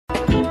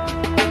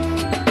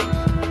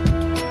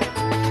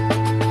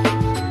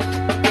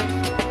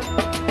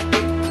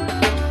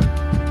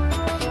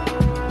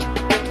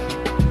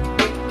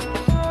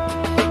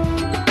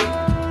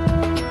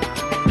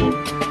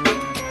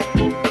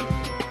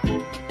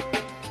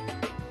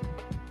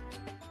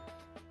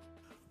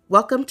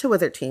Welcome to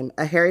Wizard Team,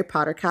 a Harry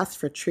Potter cast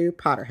for true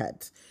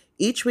Potterheads.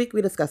 Each week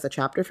we discuss a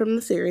chapter from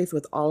the series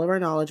with all of our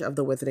knowledge of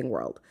the wizarding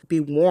world. Be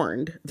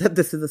warned that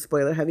this is a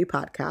spoiler-heavy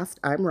podcast.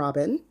 I'm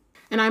Robin.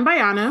 And I'm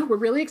Bayana. We're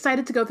really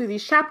excited to go through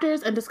these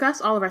chapters and discuss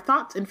all of our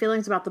thoughts and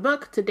feelings about the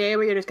book. Today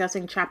we are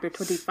discussing chapter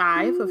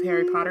 25 of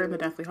Harry Potter and the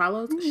Deathly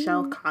Hallows,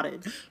 Shell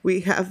Cottage.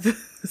 We have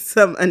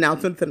some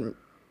announcements and...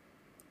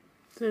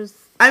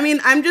 I'm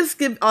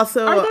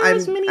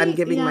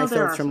giving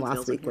myself from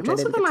last week, which I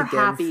didn't get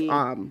to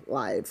give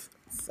live.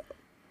 So.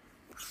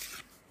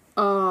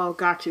 Oh,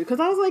 got you. Because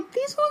I was like,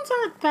 these ones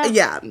aren't that...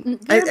 Yeah.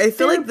 I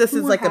feel like this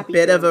is like a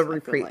bit of a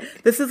reprieve.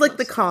 Like. This is like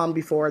the calm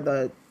before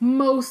the...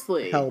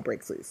 Mostly. Hell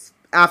breaks loose.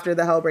 After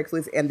the hell breaks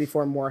loose and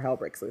before more hell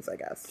breaks loose, I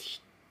guess.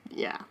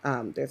 Yeah.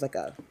 There's like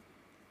a...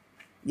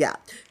 Yeah.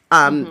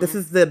 This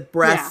is the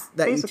breath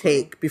that basically.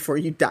 You take before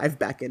you dive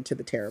back into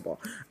the terrible.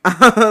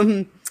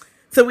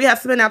 So we have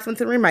some announcements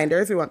and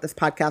reminders. We want this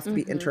podcast to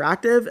be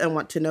interactive and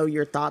want to know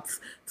your thoughts.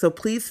 So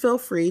please feel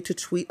free to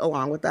tweet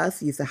along with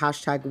us. Use the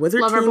hashtag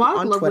WizardTeam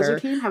on Twitter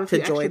Have a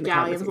few extra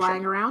galleons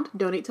lying around.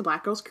 Donate to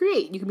Black Girls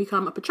Create. You can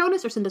become a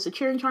Patronus or send us a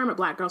cheering charm at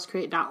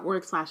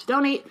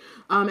blackgirlscreate.org/donate.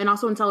 And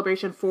also in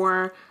celebration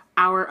for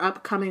our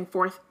upcoming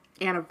 4th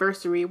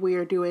anniversary, we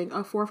are doing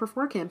a 4 for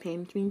 4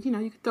 campaign, which means, you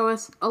could throw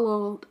us a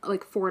little,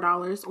 like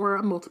 $4 or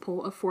a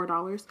multiple of $4.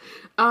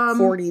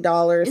 $40,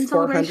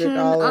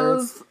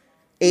 $400.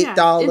 $8.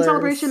 Yeah, in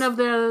celebration of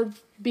the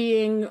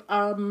being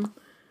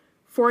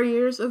 4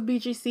 years of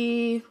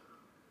BGC,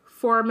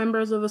 4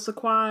 members of a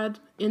Sequad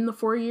in the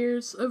 4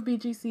 years of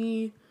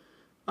BGC,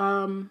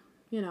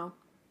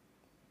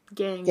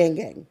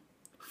 gang.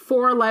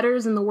 4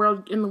 letters in the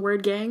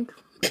word gang.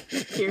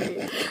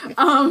 Period.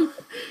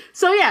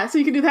 So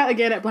you can do that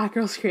again at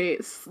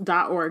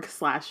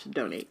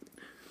blackgirlscreate.org/donate.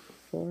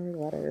 4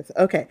 letters.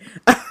 Okay.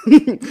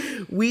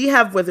 We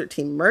have Wizard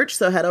Team merch,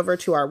 so head over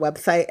to our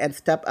website and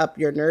step up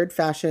your nerd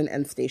fashion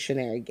and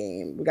stationery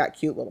game. We got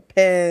cute little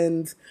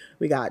pins.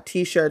 We got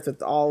t-shirts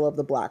with all of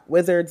the Black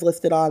Wizards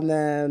listed on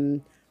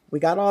them. We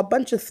got a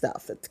bunch of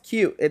stuff. It's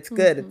cute. It's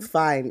good. It's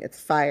fine. It's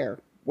fire.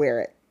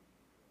 Wear it.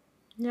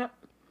 Yep.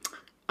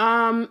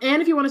 And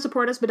if you want to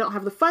support us but don't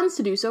have the funds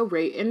to do so,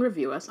 rate and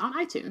review us on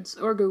iTunes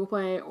or Google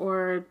Play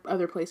or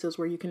other places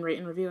where you can rate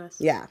and review us.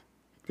 Yeah.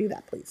 Do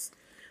that, please.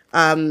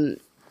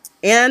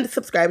 And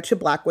subscribe to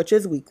Black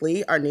Witches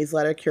Weekly, our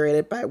newsletter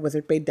curated by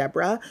Wizard Bay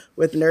Deborah,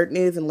 with nerd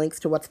news and links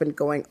to what's been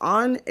going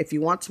on. If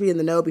you want to be in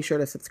the know, be sure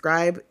to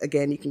subscribe.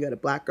 Again, you can go to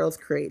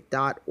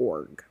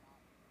blackgirlscreate.org.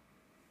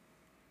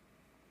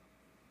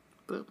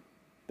 Boom.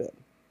 Boom.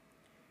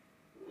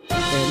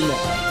 And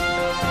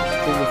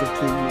now, the Wizard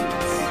Team news.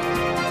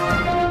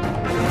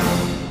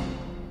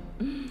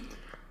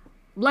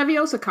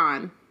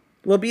 LeviosaCon.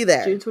 We'll be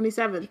there. June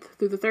 27th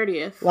through the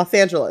 30th. Los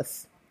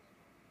Angeles.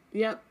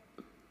 Yep.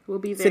 We'll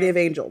be there. City of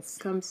Angels.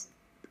 Come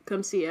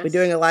see us. We're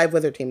doing a live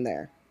Wizard Team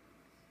there.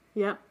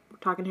 Yep. We're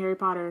talking Harry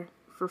Potter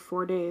for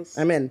 4 days.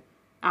 I'm in.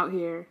 Out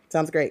here.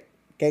 Sounds great.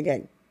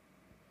 Gang.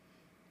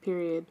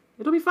 Period.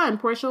 It'll be fun.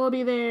 Portia will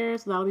be there,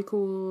 so that'll be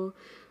cool.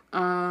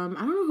 I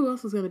don't know who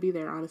else is going to be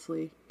there,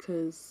 honestly,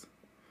 because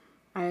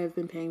I have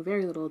been paying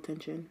very little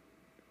attention.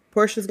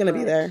 Portia's going to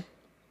be there.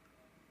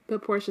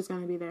 But Portia's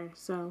going to be there,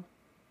 so.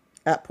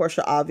 At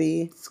Portia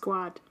Avi.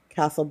 Squad.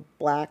 Castle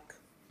Black.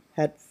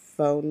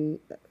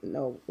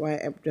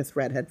 Just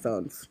red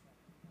headphones.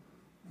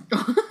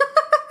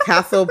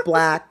 Castle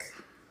Black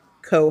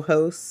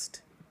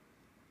co-host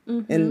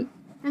and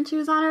she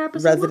was on her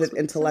episode. Resident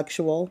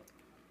intellectual.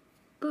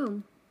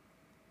 Boom.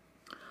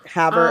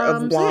 Haver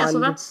of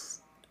Blonde. So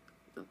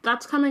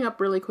that's coming up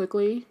really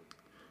quickly.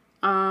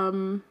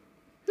 Not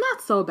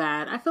so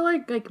bad. I feel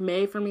like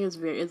May for me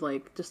is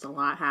like just a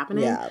lot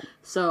happening. Yeah.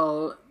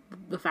 So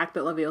the fact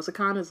that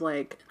LeviosaCon is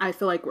I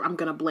feel like I'm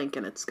gonna blink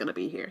and it's gonna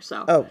be here.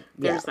 So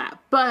there's that.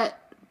 But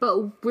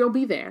we'll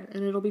be there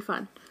and it'll be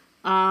fun.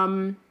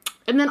 And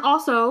then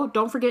also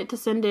don't forget to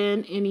send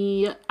in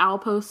any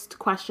Owlpost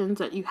questions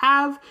that you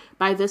have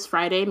by this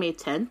Friday, May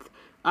 10th.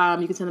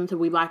 You can send them to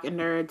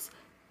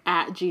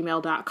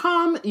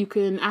weblackandnerds@gmail.com. You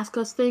can ask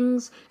us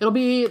things. It'll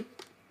be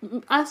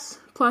us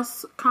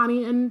plus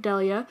Connie and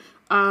Delia.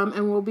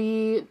 And we'll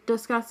be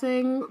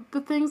discussing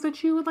the things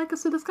that you would like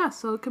us to discuss.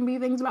 So it can be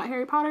things about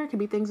Harry Potter. It could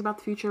be things about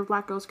the future of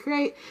Black Girls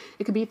Create.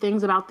 It could be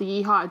things about the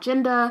Yeehaw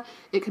agenda.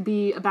 It could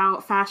be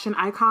about fashion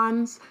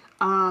icons.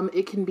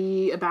 It can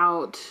be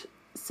about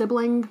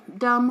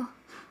siblingdom.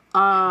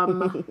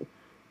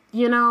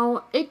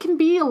 It can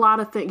be a lot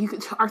of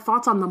things. Our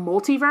thoughts on the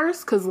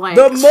multiverse, because the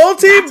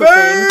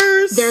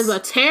multiverse! There's a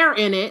tear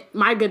in it.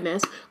 My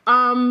goodness.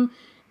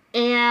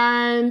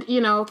 And,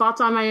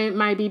 thoughts on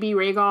my BB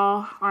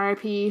Rhaegal,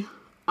 RIP.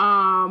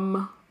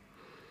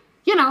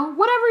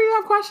 Whatever you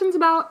have questions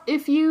about,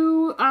 if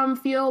you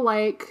feel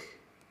like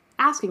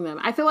asking them.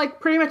 I feel like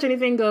pretty much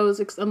anything goes,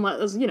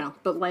 unless,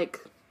 but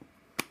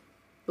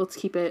let's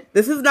keep it.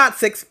 This is not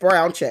 6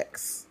 brown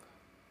chicks.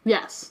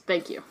 Yes,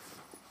 thank you.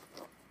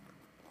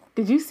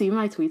 Did you see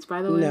my tweets,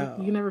 by the way? No.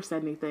 You never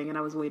said anything, and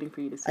I was waiting for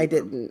you to see I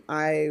didn't.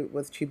 I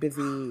was too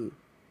busy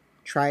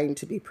trying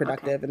to be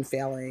productive and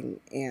failing.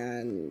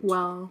 And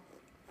well,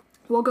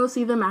 we'll go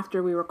see them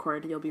after we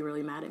record. You'll be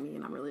really mad at me,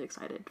 and I'm really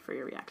excited for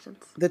your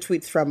reactions. The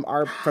tweets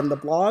from the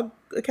blog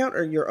account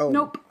or your own?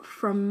 Nope,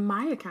 from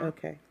my account.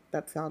 Okay,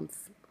 that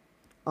sounds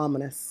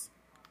ominous.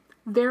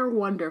 They're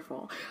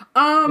wonderful.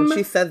 When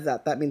she says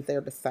that means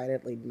they're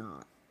decidedly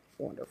not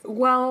wonderful.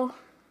 Well,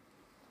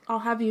 I'll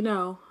have you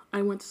know,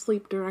 I went to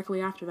sleep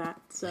directly after that.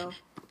 So,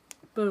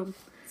 boom.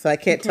 So I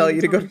can't tell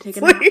you to go to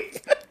sleep.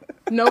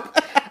 Nope.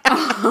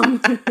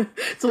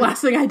 It's the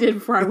last thing I did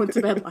before I went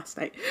to bed last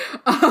night.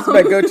 That's what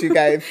I go to,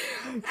 guys.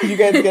 You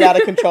guys get out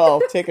of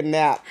control. Take a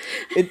nap.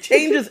 It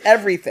changes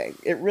everything.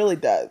 It really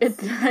does.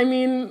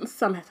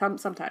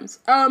 Sometimes.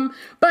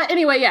 But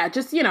anyway, yeah,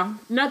 just,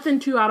 nothing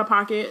too out of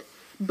pocket.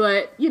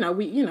 But,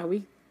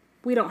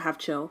 we don't have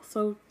chill.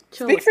 So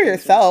chill. Speak for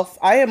yourself.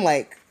 I am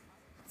like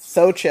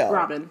so chill.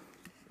 Robin.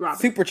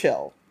 Super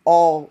chill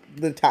all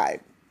the time.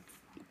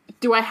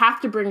 Do I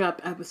have to bring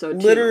up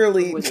episode 2?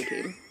 Literally. Wizard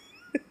Team?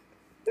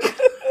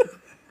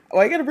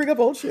 I gotta bring up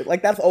old shit.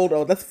 Like, that's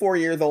old. That's 4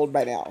 years old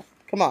by now.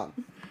 Come on.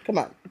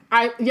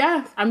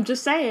 I'm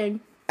just saying.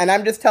 And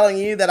I'm just telling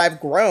you that I've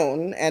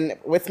grown, and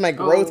with my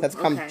growth has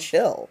come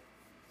chill.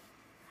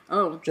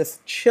 Oh.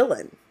 Just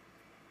chilling.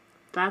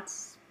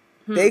 That's...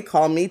 They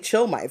call me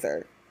Chill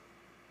Miser.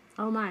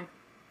 Oh my.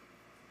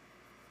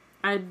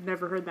 I'd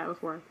never heard that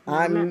before.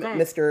 I'm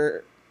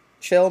Mr.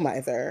 Chill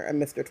Miser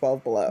and Mr.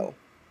 12 Below.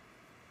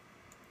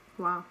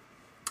 Wow.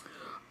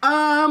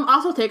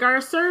 Also take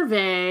our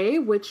survey,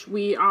 which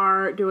we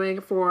are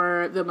doing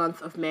for the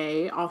month of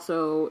May.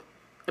 Also,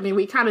 I mean,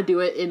 we kind of do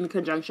it in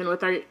conjunction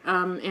with our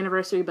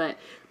anniversary, but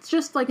it's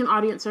just like an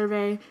audience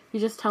survey. You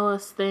just tell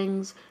us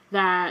things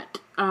that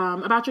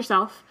about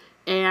yourself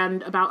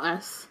and about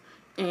us,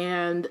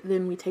 and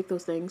then we take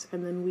those things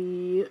and then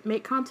we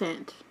make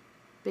content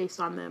based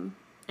on them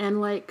and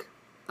like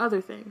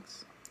other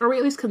things, or we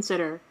at least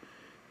consider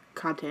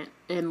content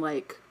in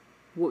like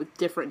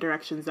different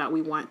directions that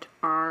we want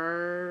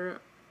our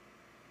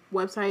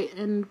website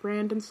and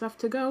brand and stuff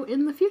to go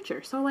in the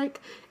future. So like,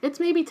 it's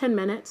maybe 10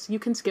 minutes. You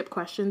can skip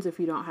questions if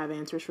you don't have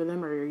answers for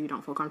them or you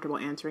don't feel comfortable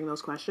answering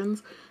those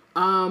questions.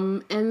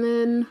 And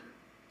then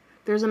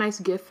there's a nice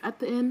GIF at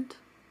the end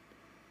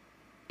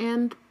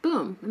and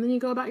boom. And then you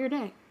go about your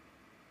day.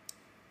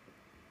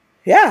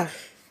 Yeah.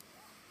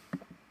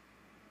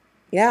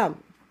 Yeah.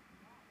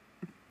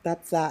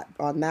 That's that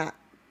on that.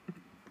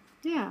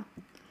 Yeah.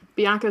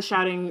 Bianca's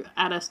shouting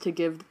at us to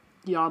give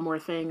y'all more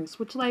things,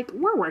 which, like,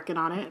 we're working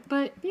on it,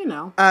 but,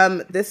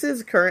 This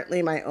is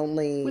currently my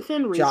only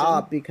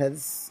job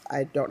because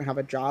I don't have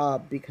a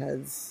job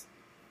because,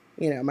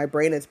 my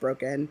brain is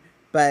broken,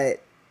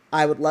 but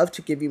I would love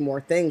to give you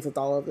more things with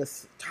all of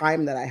this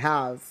time that I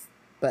have,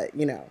 but,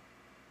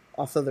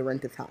 also the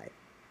rent is high.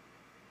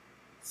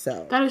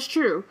 So. That is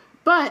true.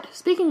 But,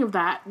 speaking of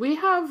that, we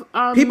have,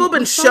 people have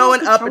been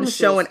showing up and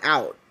showing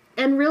out.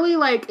 And really,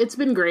 like, it's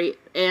been great.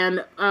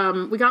 And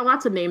we got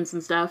lots of names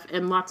and stuff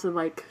and lots of,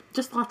 like,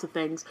 just lots of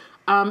things.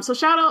 So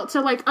shout out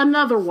to, like,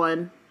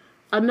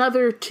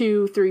 another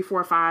 2, 3,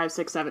 4, 5,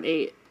 6, 7,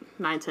 8,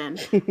 9, 10.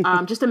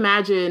 Just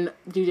imagine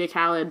DJ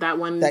Khaled, that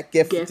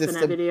GIF in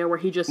that video where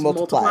he just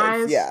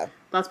multiplies. Yeah.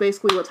 That's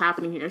basically what's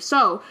happening here.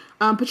 So,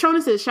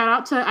 Patronuses, shout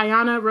out to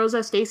Ayana,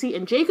 Rosa, Stacy,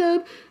 and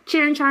Jacob.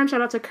 Cheering Charm,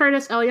 shout out to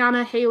Curtis,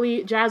 Eliana,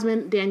 Haley,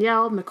 Jasmine,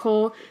 Danielle,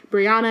 Nicole,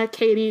 Brianna,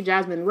 Katie,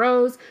 Jasmine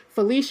Rose,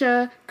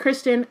 Felicia,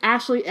 Kristen,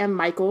 Ashley, and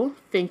Michael.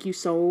 Thank you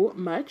so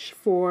much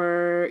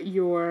for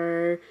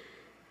your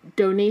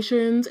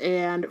donations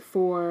and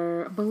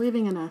for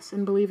believing in us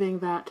and believing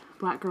that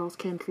Black girls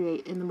can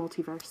create in the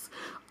multiverse.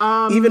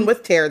 Even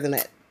with tears in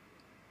it.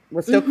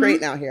 We're still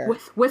creating out here.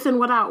 With and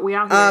without, we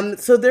out here.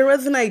 So there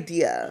was an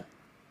idea.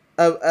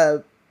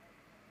 An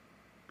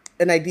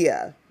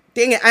idea.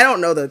 Dang it, I don't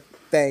know the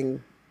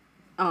thing.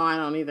 Oh, I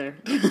don't either.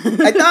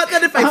 I thought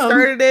that if I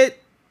started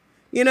it,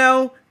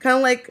 kind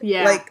of like,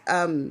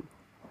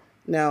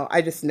 no,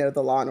 I just know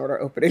the Law and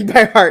Order opening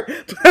by heart.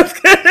 But I was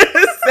going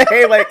to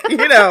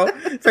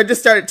say, so I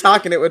just started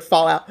talking, it would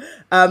fall out.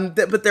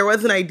 But there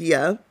was an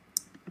idea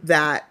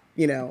that,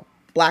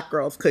 Black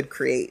girls could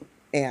create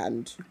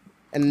and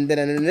then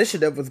an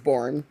initiative was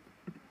born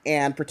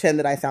and pretend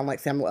that I sound like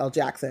Samuel L.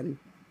 Jackson.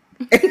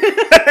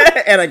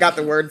 And I got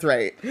the words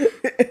right.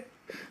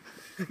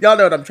 Y'all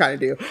know what I'm trying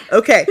to do.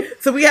 Okay,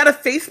 so we had a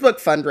Facebook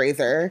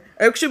fundraiser.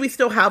 Actually, we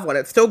still have one.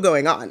 It's still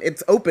going on.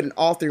 It's open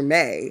all through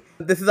May.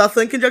 This is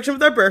also in conjunction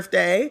with our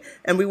birthday,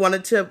 and we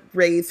wanted to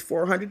raise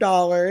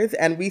 $400,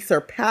 and we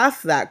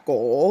surpassed that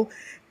goal.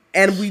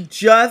 And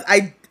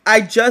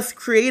I just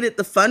created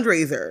the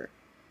fundraiser.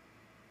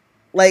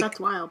 Like, that's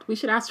wild. We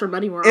should ask for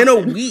money more often. In a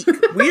week.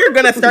 We are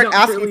going to start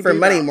asking for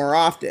money more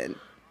often.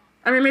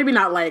 I mean, maybe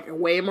not, like,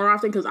 way more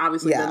often, because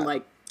obviously then,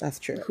 like, that's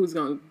true. Who's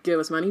going to give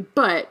us money?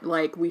 But,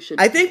 like, we should.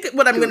 I think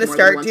what I'm going to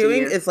start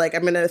doing is, like,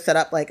 I'm going to set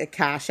up, like, a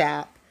Cash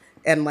App.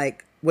 And,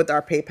 like, with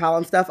our PayPal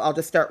and stuff, I'll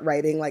just start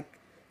writing, like,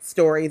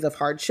 stories of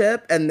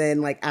hardship. And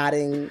then, like,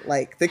 adding,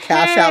 like, the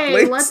Cash App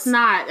links. Let's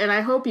not. And I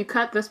hope you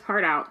cut this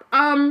part out.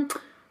 But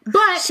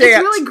it's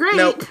really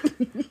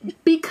great.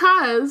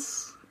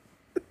 Because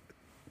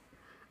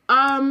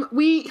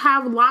We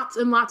have lots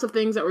and lots of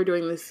things that we're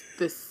doing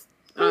this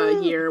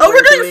year. Oh,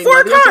 we're doing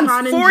 4 cons.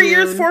 Con 4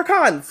 years, 4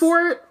 cons.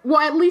 Well,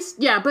 at least,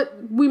 yeah, but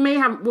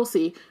we'll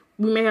see.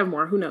 We may have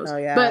more, who knows. Oh,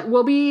 yeah. But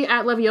we'll be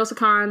at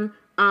LeviosaCon,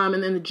 and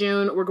then in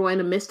June, we're going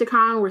to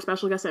Mysticon. We're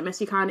special guests at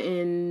Mysticon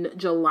in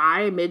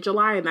July,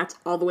 mid-July, and that's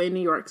all the way in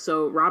New York.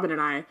 So Robin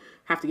and I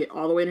have to get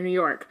all the way to New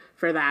York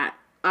for that.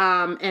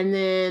 And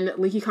then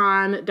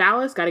LeakyCon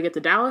Dallas, got to get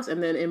to Dallas,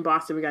 and then in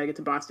Boston, we got to get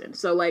to Boston.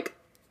 So, like,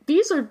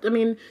 these are, I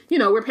mean,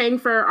 we're paying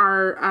for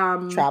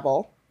our...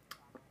 travel.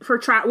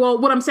 Well,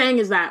 what I'm saying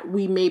is that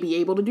we may be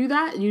able to do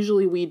that.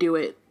 Usually we do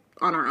it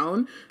on our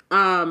own.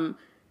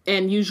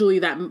 And usually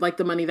that, like,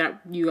 the money that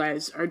you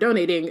guys are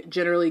donating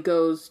generally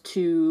goes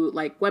to,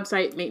 like,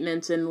 website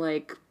maintenance and,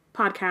 like,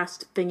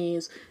 podcast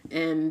thingies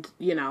and,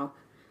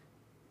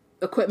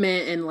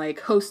 equipment and, like,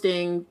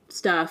 hosting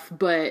stuff.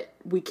 But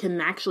we can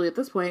actually, at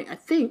this point, I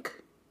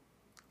think,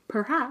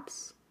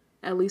 perhaps,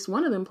 at least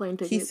one of them plane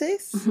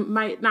tickets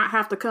might not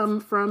have to come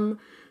from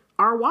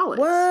our wallet.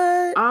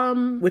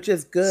 What? Which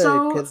is good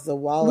because the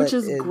wallet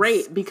is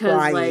great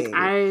because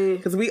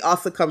because we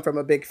also come from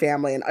a big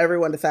family and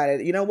everyone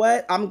decided, you know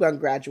what, I'm going to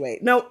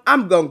graduate. No,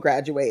 I'm going to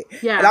graduate.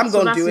 Yeah, and I'm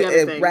going to do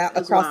it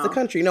across the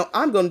country. No,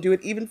 I'm going to do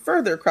it even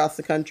further across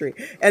the country.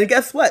 And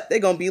guess what? They're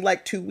going to be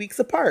like 2 weeks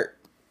apart.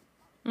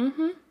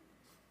 Mm-hmm.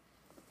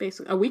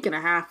 Basically, a week and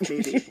a half,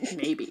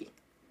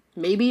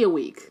 maybe a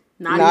week.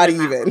 Not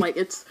even. Like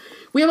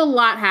we have a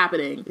lot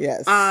happening.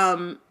 Yes.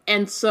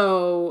 And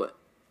so.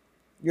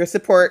 Your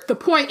support. The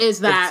point is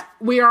that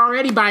we are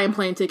already buying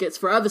plane tickets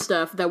for other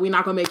stuff that we're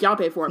not going to make y'all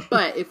pay for.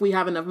 But if we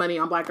have enough money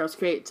on Black Girls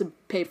Create to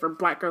pay for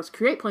Black Girls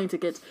Create plane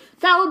tickets,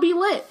 that would be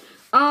lit.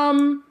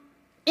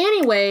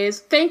 Anyways,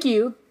 thank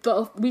you.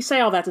 We say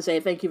all that to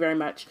say thank you very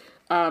much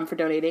for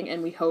donating.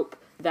 And we hope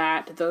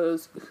that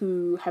those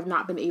who have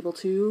not been able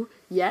to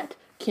yet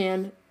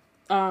can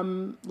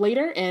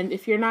later. And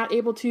if you're not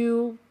able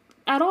to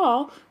at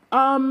all,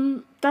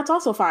 that's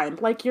also fine.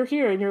 Like, you're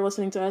here and you're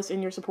listening to us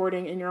and you're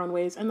supporting in your own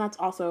ways, and that's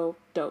also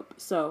dope.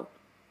 So,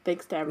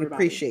 thanks to everybody.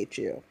 We appreciate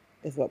you,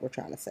 is what we're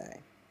trying to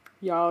say.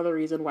 Y'all are the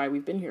reason why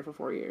we've been here for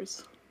 4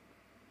 years.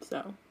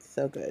 So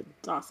good.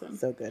 It's awesome.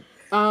 So good.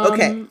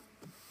 Okay.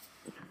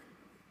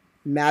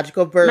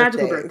 Magical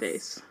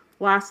birthdays.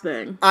 Last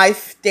thing. I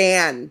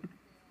stan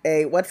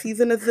what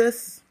season is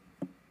this?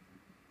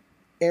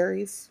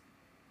 Aries?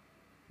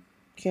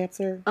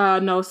 Cancer?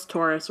 No, it's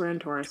Taurus. We're in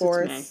Taurus.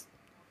 It's May.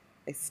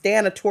 I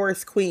stan a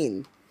Taurus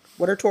queen.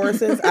 What are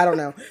Tauruses? I don't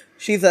know.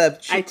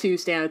 I too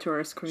stan a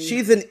Taurus queen.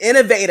 She's an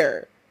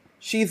innovator.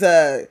 She's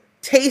a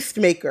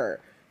tastemaker.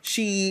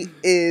 She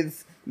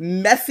is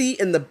messy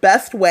in the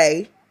best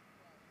way.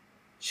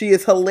 She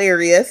is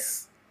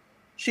hilarious.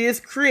 She is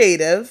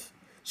creative.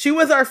 She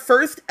was our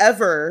first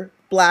ever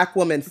Black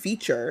woman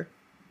feature.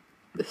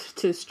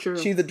 Tis true.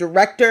 She's a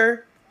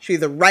director.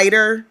 She's a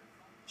writer.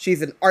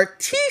 She's an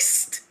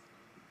artiste.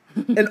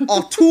 An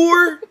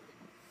auteur.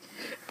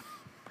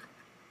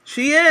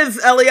 She is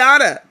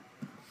Eliana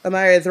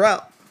Amaya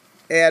Israel,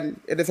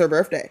 and it is her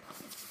birthday.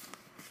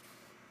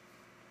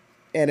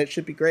 And it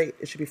should be great.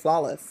 It should be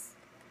flawless.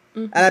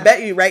 Mm-hmm. And I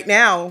bet you right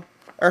now,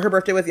 or her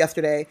birthday was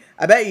yesterday,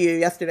 I bet you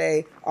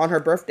yesterday on her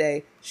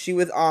birthday, she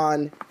was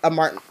on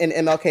in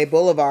MLK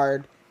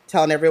Boulevard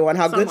telling everyone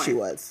how good she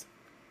was.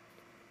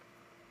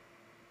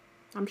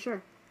 I'm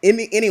sure.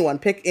 Anyone,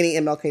 pick any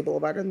MLK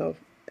Boulevard or no.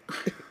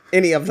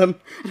 Any of them.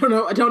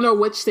 I don't know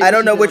which state. I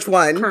don't know which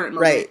one.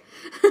 Right.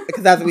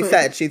 Because as we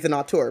said, she's an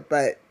auteur,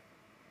 but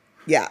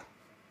yeah.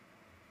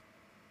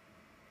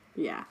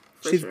 Yeah.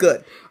 She's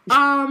good.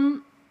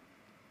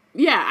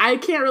 Yeah, I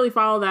can't really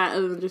follow that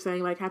other than just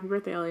saying, like, happy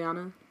birthday,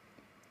 Eliana.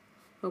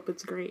 Hope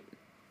it's great.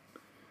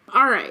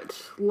 All right,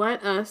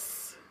 let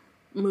us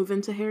move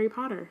into Harry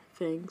Potter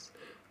things.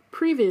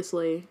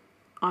 Previously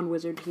on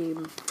Wizard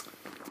Team,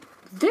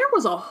 there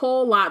was a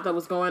whole lot that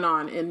was going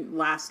on in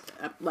last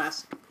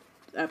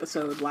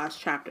episode, last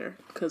chapter,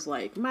 because,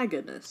 like, my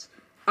goodness.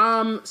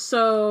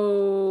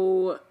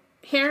 So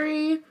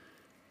Harry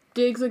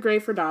digs a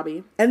grave for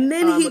Dobby. And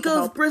then he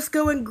goes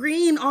Briscoe and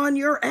Green on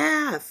your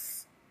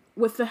ass.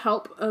 With the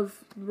help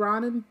of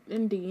Ron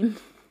and Dean.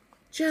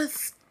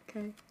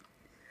 Okay.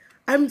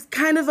 I'm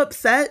kind of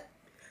upset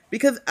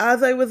because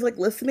as I was, like,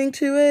 listening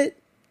to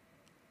it,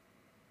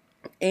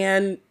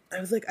 and I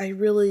was like,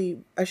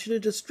 I should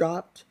have just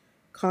dropped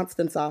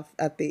Constance off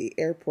at the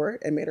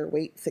airport and made her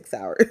wait 6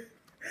 hours.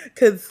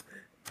 Because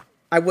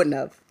I wouldn't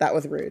have. That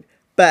was rude.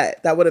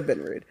 But that would have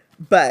been rude.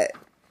 But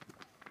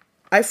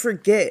I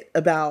forget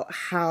about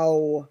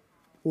how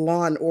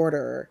Law and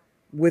Order,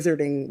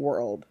 Wizarding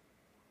World,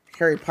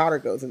 Harry Potter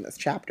goes in this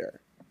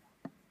chapter.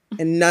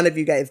 And none of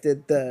you guys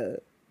did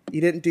you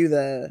didn't do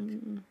the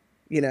thing.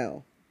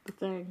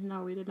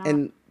 No, we did not.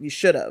 And you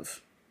should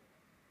have.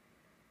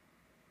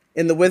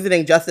 In the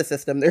Wizarding justice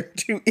system, they're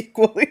two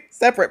equally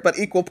separate but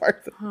equal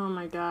parts. Oh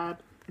my god.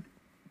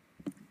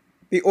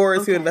 The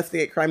Aurors who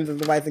investigate crimes and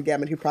the Wise and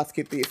Gammon who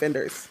prosecute the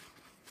offenders.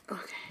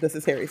 Okay. This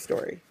is Harry's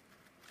story.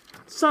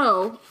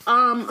 So,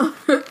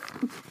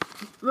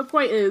 the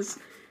point is,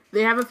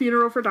 they have a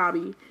funeral for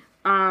Dobby.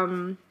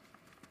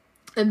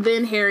 And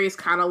then Harry's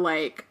kind of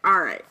like,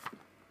 all right,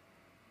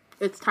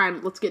 it's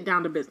time. Let's get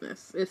down to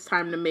business. It's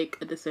time to make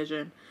a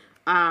decision.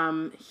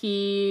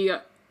 He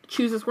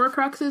chooses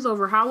Horcruxes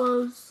over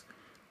Hallows.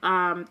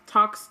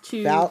 Talks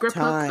to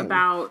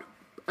Griphook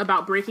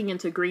about breaking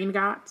into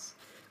Gringotts.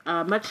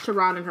 Much to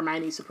Ron and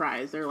Hermione's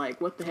surprise. They're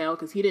like, what the hell?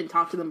 Because he didn't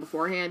talk to them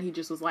beforehand. He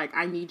just was like,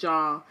 I need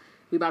y'all.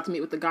 We about to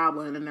meet with the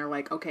goblin. And they're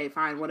like, okay,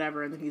 fine,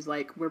 whatever. And then he's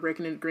like, we're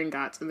breaking into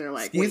Gringotts. And they're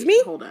like, excuse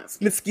me? Hold up.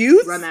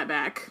 Excuse? Run that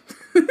back.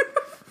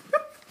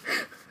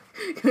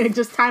 Can I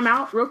just time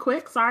out real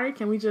quick? Sorry.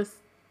 Can we just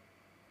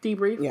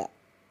debrief? Yeah.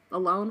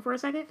 Alone for a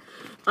second?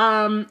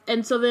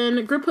 And so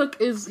then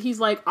Griphook he's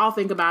like, I'll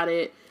think about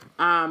it.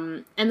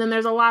 And then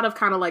there's a lot of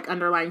kind of like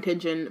underlying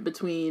tension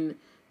between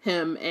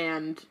him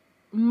and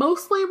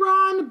mostly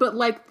Ron, but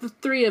like the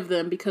three of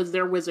them, because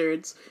they're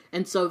wizards.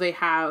 And so they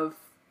have,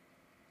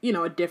 you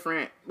know, a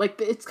different, like,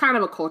 it's kind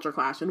of a culture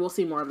clash, and we'll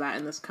see more of that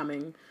in this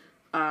coming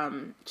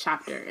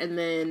chapter. And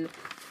then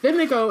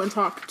they go and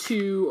talk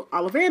to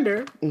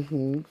Ollivander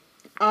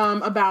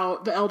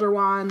about the Elder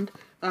Wand,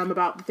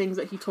 about the things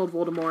that he told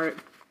Voldemort.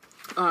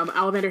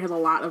 Ollivander has a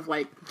lot of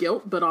like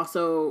guilt, but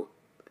also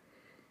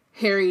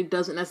Harry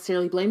doesn't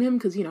necessarily blame him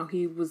because, you know,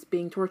 he was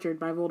being tortured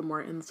by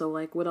Voldemort, and so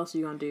like, what else are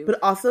you gonna do? But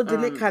also,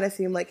 didn't it kind of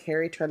seem like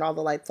Harry turned all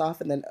the lights off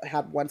and then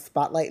had one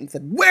spotlight and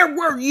said, "Where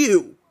were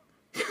you?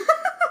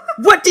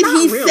 What did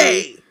he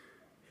say?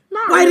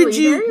 Why did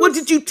you? What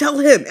did you tell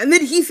him?" And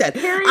then he said,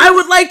 "I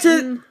would like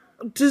to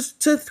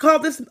to call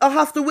this a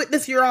hostile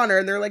witness, Your Honor."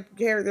 And they're like,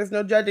 "Harry, there's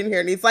no judge in here."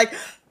 And he's like,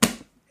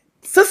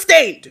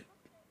 "Sustained."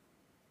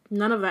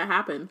 None of that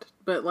happened,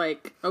 but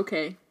like,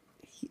 okay,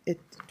 it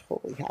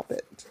totally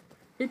happened.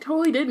 It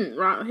totally didn't.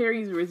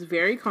 Harry was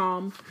very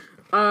calm.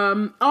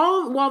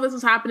 All while this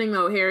is happening,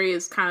 though, Harry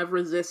is kind of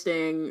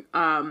resisting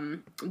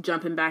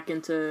jumping back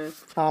into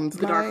Tom's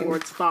the Dark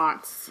Lord's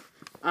thoughts.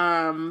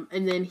 And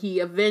then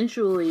he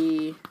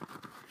eventually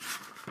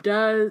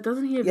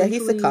doesn't he eventually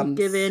he succumbs.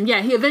 give in?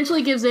 Yeah, he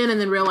eventually gives in and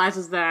then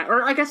realizes that,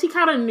 or I guess he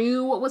kind of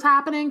knew what was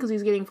happening because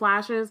he's getting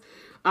flashes.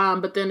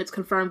 But then it's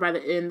confirmed by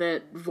the end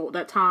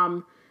that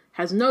Tom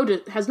has no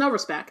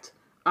respect,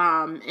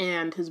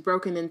 and has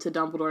broken into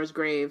Dumbledore's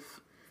grave.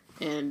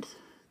 And,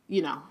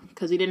 you know,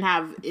 because he didn't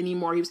have any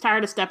more, he was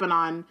tired of stepping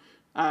on,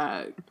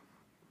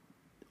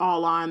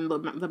 all on the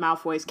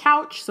Malfoy's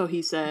couch, so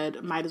he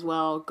said, might as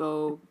well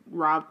go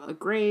rob a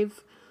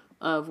grave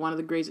of one of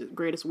the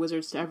greatest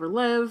wizards to ever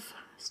live,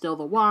 steal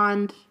the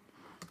wand,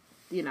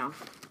 you know.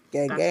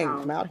 Gang,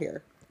 I'm out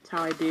here. That's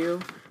how I do.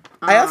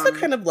 I also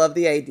kind of love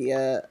the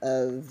idea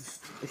of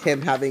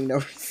him having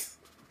no...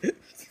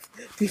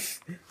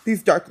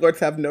 these Dark Lords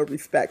have no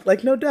respect.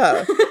 Like, no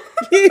duh.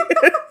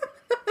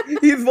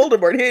 He's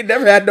Voldemort. He ain't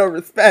never had no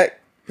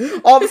respect.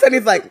 All of a sudden,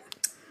 he's like,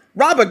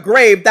 rob a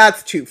grave,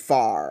 that's too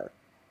far.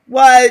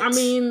 What? I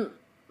mean...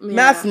 Yeah,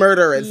 mass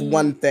murder is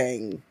one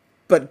thing.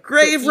 But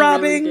grave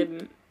robbing?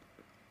 Really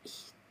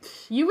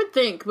you would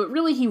think, but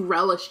really he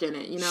relished in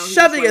it, you know?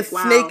 Shoving a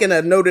snake in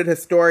a noted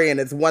historian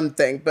is one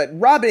thing, but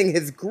robbing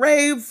his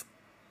grave?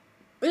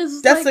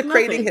 Is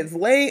desecrating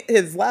like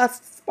his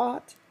last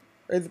spot?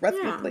 Or his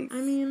resting place?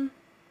 I mean...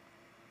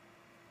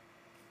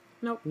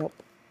 Nope.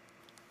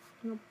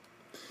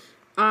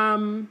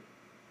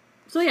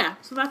 So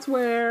that's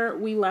where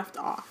we left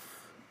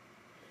off.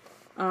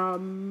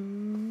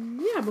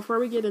 Before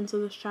we get into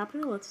this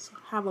chapter, let's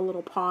have a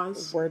little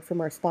pause. A word from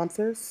our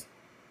sponsors.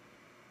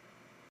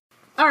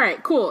 All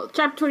right, cool.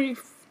 Chapter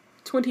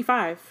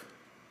 25.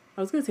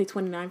 I was going to say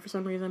 29 for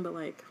some reason, but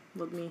like,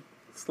 let me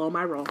slow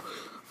my roll.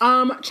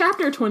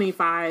 Chapter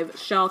 25,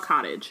 Shell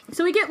Cottage.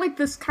 So we get like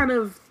this kind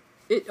of,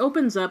 it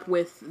opens up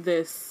with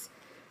this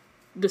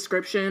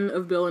description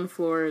of Bill and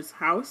Flora's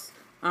house,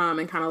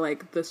 and kind of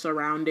like the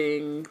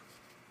surrounding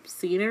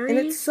scenery. And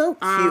it's so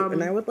cute,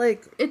 and I would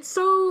like... It's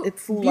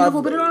beautiful,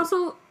 lovely. But it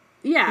also...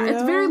 Yeah,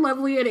 it's very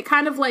lovely, and it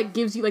kind of, like,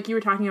 gives you, like you were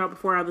talking about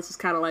before, how this is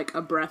kind of, like,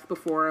 a breath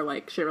before,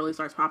 like, shit really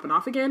starts popping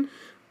off again.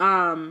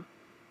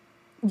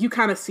 You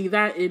kind of see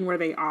that in where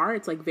they are.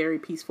 It's, like, very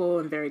peaceful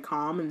and very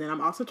calm, and then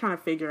I'm also trying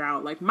to figure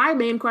out, like, my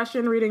main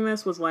question reading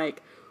this was,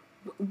 like,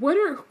 who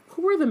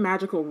are the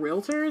magical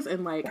realtors,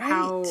 and, like,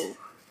 how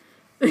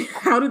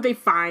did they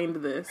find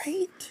this?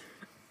 Right.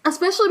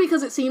 Especially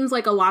because it seems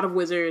like a lot of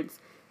wizards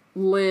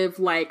live,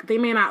 like, they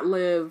may not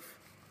live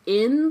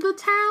in the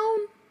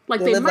town. Like,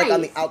 they live, might, like,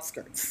 on the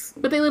outskirts.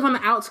 But they live on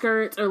the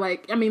outskirts, or,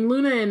 like, I mean,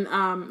 Luna and,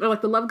 or,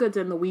 like, the Lovegoods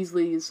and the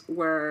Weasleys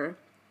were,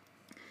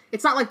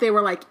 it's not like they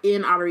were, like,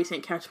 in Ottery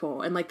St.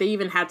 Catchpole, and, like, they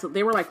even had to,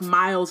 they were, like,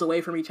 miles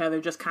away from each other,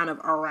 just kind of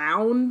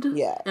around.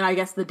 Yeah. And I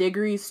guess the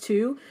Diggorys,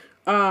 too.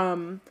 It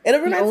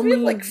reminds me of,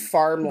 like,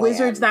 farmland.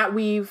 Wizards that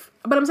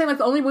but I'm saying, like,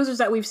 the only wizards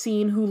that we've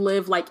seen who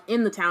live, like,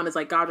 in the town is,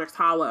 like, Godric's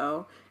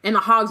Hollow, and the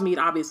Hogsmeade,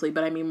 obviously,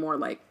 but I mean more,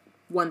 like,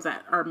 ones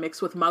that are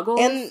mixed with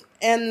Muggles.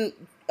 And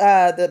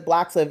the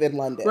Blacks live in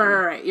London.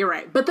 Right, you're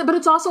right. But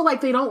it's also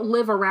like they don't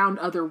live around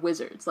other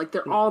wizards. Like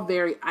they're all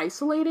very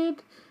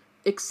isolated,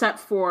 except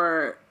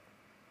for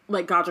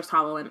like Godric's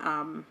Hollow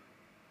and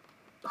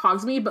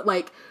Hogsmeade. But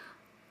like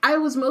I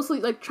was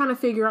mostly like trying to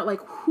figure out like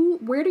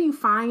where do you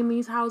find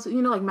these houses?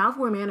 You know, like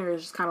Malfoy Manor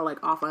is just kind of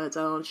like off on its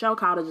own. Shell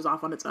Cottage is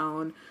off on its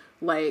own.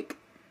 Like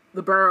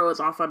the Burrow is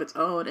off on its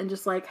own, and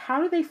just like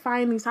how do they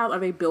find these houses? Are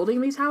they building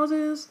these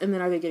houses and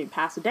then are they getting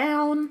passed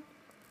down,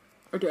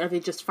 or are they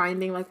just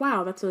finding like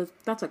wow that's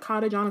a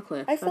cottage on a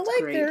cliff? I feel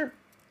like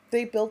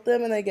they built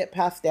them and they get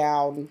passed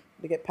down.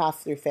 They get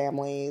passed through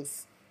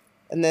families,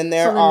 and then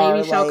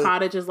maybe Shell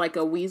Cottage is like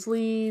a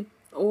Weasley.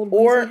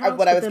 Or house,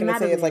 what I was going to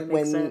say is like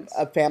when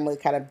a family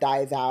kind of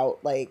dies out,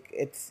 like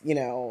it's, you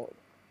know,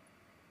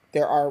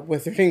 there are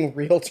wizarding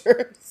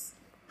realtors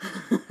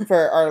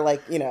or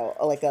like, you know,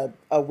 like a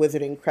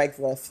wizarding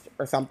Craigslist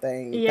or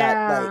something.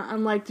 Yeah, that, like,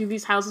 I'm like, do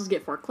these houses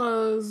get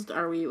foreclosed?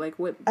 Are we like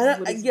what? I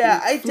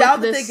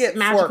doubt that they get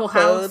magical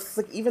foreclosed. House?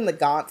 Like even the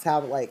Gaunts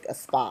have like a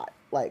spot,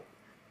 like,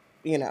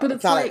 you know, but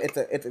it's not like,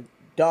 it's a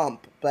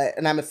dump,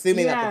 and I'm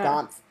assuming that the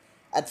Gaunts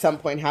at some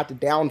point have to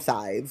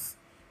downsize,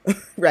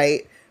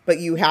 right? But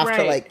you have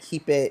to, like,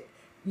 keep it...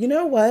 You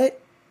know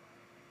what?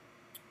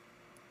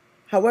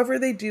 However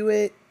they do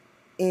it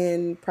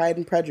in Pride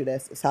and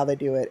Prejudice is how they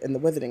do it in the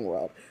Wizarding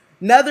world.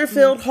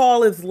 Netherfield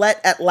Hall is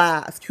let at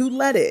last. Who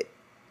let it?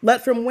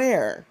 Let from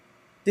where?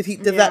 Does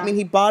that mean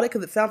he bought it?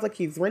 Because it sounds like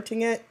he's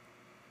renting it.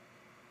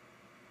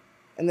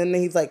 And then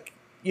he's like,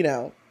 you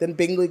know... Then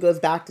Bingley goes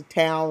back to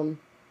town.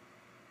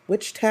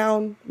 Which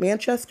town?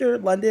 Manchester?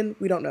 London?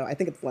 We don't know. I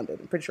think it's London.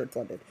 I'm pretty sure it's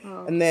London.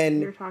 Oh, and then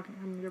you're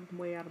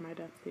way out of my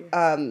depth here.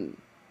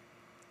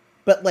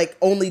 But like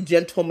only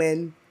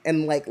gentlemen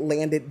and like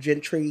landed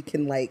gentry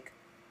can like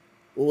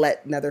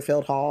let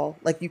Netherfield Hall.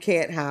 Like you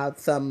can't have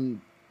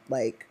some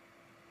like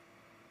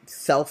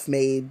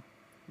self-made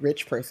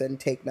rich person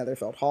take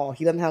Netherfield Hall.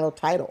 He doesn't have a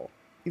title.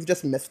 He's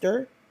just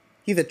Mr.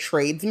 He's a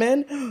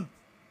tradesman.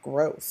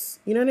 Gross.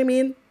 You know what I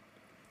mean?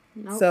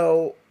 Nope.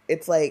 So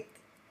it's like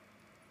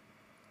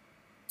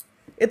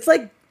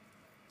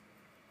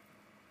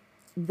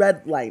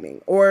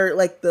redlining or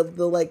like the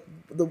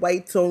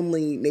whites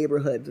only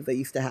neighborhoods that they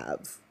used to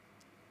have.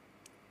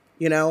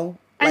 You know?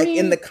 Like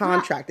in the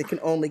contract it can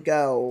only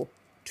go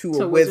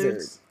to a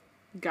wizard.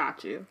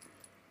 Got you.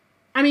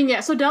 I mean, yeah,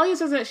 so Delia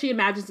says that she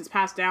imagines it's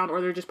passed down or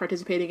they're just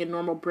participating in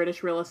normal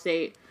British real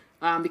estate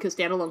because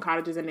standalone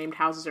cottages and named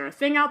houses are a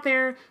thing out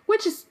there,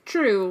 which is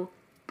true,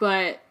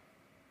 but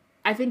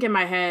I think in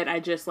my head, I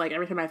just, like,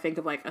 every time I think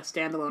of, like, a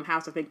standalone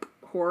house, I think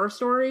horror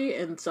story,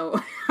 and so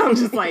I'm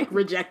just, like,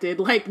 rejected.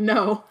 Like,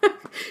 no,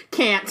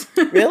 can't.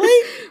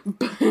 Really?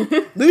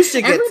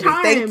 Lucia gets me,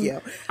 thank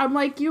you. I'm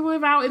like, you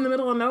live out in the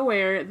middle of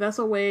nowhere, that's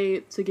a way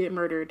to get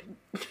murdered.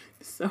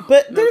 So,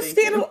 but there's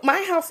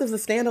my house is a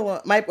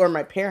standalone,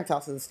 my parents'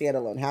 house is a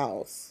standalone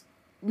house.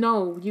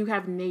 No, you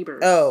have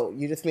neighbors. Oh,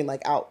 you just mean,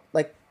 like, out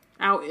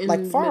in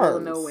like the farms. Middle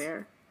of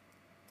nowhere.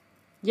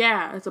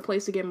 Yeah, it's a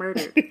place to get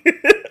murdered.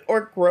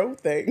 Or grow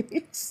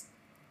things.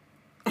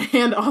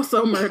 And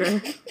also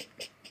murder.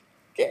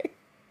 Okay.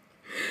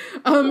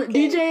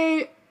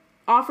 DJ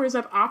offers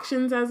up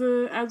auctions as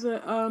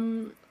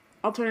a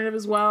alternative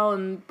as well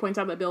and points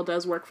out that Bill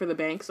does work for the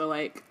bank, so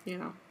like, you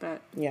know,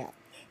 that. Yeah.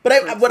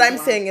 But what I'm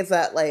saying is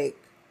that like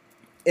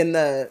in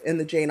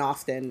the Jane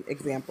Austen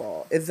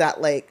example is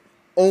that like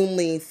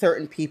only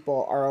certain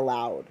people are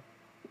allowed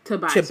to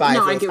buy.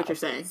 No, I get what you're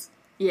saying.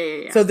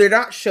 Yeah. So they're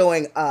not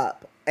showing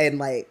up in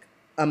like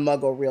a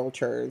Muggle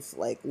Realtors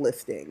like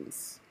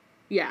listings.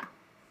 Yeah.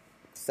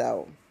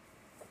 So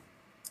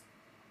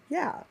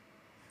yeah.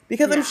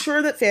 Because I'm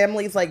sure that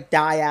families like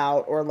die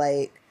out or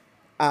like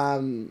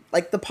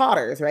the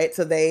Potters, right?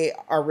 So they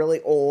are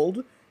really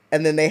old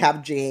and then they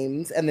have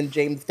James and then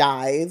James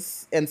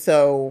dies. And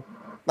so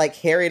like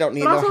Harry don't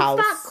need no house.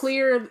 It's not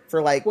clear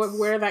for like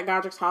where that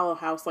Godric's Hollow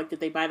house, like did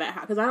they buy that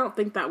house? Because I don't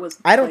think that was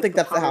I don't think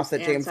that's the house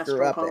that James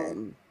grew up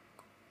in.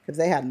 Because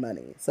they had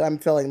money. So I'm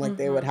feeling like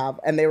they would have,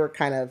 and they were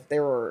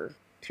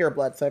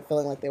pureblood, so I'm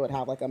feeling like they would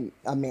have like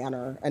a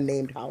manor, a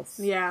named house.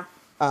 Yeah.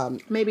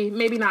 Maybe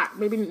not.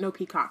 Maybe no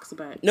peacocks,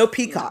 but no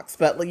peacocks,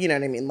 but like, you know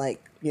what I mean.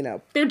 Like, you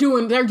know, they're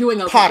doing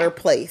okay. Potter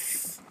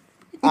Place.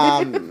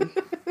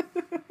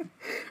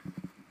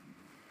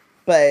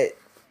 But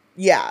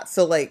yeah,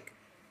 so like,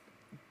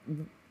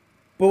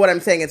 but what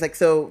I'm saying is like,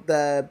 so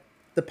the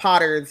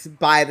Potters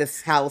buy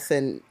this house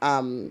in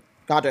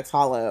Godric's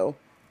Hollow,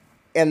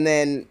 and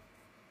then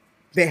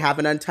they have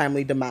an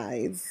untimely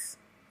demise.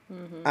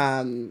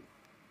 Mm-hmm.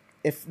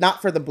 If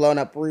not for the blown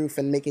up roof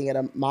and making it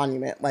a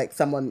monument, like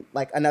someone,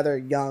 like another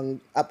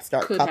young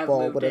upstart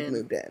couple would have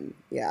moved in.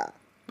 Yeah.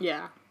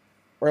 Yeah.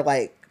 Or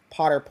like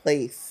Potter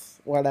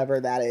Place, whatever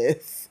that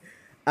is.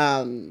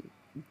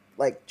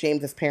 Like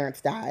James's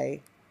parents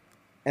die,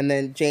 and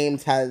then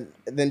James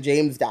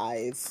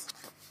dies.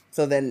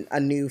 So then a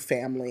new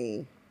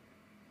family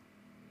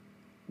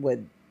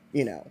would,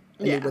 you know,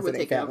 a new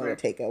visiting family would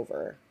take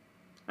over.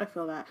 I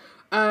feel that.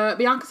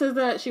 Bianca says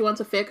that she wants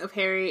a fic of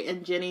Harry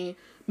and Ginny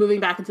moving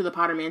back into the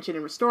Potter Mansion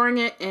and restoring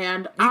it,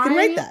 and you can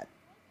write that.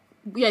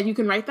 Yeah, you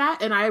can write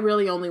that, and I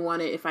really only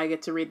want it if I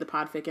get to read the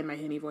podfic in my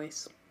Henny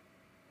voice.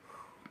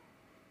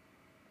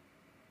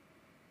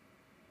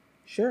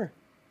 Sure.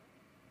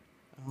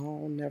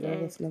 I'll never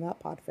listen to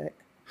that podfic.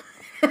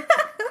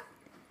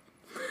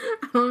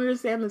 I don't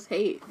understand this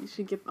hate. You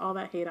should get all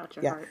that hate out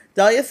your heart.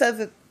 Dahlia says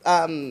that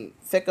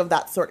fic of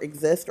that sort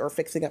exist, or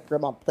Fixing Up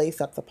Grimmauld Place.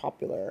 That's a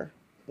popular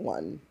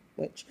one,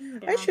 which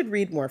I should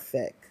read more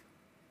fic.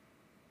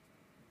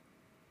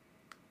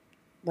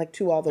 Like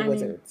To All the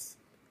Wizards.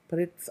 But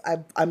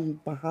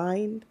I'm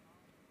behind.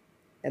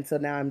 And so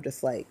now I'm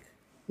just like,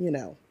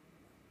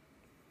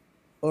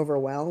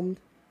 overwhelmed.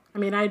 I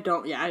mean, I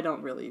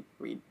don't really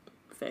read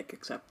fic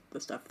except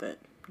the stuff that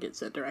gets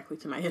sent directly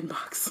to my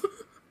inbox.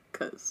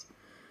 Because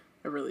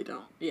I really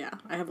don't. Yeah,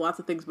 I have lots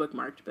of things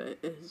bookmarked, but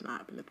it has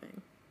not been a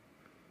thing.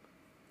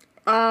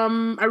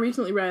 I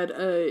recently read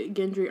a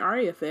Gendry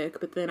Arya fic,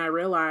 but then I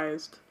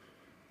realized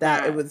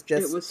that it was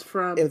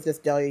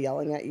just Dahlia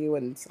yelling at you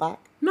in Slack.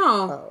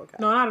 No,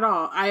 no, not at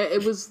all.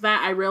 It was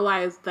that I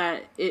realized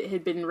that it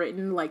had been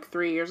written like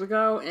 3 years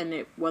ago and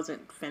it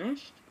wasn't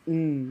finished.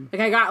 Like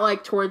I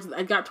got towards the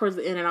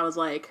end and I was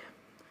like,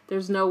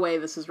 "There's no way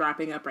this is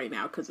wrapping up right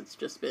now because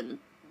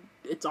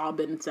it's all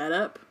been set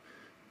up."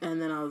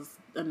 And then I was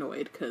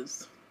annoyed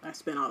because I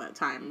spent all that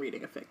time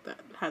reading a fic that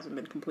hasn't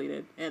been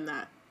completed and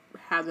that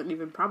hasn't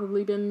even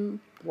probably been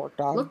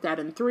looked at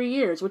in 3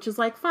 years, which is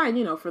like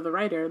fine, for the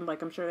writer, and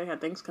like I'm sure they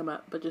had things come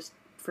up, but just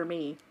for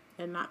me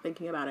and not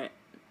thinking about it.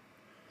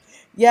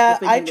 Yeah,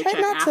 I try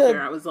not to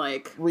I was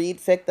like, read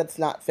fic that's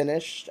not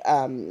finished.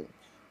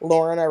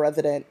 Lauren, our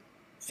resident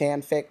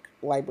fanfic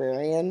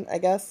librarian, I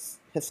guess,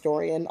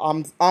 historian,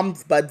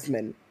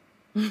 ombudsman.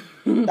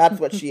 That's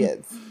what she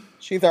is.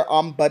 She's our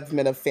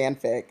ombudsman of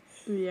fanfic.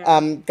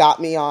 Yeah. Got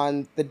me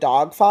on The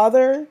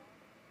Dogfather,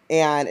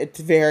 and it's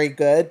very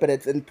good, but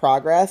it's in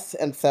progress,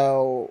 and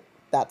so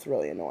that's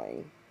really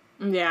annoying.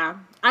 Yeah.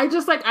 I'm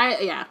like,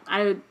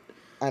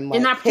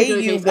 in that hey,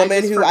 you case,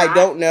 woman who I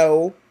don't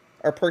know,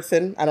 or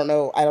person, I don't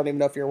even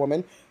know if you're a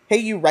woman. Hey,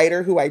 you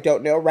writer who I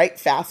don't know, write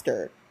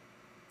faster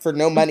for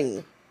no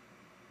money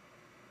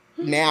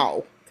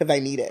now, because I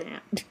need it.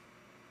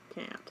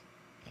 Can't.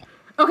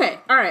 Okay,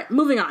 all right,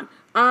 moving on.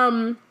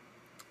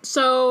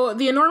 So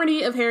the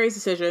enormity of Harry's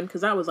decision,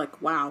 because that was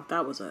like, wow,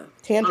 that was a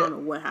tangent. I don't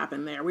know what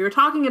happened there. We were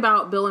talking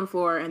about Bill and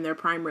Fleur and their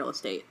prime real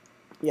estate.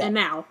 Yeah. And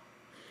now,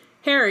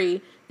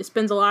 Harry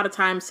spends a lot of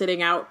time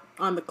sitting out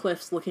on the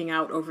cliffs looking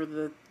out over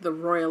the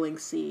roiling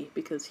sea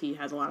because he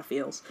has a lot of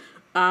feels.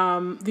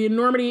 The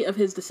enormity of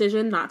his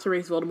decision not to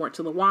raise Voldemort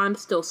to the wand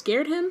still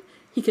scared him.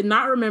 He could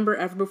not remember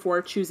ever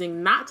before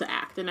choosing not to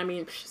act. And I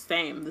mean,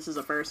 same. This is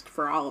a first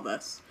for all of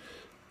us.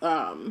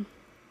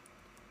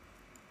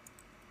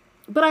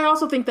 But I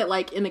also think that,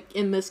 like,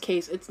 in this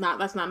case, that's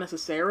not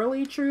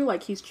necessarily true.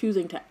 Like, he's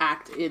choosing to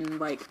act in,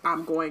 like,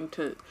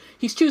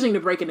 he's choosing to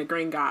break into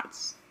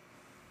Gringotts.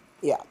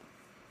 Yeah.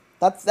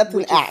 That's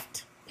an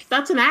act.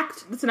 That's an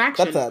act. That's an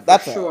action.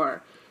 That's for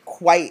sure.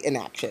 Quite an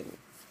action.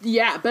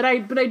 Yeah, but I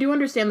do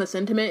understand the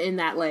sentiment in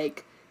that,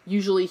 like,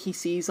 usually he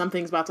sees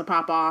something's about to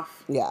pop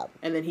off. Yeah.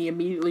 And then he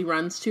immediately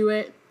runs to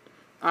it.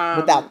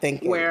 Without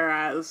thinking.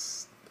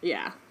 Whereas,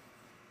 yeah.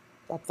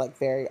 That's, like,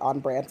 very on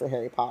brand for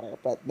Harry Potter.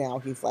 But now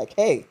he's like,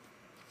 hey,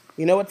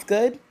 you know what's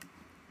good?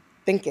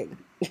 Thinking.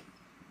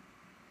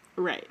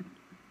 Right.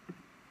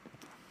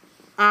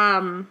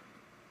 And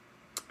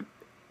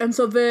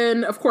so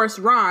then, of course,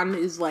 Ron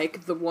is,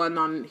 like, he's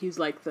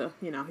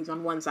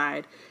on one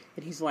side.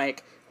 And he's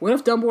like, what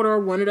if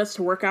Dumbledore wanted us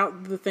to work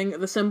out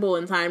the symbol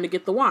in time to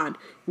get the wand?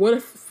 What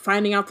if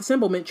finding out the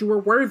symbol meant you were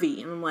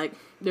worthy? And I'm like,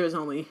 there's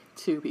only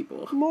 2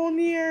 people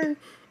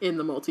in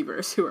the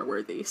multiverse who are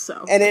worthy,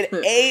 so. And it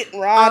ain't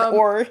Ron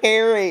or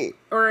Harry.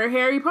 Or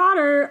Harry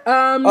Potter.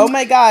 Oh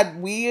my god,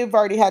 we've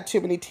already had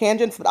too many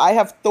tangents, but I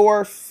have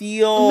Thor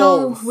feels.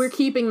 No, we're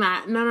keeping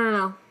that.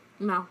 No.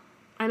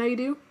 I know you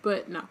do,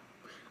 but no.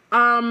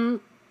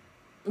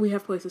 We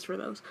have places for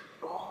those.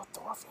 Oh,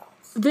 Thor feels.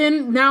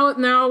 Then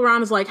now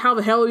Ron is like, how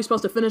the hell are we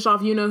supposed to finish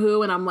off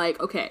you-know-who? And I'm like,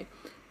 okay,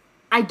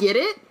 I get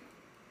it.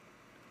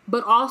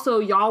 But also,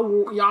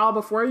 y'all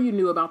before you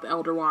knew about the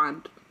Elder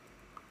Wand,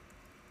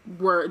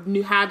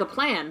 had a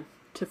plan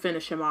to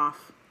finish him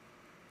off.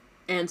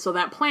 And so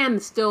that plan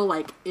is still,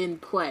 like, in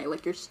play.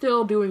 Like, you're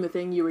still doing the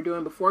thing you were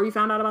doing before you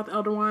found out about the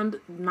Elder Wand.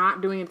 Not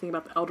doing anything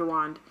about the Elder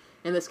Wand,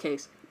 in this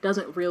case,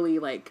 doesn't really,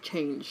 like,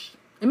 change.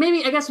 And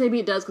I guess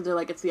maybe it does, because they're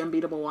like, it's the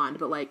unbeatable wand.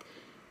 But, like,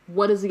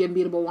 what is the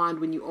unbeatable wand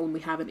when you only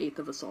have 1/8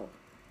 of a soul?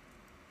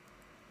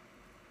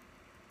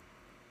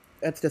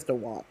 That's just a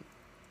wand.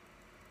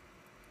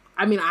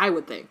 I mean, I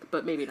would think,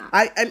 but maybe not.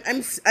 I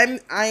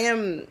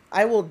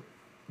will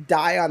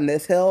die on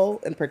this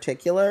hill in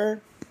particular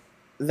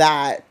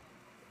that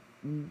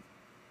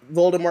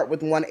Voldemort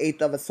with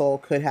 1/8 of a soul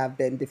could have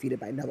been defeated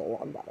by Neville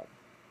Longbottom.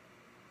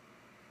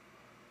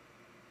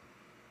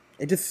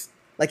 It just,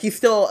 like, he's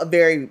still a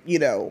very,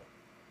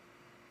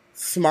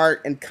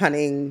 smart and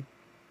cunning,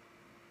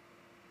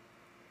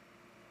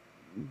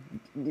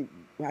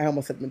 I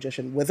almost said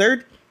magician,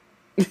 wizard.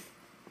 He's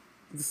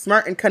a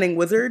smart and cunning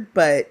wizard,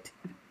 but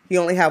he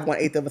only have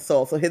 1/8 of a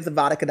soul, so his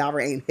Avada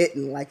Kedavra ain't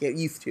hitting like it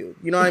used to.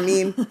 You know what I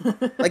mean?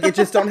 Like, it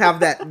just don't have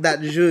that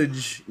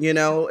zhuzh,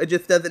 It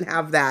just doesn't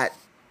have that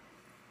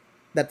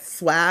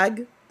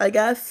swag. I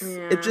guess.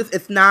 Yeah.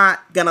 It's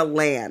not gonna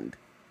land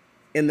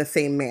in the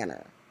same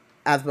manner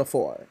as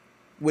before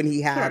when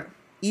he had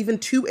even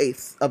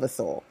 2/8 of a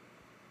soul.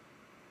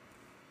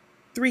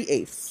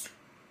 3/8,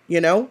 you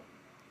know?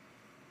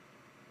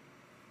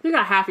 If you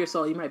got half your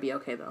soul, you might be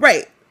okay though.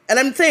 Right. And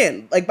I'm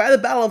saying, like, by the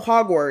Battle of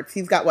Hogwarts,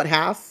 he's got what,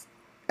 half?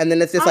 And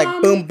then it's just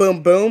like boom,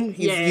 boom, boom.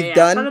 He's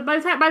done. By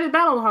the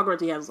Battle of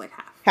Hogwarts, he has like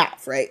half.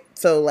 Half, right?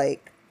 So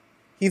like,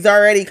 he's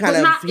already kind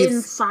of not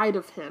inside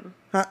of him.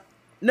 Huh?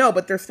 No,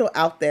 but they're still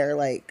out there,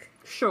 like,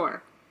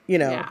 sure,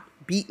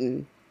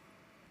 beaten.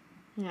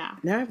 Yeah.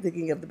 Now I'm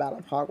thinking of the Battle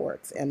of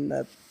Hogwarts and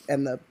the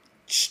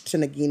to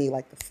Nagini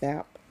like the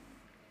snap.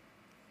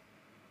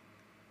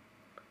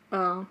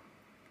 Oh,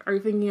 are you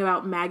thinking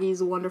about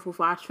Maggie's wonderful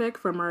flash fic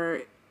from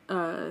our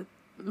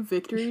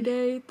Victory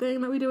Day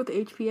thing that we did with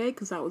the HPA?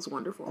 Because that was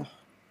wonderful. Oh,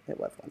 it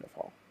was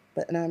wonderful,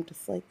 but and I'm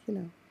just like,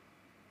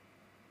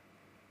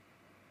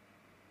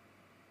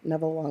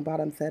 Neville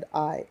Longbottom said,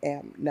 "I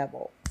am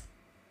Neville."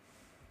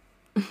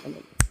 And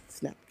then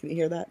snap. Can you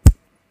hear that?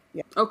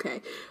 Yeah.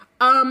 Okay.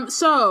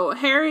 So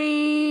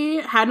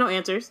Harry had no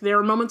answers. There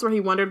were moments where he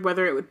wondered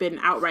whether it would have been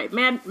outright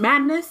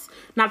madness,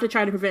 not to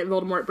try to prevent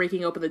Voldemort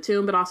breaking open the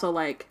tomb, but also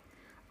like,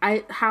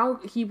 how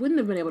he wouldn't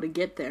have been able to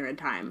get there in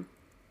time.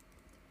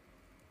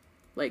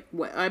 Like,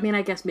 what? I mean,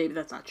 I guess maybe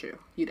that's not true.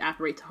 You'd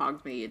apparate to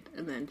Hogsmeade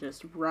and then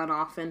just run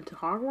off into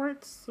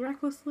Hogwarts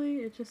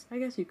recklessly. I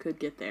guess you could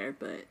get there,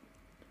 but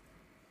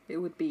it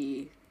would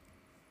be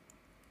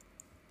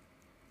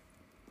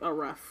a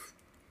rough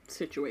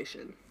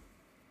situation.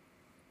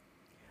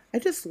 I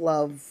just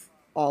love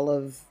all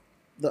of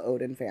the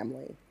Odin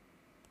family.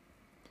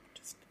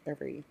 Just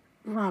every...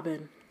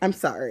 Robin. I'm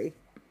sorry.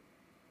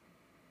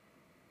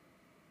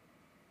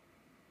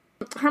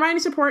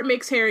 Hermione's support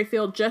makes Harry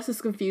feel just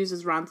as confused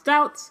as Ron's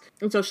doubts.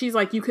 And so she's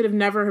like, you could have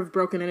never have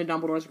broken into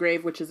Dumbledore's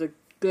grave, which is a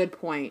good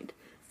point.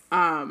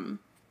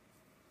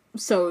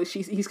 So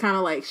she's kind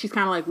of like,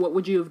 what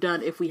would you have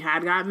done if we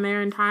had gotten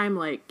there in time?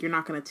 Like, you're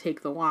not going to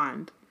take the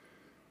wand.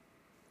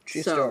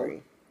 True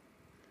story.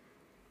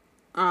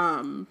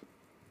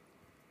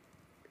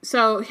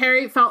 So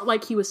Harry felt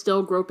like he was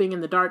still groping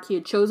in the dark. He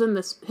had chosen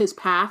his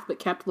path, but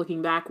kept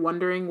looking back,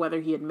 wondering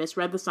whether he had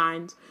misread the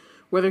signs,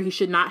 whether he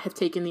should not have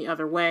taken the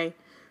other way.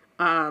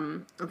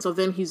 And so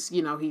then he's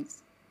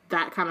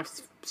that kind of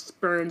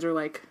spurns or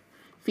like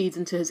feeds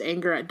into his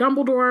anger at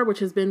Dumbledore, which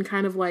has been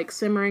kind of like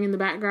simmering in the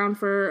background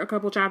for a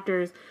couple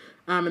chapters.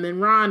 And then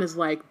Ron is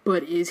like,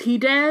 but is he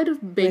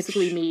dead?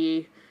 Basically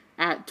me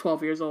at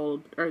 12 years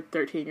old or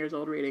 13 years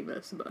old reading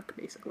this book,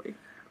 basically.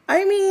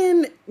 I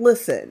mean,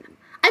 listen.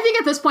 I think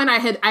at this point I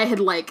had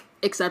like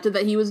accepted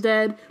that he was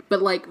dead,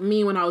 but like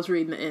me when I was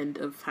reading the end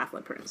of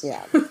Half-Blood Prince.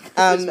 Yeah.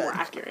 It's more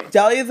accurate.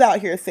 Dahlia's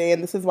out here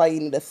saying this is why you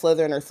need a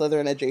Slytherin or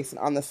Slytherin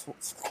adjacent on the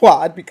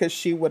squad, because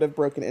she would have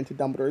broken into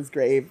Dumbledore's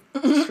grave.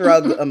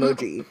 Shrug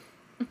emoji.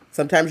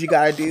 Sometimes you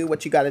gotta do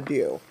what you gotta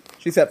do.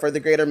 She said for the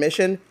greater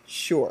mission,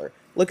 sure.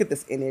 Look at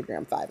this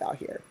Enneagram 5 out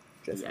here.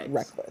 Just Yikes.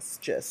 Reckless.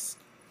 Just,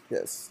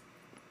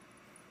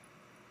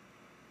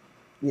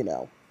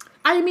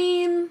 I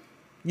mean...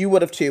 You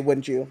would have too,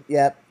 wouldn't you?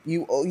 Yep.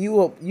 You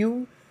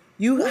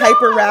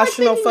hyper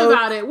rational folk.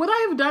 About it, would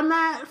I have done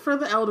that for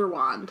the Elder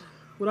Wand?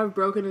 Would I have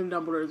broken into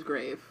Dumbledore's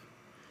grave?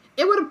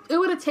 It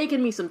would have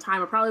taken me some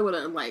time. I probably would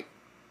have like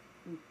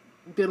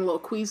been a little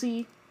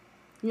queasy,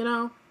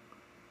 Like,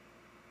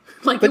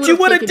 but you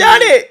would have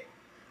done it.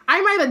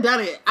 I might have done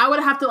it. I would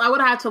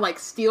have to like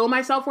steel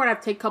myself for it. I'd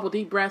have to take a couple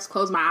deep breaths,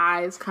 close my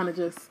eyes, kind of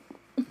just.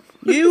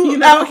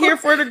 You out here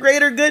for the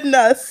greater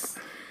goodness.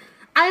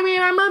 I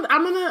mean, I'm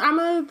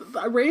a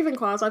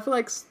Ravenclaw, so I feel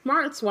like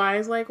smarts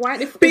wise, like why?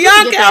 If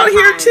Bianca out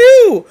here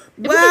too.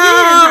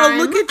 Wow,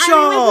 look at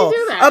y'all.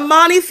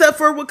 Amani said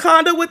for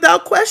Wakanda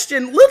without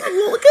question. Look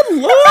at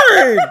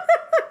Lord.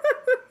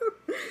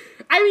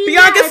 I mean,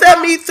 Bianca said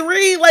me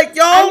 3. Like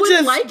y'all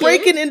just like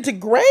breaking into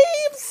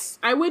graves.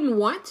 I wouldn't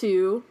want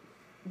to,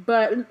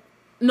 but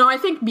no, I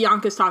think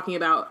Bianca's talking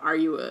about are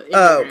you a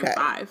Enneagram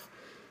 5?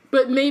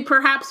 But maybe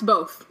perhaps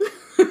both.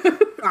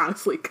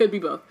 Honestly, could be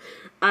both.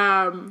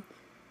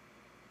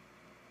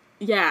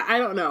 Yeah, I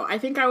don't know. I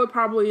think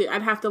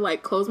I'd have to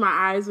like close my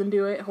eyes and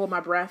do it, hold my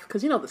breath,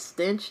 because the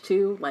stench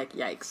too, like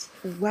yikes.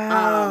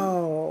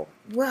 Wow.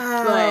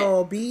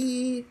 Wow.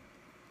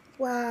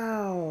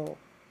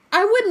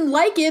 I wouldn't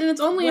like it, and it's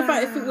only if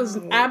it was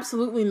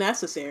absolutely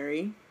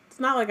necessary. It's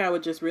not like I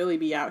would just really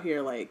be out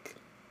here like,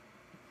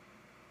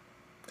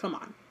 come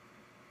on.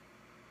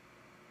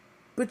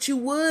 But you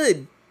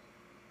would.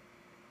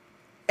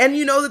 And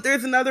you know that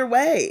there's another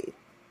way.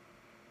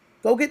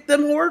 Go get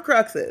them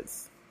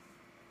Horcruxes.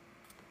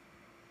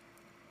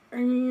 I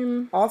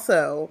mean...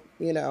 Also,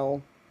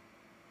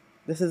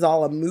 this is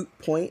all a moot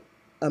point.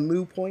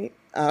 Sorry.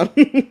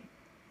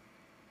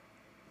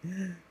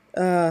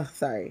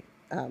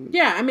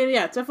 Yeah, I mean,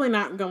 it's definitely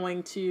not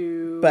going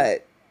to...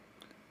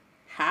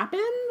 happen,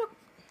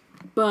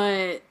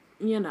 but,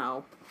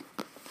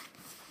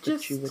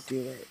 Just... But you would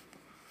do it.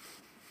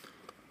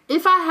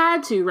 If I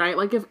had to, right?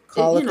 Like, if...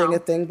 Call a thing a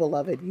thing,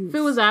 beloved. If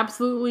it was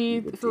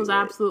absolutely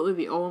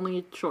the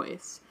only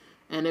choice,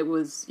 And it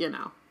was,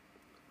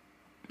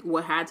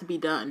 what had to be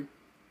done.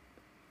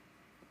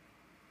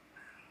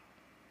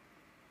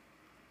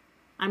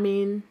 I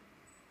mean,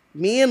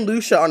 me and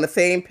Lucia on the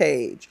same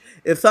page.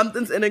 If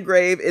something's in a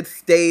grave, it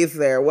stays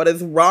there. What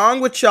is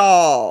wrong with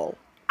y'all?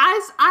 I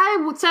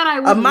said I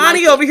wouldn't.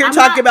 Amani over here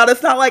talking about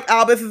it's not like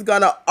Albus is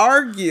gonna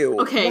argue.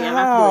 Okay, wow. Yeah,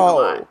 that's doing a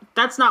lot.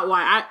 That's not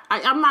why.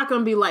 I'm not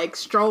gonna be like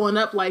strolling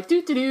up like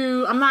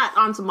doo. I'm not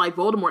on some like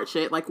Voldemort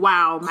shit. Like,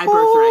 wow, my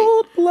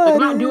birthright. Like, I'm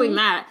not doing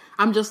that.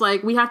 I'm just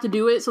like, we have to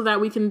do it so that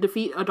we can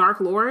defeat a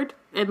Dark Lord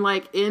and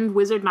like end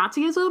wizard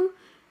Nazism,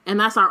 and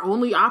that's our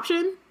only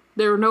option.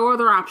 There are no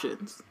other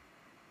options.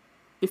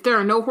 If there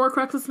are no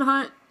Horcruxes to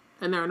hunt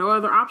and there are no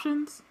other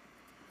options,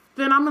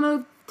 then I'm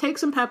gonna take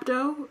some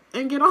Pepto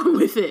and get on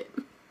with it.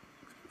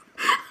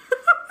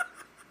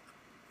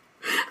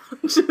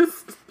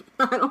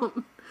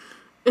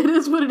 It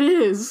is what it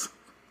is.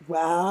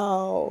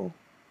 Wow.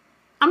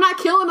 I'm not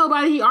killing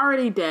nobody. He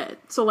already dead.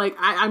 So, like,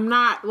 I'm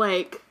not,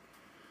 like...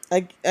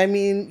 I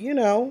mean,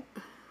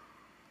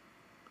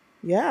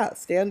 yeah,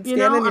 stand in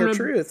your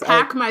truth.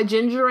 Pack my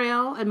ginger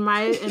ale and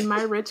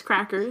my Ritz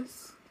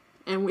crackers,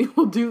 and we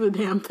will do the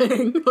damn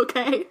thing,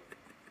 okay?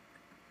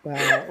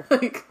 Wow.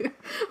 Like,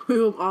 we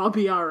will all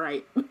be all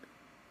right.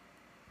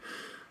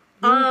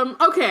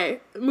 Okay,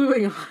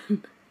 moving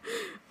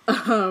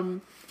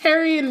on.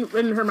 Harry and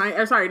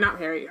Hermione, sorry, not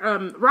Harry.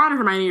 Ron and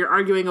Hermione are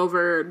arguing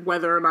over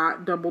whether or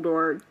not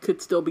Dumbledore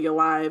could still be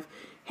alive.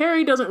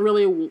 Harry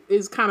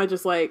is kind of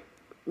just like,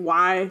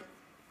 why?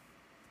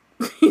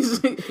 He's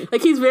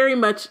very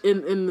much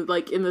in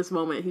this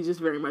moment. He's just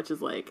very much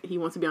is like, he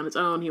wants to be on his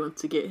own. He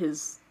wants to get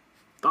his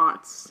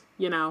thoughts,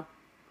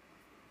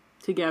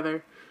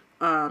 together.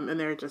 And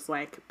they're just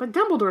like, but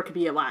Dumbledore could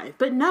be alive.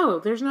 But no,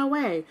 there's no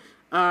way.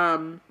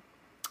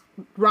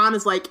 Ron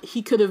is like,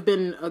 he could have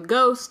been a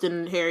ghost,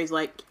 and Harry's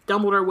like,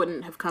 Dumbledore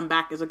wouldn't have come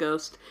back as a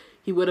ghost.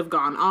 He would have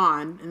gone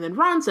on. And then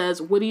Ron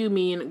says, what do you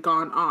mean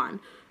gone on?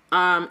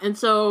 And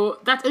so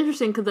that's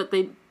interesting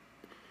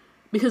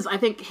because I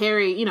think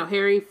Harry, he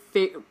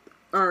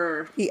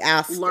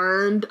asked,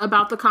 learned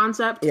about the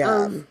concept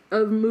of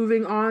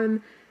moving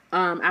on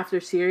after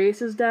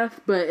Sirius's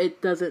death, but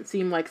it doesn't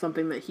seem like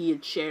something that he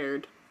had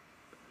shared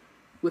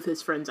with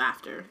his friends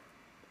after.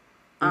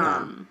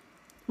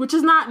 Which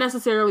is not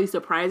necessarily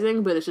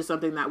surprising, but it's just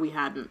something that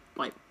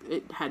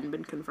it hadn't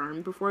been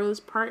confirmed before this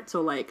part. So,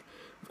 like,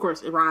 of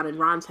course, in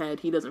Ron's head,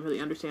 he doesn't really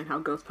understand how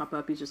ghosts pop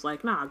up. He's just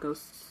like, nah,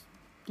 ghosts,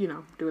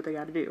 do what they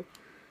gotta do.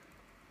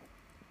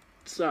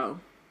 So,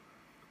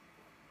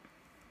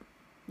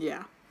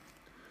 yeah.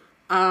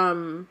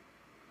 So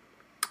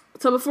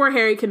before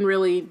Harry can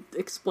really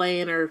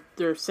explain or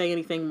say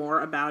anything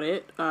more about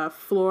it,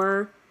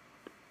 Fleur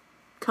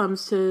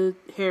comes to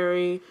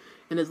Harry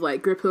and is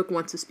like, Griphook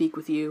wants to speak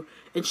with you.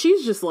 And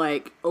she's just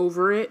like,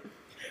 over it.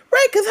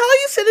 Right, because how are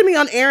you sending me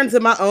on errands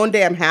in my own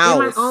damn house?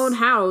 In my own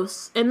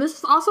house. And this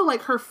is also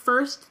like her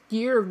first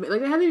year of,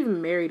 like, they haven't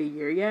even married a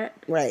year yet.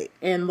 Right.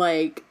 And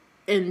like,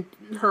 and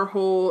her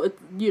whole,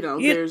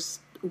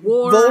 there's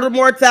war.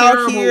 Voldemort's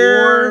out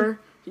here.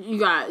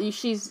 War.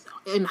 She's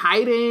in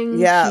hiding.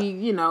 Yeah.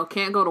 She,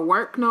 can't go to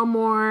work no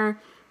more.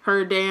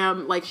 Her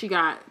damn, like, she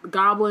got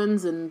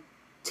goblins and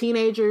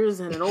teenagers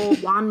and an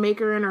old wand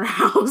maker in her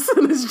house,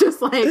 and it's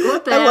just like,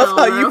 what the hell? I love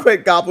how you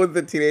put goblins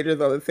and teenagers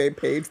on the same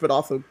page, but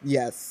also,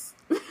 yes.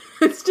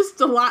 It's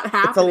just a lot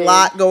happening. It's a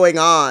lot going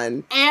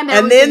on. And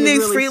then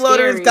these really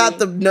freeloaders got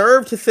the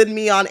nerve to send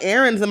me on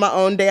errands in my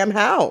own damn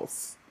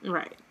house.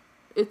 Right.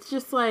 It's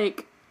just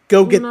like,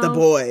 go get the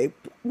boy.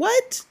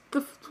 What?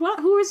 What?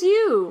 Who is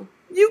you?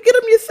 You get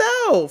him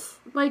yourself.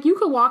 Like, you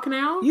could walk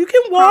now. You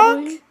can walk.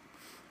 Probably.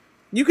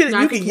 You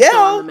can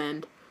yell.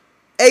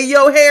 Hey,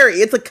 yo, Harry,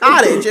 it's a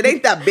cottage. It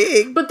ain't that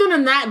big. But then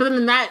in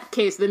that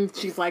case, then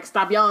she's like,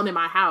 stop yelling in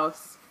my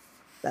house.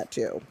 That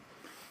too.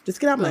 Just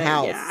get out of my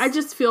house. Yeah, I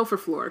just feel for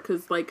Fleur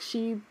because, like,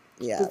 she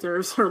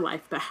deserves her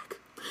life back.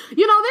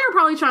 They were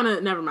probably trying to.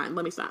 Never mind.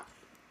 Let me stop.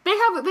 They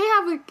have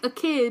a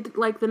kid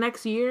like the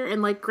next year,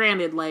 and like,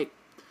 granted, like,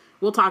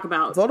 we'll talk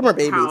about Voldemort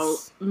babies. How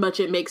much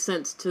it makes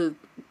sense to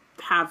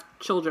have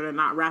children and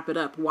not wrap it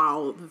up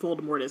while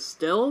Voldemort is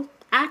still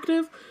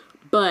active,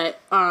 but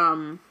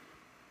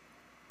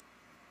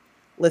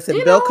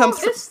listen, Bill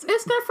comes. It's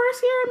their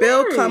first year of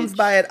Bill marriage. comes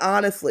by it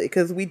honestly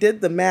because we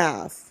did the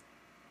math.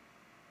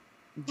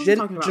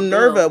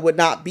 Minerva would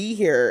not be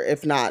here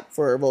if not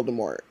for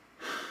Voldemort.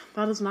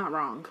 That is not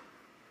wrong.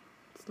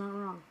 It's not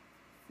wrong.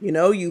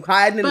 You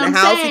hiding in the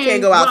house. You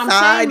can't go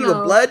outside. You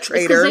a blood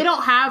traitor. They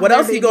don't have. What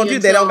else are you gonna do?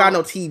 They don't got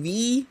no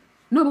TV.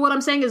 No, but what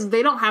I'm saying is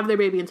they don't have their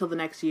baby until the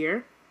next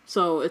year.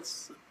 So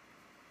it's,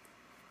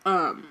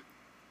 and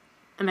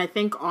I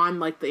think on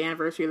like the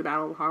anniversary of the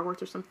Battle of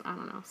Hogwarts or something. I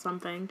don't know,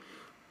 something.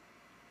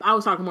 I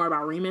was talking more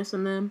about Remus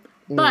and them.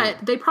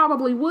 But they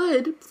probably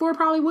would. Fleur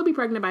probably would be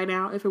pregnant by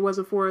now if it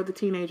wasn't for the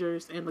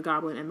teenagers and the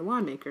goblin and the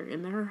wand maker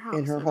in her house.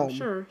 In her home. I'm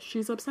sure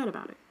she's upset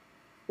about it.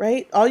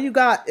 Right? All you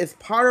got is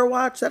Potter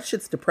Watch. That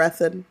shit's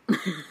depressing.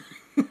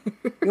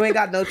 You ain't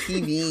got no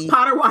TV.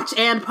 Potter Watch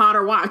and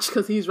Potter Watch,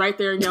 because he's right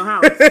there in your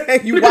house.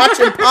 You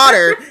watching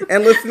Potter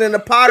and listening to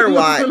Potter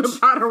Watch. Listening to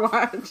Potter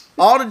Watch.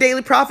 All the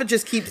Daily Prophet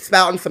just keeps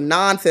spouting some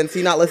nonsense.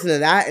 You're not listening to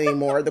that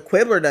anymore. The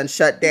Quibbler done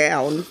shut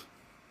down.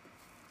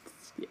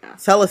 Yeah.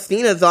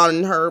 Celestina's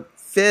on her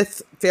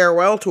 5th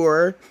farewell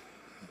tour.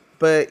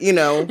 But, you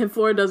know. And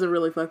Flora doesn't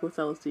really fuck with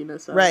Celestina,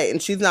 so. Right,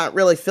 and she's not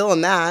really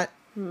feeling that.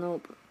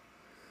 Nope.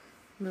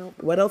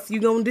 What else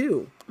you gonna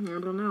do? I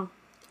don't know.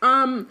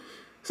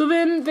 So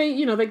then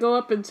they go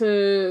up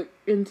into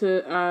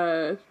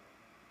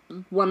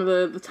one of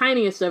the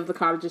tiniest of the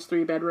cottage's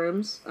 3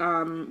 bedrooms,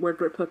 where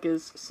Griphook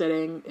is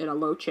sitting in a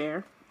low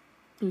chair.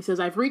 He says,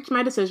 "I've reached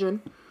my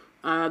decision.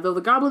 Though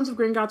the goblins of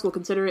Gringotts will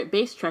consider it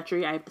base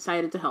treachery, I have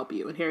decided to help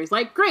you." And Harry's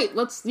like, "Great,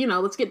 let's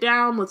get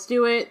down, let's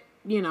do it.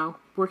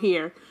 We're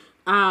here."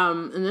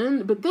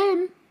 But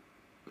then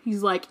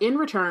he's like, "In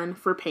return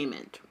for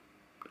payment,"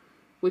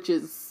 which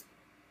is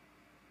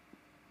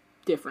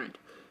different,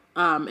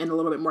 and a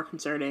little bit more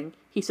concerning.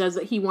 He says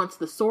that he wants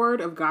the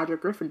sword of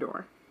Godric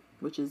Gryffindor,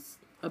 which is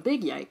a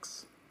big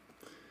yikes.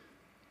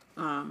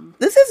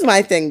 This is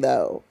my thing,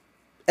 though,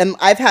 and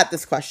I've had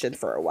this question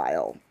for a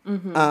while.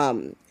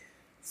 Mm-hmm.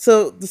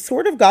 So the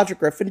sword of Godric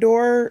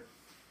Gryffindor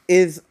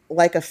is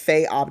like a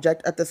fey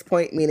object at this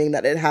point, meaning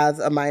that it has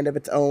a mind of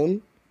its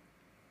own.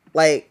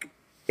 Like,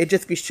 it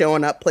just be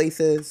showing up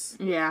places.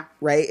 Yeah.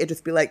 Right? It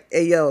just be like,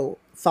 "Hey, yo,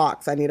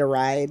 Fox, I need a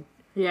ride."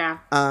 Yeah.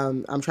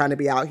 I'm trying to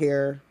be out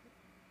here.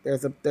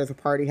 There's a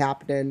party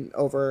happening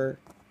over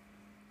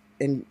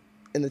in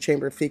the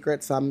Chamber of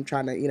Secrets, so I'm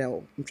trying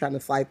to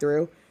slide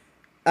through.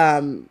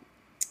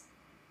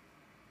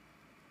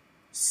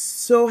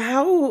 So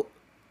how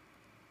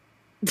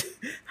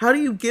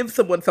do you give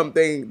someone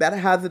something that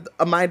has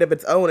a mind of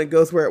its own and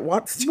goes where it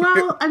wants to?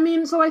 Well, I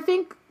mean, so I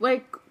think,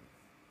 like,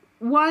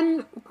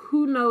 one,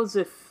 who knows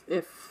if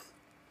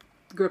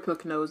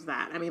Griphook knows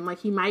that? I mean, like,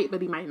 he might,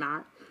 but he might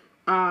not.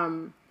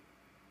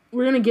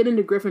 We're gonna get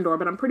into Gryffindor,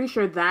 but I'm pretty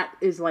sure that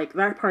is, like,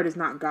 that part is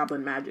not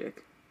goblin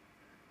magic.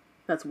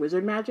 That's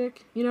wizard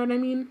magic, you know what I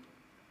mean?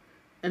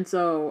 And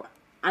so,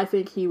 I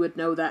think he would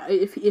know that.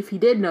 If he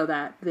did know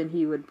that, then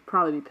he would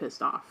probably be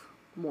pissed off,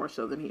 more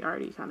so than he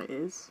already kind of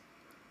is.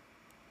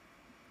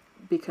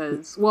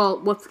 Because,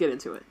 well, let's get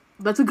into it.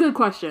 That's a good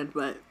question,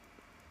 but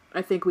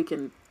I think we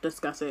can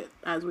discuss it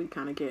as we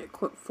kind of get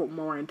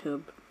more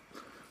into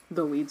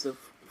the weeds of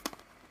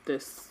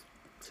this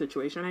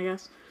situation, I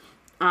guess.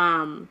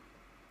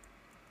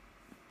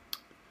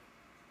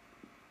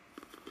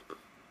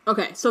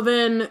 Okay, so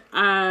then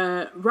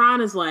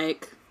Ron is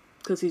like,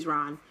 because he's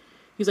Ron,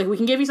 he's like, "We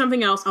can give you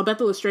something else. I'll bet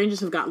the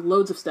Lestranges have got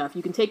loads of stuff.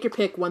 You can take your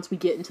pick once we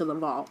get into the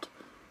vault."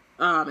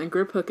 And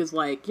Griphook is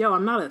like, "Yo,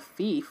 I'm not a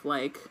thief.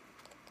 Like,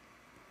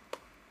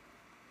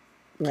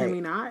 right. Can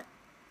we not?"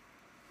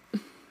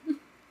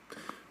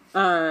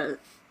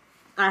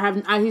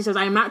 He says,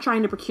 "I am not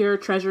trying to procure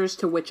treasures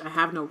to which I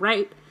have no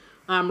right."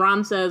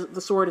 Ron says, "The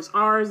sword is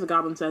ours." The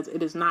goblin says,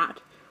 "It is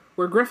not.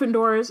 We're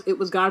Gryffindors. It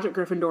was Godric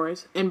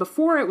Gryffindors. And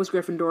before it was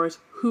Gryffindors,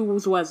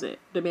 whose was it?"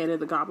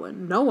 demanded the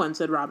goblin. "No one,"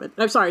 said Robin.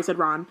 I'm sorry, said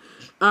Ron.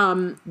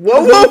 Whoa.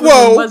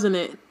 Wasn't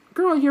it?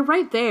 Girl, you're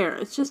right there.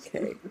 It's just...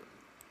 Okay.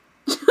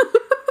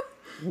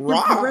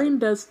 Your brain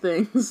does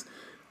things.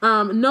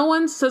 "No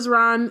one," says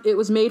Ron. "It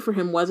was made for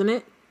him, wasn't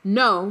it?"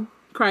 "No,"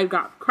 cried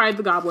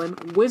the goblin,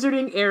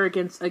 wizarding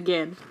arrogance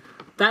again.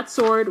 "That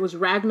sword was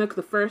Ragnarok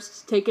the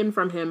First, taken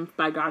from him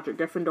by Godric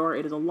Gryffindor.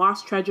 It is a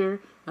lost treasure,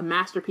 a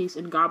masterpiece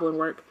in goblin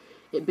work.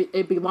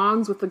 It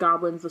belongs with the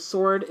goblins. The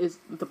sword is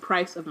the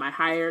price of my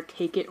hire.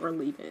 Take it or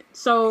leave it."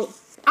 So,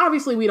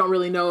 obviously, we don't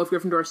really know if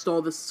Gryffindor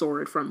stole this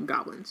sword from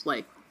goblins.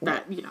 Like,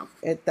 that,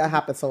 That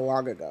happened so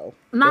long ago.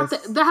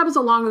 That happened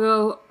so long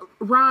ago.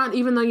 Ron,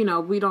 even though,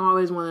 we don't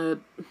always want to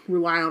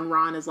rely on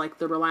Ron as, like,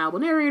 the reliable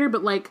narrator,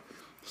 but, like,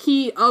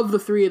 he, of the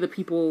 3 of the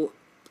people,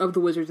 of the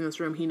wizards in this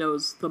room, he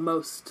knows the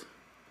most,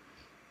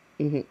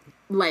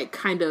 like,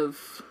 kind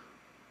of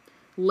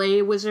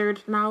lay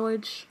wizard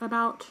knowledge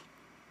about,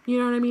 you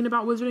know what I mean,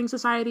 about wizarding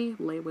society.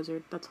 Lay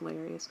wizard, that's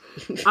hilarious.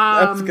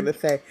 I was gonna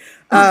say,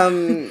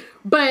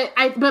 but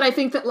I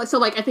think that, so,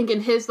 like, I think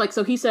in his, like,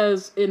 so he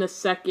says in a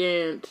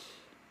second,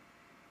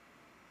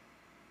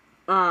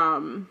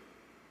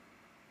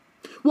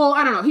 well,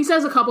 I don't know. He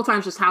says a couple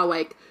times just how,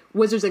 like,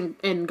 wizards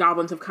and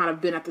goblins have kind of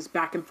been at this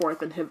back and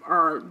forth and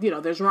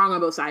there's wrong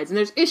on both sides. And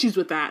there's issues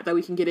with that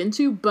we can get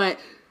into. But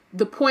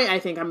the point I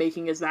think I'm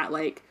making is that,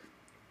 like,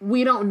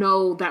 we don't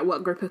know that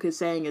what Griphook is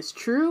saying is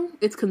true.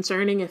 It's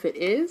concerning if it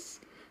is.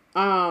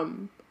 But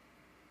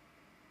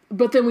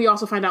then we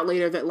also find out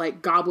later that,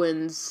 like,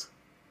 goblins'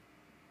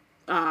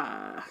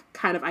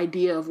 kind of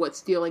idea of what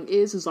stealing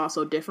is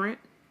also different.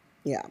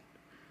 Yeah.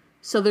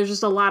 So there's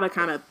just a lot of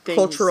kind of things.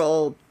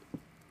 Cultural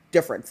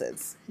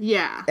differences.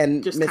 Yeah.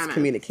 And just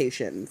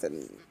miscommunications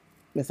and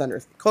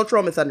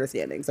cultural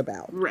misunderstandings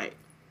about. Right.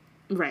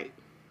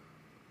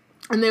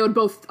 And they would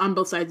on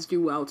both sides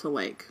do well to,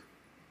 like,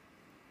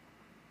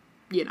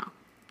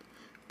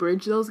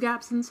 bridge those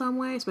gaps in some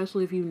way,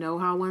 especially if you know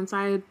how one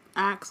side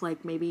acts.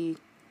 Like, maybe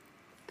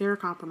there are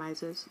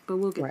compromises, but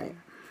we'll get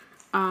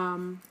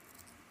So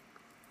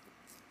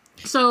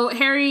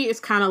Harry is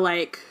kind of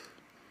like,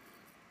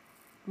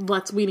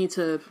 we need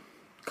to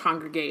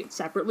congregate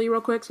separately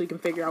real quick so we can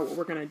figure out what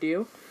we're going to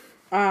do.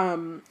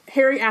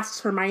 Harry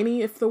asks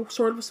Hermione if the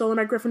sword was stolen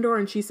by Gryffindor,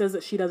 and she says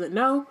that she doesn't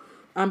know,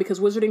 because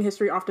wizarding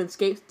history often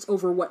skates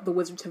over what the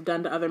wizards have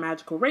done to other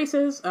magical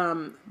races.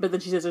 But then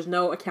she says there's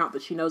no account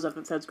that she knows of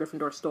that says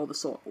Gryffindor stole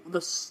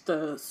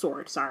the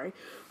sword. Sorry.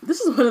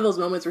 This is one of those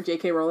moments where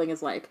J.K. Rowling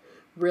is like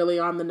really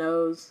on the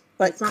nose.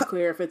 Like, it's not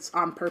clear if it's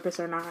on purpose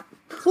or not.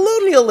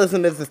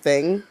 Colonialism is a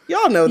thing.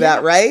 Y'all know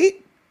that, right?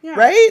 Yeah.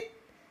 Right?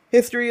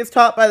 History is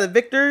taught by the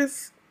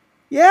victors.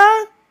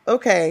 Yeah?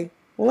 Okay.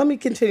 Well, let me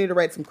continue to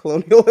write some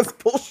colonialist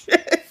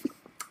bullshit.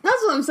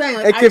 That's what I'm saying.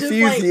 Like, and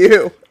confuse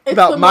you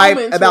about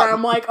where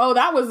I'm like, oh,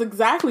 that was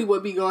exactly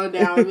what be going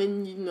down. And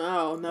then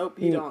nope,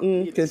 you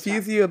don't.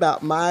 Confuse you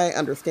about my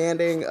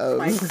understanding of.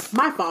 Like,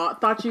 my fault. I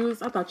thought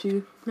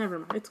you. Never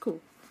mind. It's cool.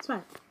 It's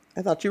fine.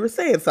 I thought you were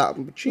saying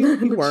something, but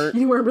you weren't.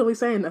 You weren't really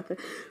saying nothing.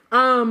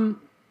 I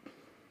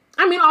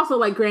mean, also,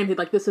 like, granted,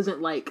 like, this isn't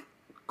like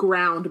a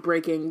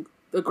groundbreaking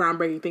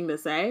thing to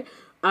say.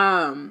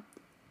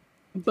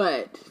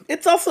 But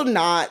it's also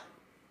not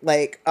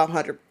like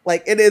 100.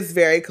 Like, it is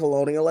very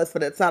colonialist,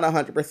 but it's not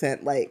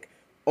 100% like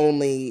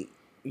only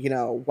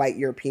white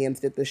Europeans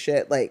did this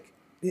shit. Like,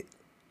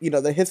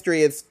 the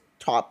history is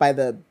taught by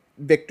the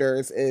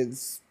victors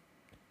is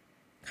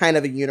kind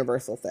of a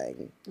universal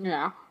thing.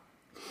 Yeah.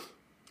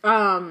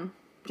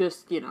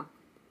 Just,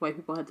 white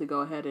people had to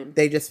go ahead and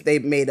they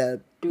made a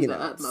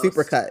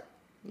super cut.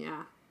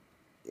 Yeah.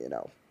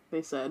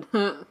 They said,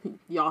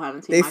 y'all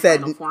haven't seen my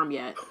final form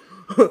yet.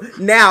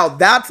 Now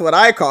that's what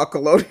I call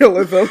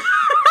colonialism.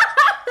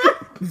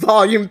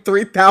 Volume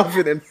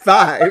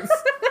 3005.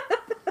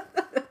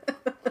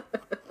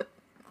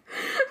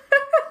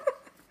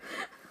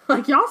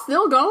 Like, y'all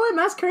still going?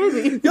 That's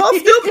crazy. Y'all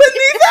still putting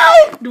these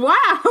out?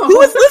 Wow. Who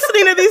is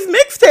listening to these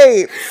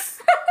mixtapes?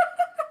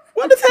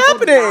 What is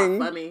happening?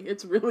 Not funny.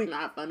 It's really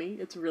not funny.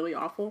 It's really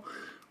awful.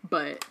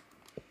 But,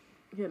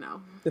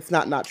 It's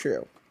not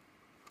true.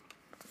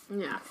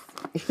 Yeah.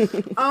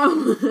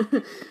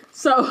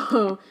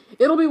 So,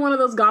 it'll be one of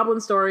those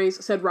goblin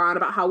stories, said Ron,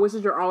 about how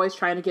wizards are always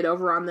trying to get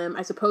over on them.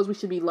 I suppose we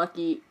should be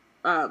lucky.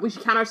 We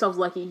should count ourselves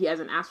lucky he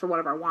hasn't asked for one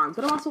of our wands.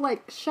 But I'm also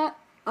like, shut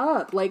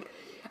up. Like,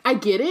 I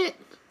get it.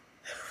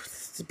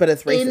 But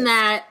it's racist. In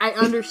that, I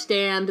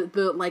understand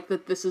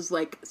that this is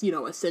like,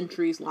 a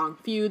centuries long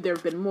feud. There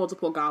have been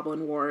multiple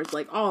goblin wars,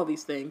 like all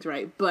these things,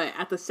 right? But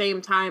at the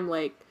same time,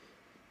 like,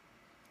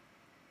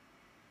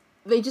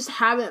 they just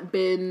haven't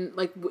been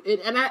like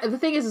it. And the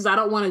thing is I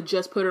don't want to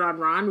just put it on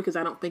Ron, because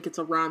I don't think it's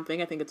a Ron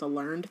thing. I think it's a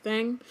learned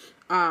thing.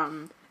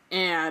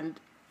 And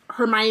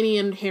Hermione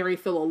and Harry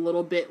feel a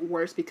little bit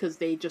worse because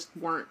they just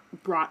weren't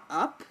brought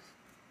up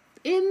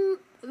in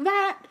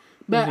that.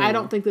 But I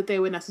don't think that they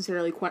would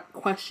necessarily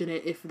question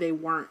it if they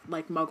weren't,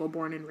 like, Muggle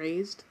born and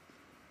raised.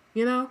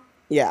 Yeah.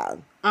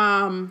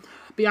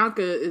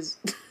 Bianca is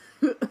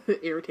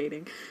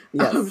irritating.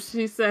 Yes.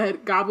 She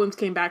said goblins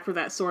came back for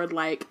that sword,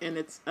 and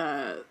it's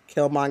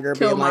Killmonger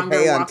being like,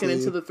 hey, walking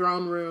into the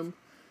throne room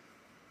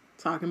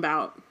talking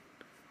about,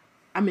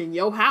 I'm in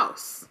your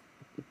house.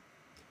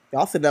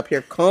 Y'all sitting up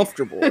here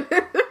comfortable.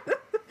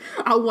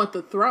 I want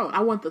the throne.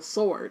 I want the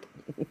sword.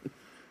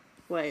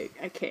 Like,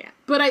 I can't.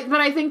 But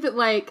I think that,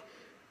 like,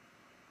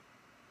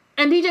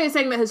 and DJ is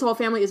saying that his whole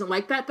family isn't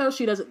like that, though.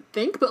 She doesn't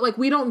think, but, like,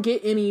 we don't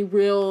get any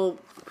real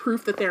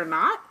proof that they're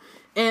not.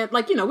 And,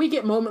 like, we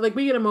get a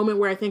moment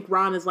where I think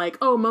Ron is like,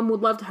 oh, Mom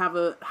would love to have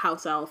a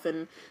house elf.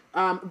 And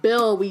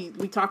Bill, we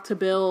talked to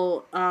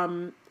Bill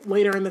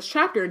later in this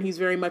chapter, and he's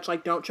very much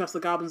like, don't trust the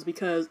goblins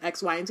because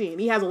X, Y, and Z. And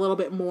he has a little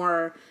bit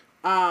more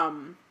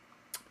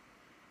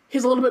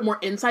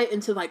insight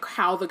into, like,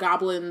 how the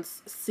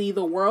goblins see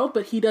the world,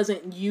 but he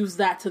doesn't use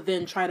that to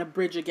then try to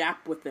bridge a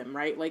gap with them,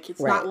 right? Like,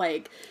 it's not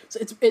like, so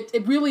it's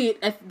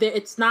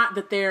not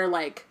that they're,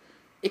 like,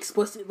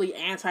 explicitly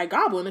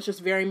anti-goblin. It's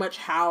just very much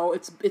how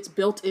it's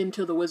built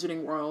into the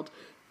wizarding world,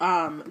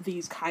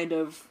 these kind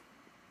of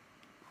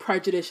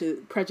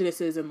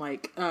prejudices and,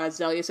 like,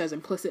 Zelia says,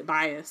 implicit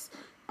bias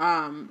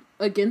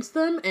against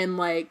them, and,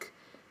 like,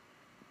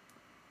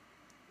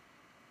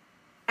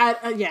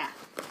 yeah.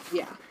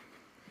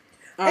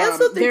 I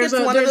also think it's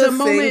one of those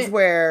things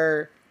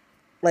where,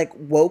 like,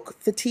 woke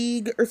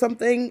fatigue or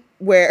something,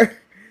 where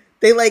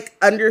they, like,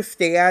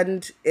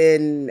 understand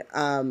in,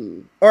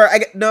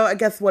 I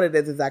guess what it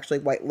is actually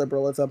white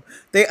liberalism.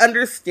 They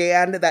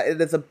understand that it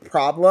is a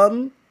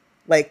problem,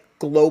 like,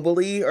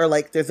 globally, or,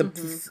 like, there's a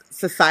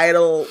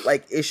societal,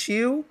 like,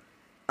 issue,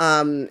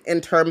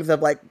 in terms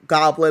of, like,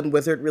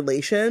 goblin-wizard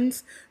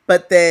relations,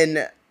 but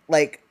then,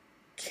 like,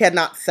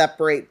 cannot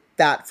separate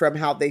that from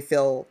how they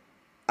feel,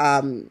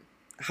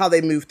 how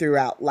they move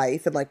throughout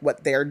life and, like,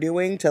 what they're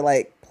doing to,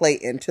 like, play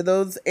into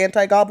those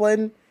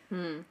anti-goblin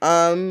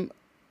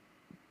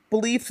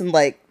beliefs and,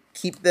 like,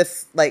 keep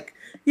this, like,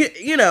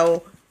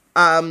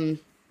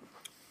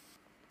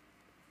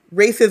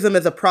 racism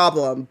is a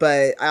problem,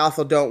 but I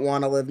also don't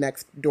want to live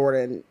next door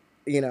to,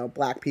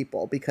 Black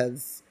people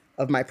because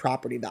of my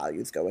property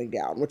values going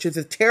down, which is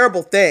a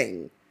terrible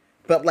thing.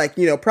 But, like,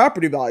 you know,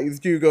 property values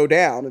do go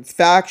down. It's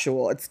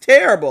factual. It's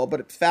terrible,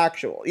 but it's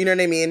factual. You know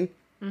what I mean?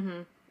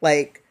 Mm-hmm.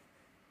 Like,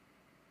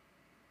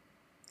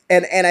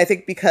 and I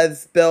think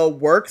because Bill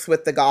works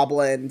with the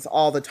goblins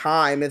all the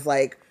time, is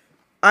like,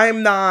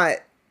 I'm not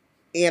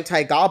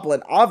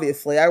anti-goblin,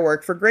 obviously. I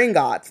work for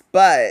Gringotts,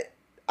 but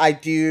I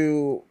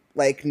do,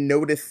 like,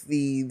 notice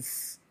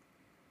these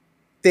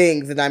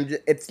things, and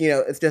it's, you know,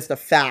 it's just a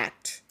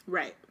fact.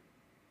 Right.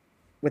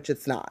 Which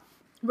it's not.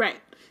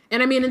 Right.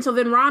 And I mean, and so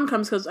then Ron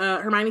comes because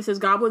Hermione says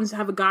goblins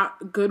have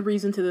got good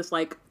reason to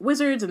dislike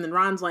wizards. And then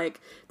Ron's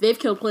like, they've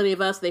killed plenty of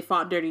us. They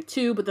fought dirty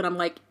too. But then I'm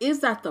like,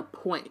 is that the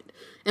point?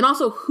 And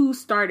also, who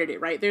started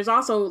it, right? There's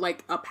also,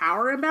 like, a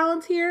power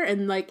imbalance here.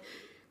 And, like,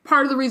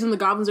 part of the reason the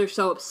goblins are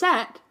so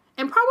upset,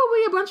 and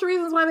probably a bunch of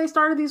reasons why they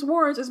started these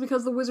wars, is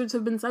because the wizards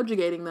have been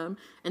subjugating them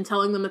and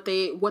telling them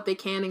that what they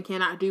can and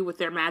cannot do with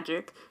their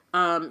magic.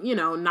 You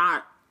know,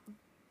 not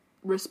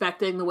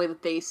respecting the way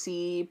that they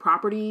see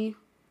property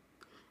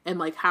and,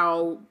 like,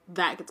 how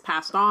that gets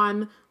passed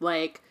on,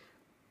 like,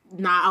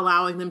 not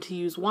allowing them to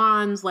use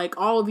wands, like,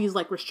 all of these,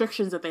 like,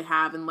 restrictions that they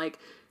have, and, like,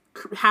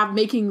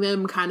 making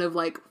them kind of,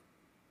 like,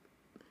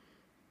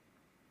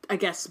 I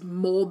guess,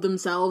 mold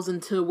themselves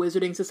into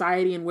wizarding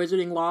society and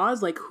wizarding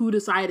laws. Like, who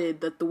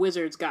decided that the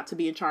wizards got to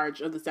be in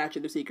charge of the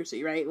Statute of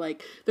Secrecy, right?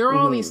 Like, there are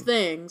all these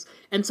things,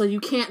 and so you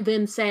can't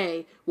then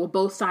say, well,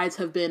 both sides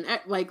have been,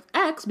 like,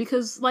 X,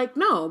 because, like,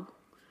 no.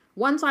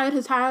 One side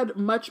has had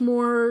much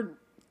more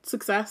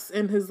success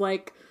and has,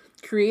 like,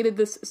 created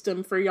this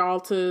system for y'all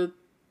to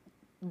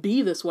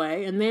be this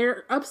way, and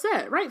they're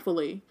upset,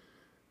 rightfully.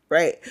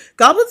 Right.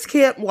 Goblins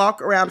can't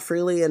walk around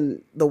freely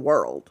in the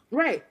world.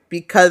 Right.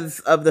 Because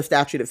of the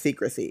Statute of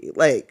Secrecy.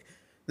 Like,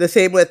 the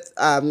same with,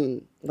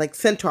 like,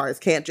 centaurs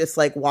can't just,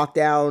 like, walk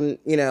down,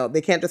 you know,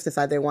 they can't just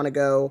decide they want to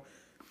go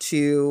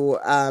to,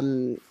 I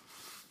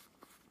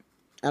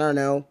don't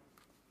know,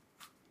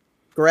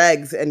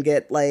 Greg's and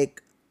get,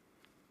 like,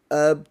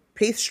 a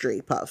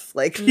pastry puff,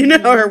 like, you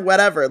know, or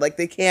whatever. Like,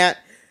 they can't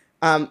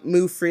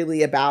move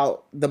freely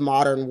about the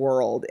modern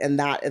world, and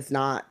that is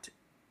not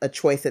a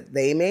choice that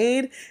they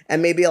made,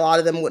 and maybe a lot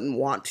of them wouldn't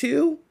want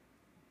to,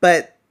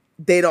 but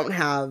they didn't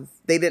have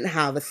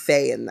a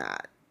say in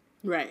that.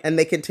 Right. And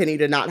they continue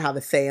to not have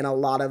a say in a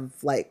lot of,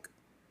 like,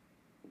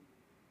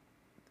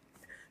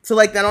 so,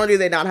 like, not only do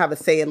they not have a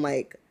say in,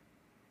 like,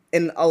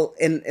 in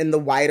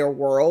the wider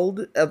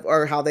world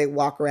or how they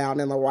walk around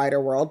in the wider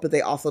world, but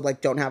they also,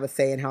 like, don't have a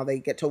say in how they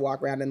get to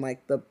walk around in,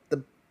 like, the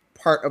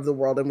part of the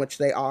world in which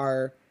they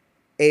are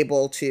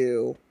able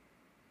to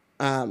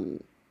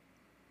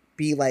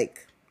be,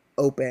 like,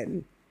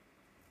 open,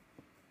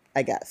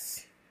 I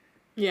guess.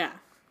 Yeah.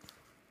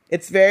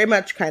 It's very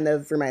much kind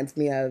of reminds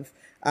me of,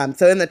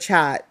 so in the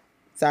chat,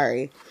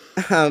 sorry,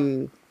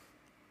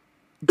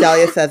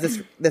 Delia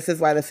says this is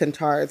why the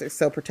centaurs are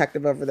so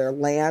protective over their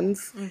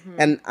lands.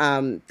 And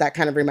that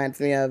kind of reminds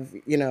me of,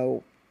 you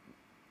know,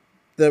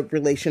 the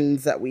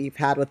relations that we've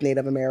had with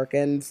Native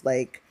Americans.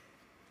 Like,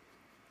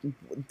 I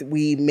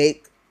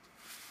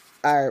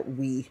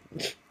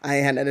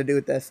had nothing to do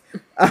with this.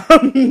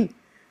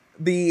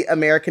 The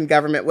American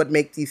government would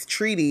make these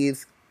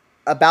treaties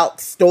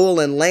about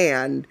stolen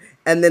land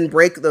and then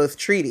break those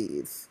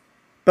treaties.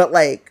 But,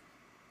 like,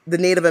 the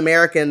Native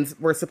Americans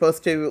were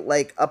supposed to,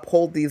 like,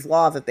 uphold these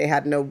laws that they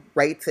had no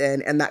rights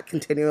in, and that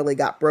continually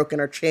got broken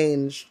or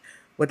changed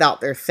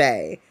without their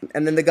say.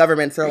 And then the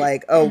governments are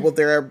like, oh, well,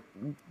 they're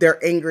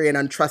angry and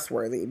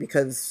untrustworthy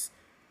because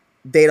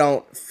they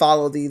don't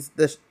follow they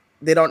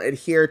don't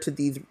adhere to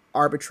these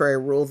arbitrary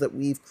rules that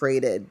we've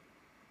created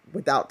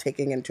without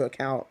taking into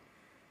account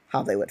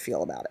how they would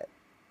feel about it.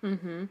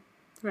 Mm-hmm.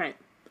 Right.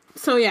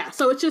 So, yeah.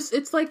 So,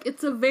 it's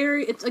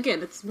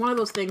one of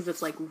those things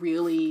that's, like,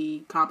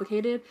 really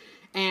complicated.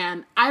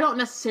 And I don't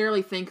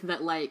necessarily think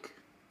that, like,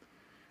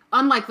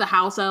 unlike the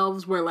house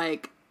elves where,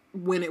 like,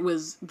 when it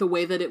was, the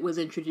way that it was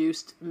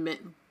introduced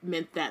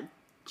meant that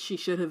she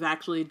should have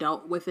actually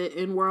dealt with it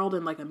in world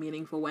in, like, a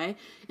meaningful way.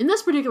 In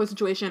this particular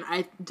situation,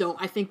 I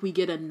think we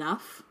get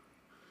enough.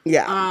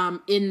 Yeah.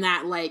 In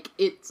that, like,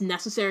 it's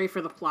necessary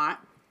for the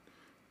plot.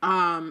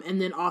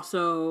 And then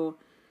also,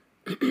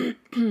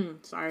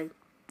 sorry,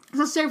 it's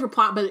necessary for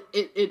plot, but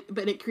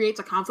it creates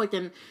a conflict,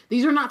 and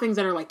these are not things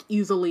that are, like,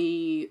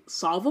 easily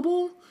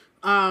solvable.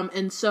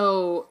 And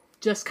so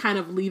just kind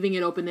of leaving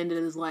it open-ended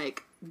is,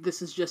 like,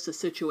 this is just a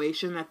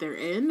situation that they're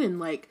in, and,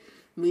 like,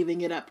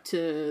 leaving it up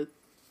to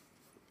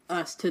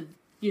us to,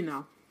 you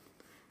know,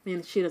 I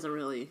mean, she doesn't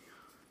really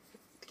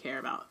care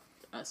about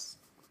us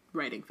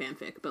writing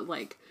fanfic, but,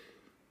 like,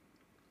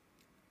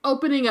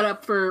 opening it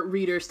up for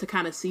readers to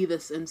kind of see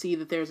this and see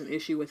that there's an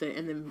issue with it,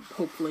 and then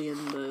hopefully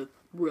in the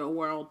real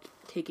world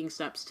taking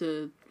steps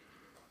to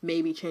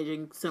maybe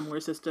changing similar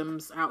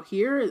systems out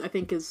here, I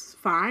think is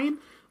fine.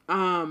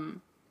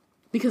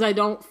 Because I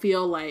don't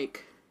feel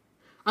like,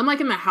 unlike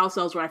in the house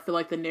elves where I feel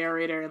like the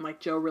narrator and, like,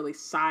 Jo really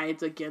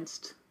sides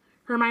against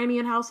Hermione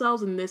and house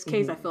elves, in this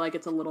case I feel like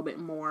it's a little bit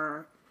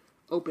more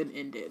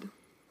open-ended.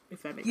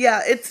 if that makes Yeah,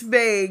 sense. it's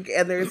vague,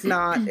 and there's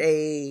not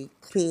a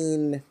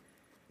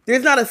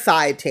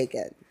side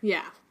taken.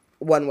 Yeah.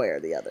 One way or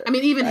the other. I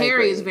mean, even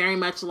Harry agree. is very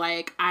much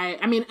like,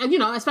 I mean, you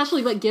know,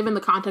 especially like given the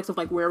context of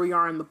like where we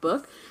are in the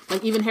book,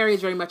 like even Harry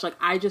is very much like,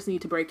 I just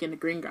need to break into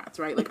Gringotts,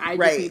 right? Like I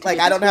just need to like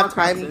I don't have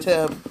time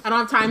to I don't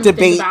have time to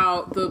think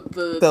about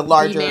the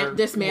larger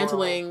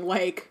dismantling world.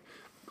 Like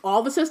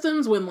all the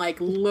systems when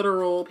like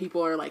literal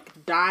people are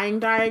like dying. You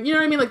know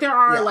what I mean? Like there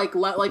are like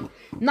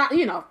not,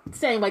 you know,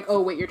 saying like,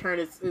 oh wait, your turn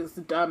is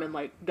dumb and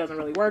like doesn't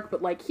really work,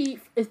 but like he,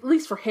 at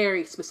least for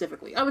Harry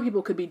specifically, other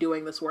people could be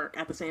doing this work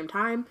at the same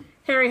time.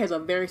 Harry has a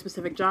very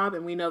specific job,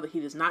 and we know that he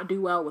does not do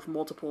well with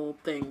multiple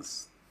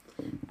things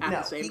at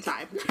the same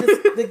time.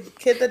 The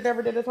kid that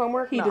never did his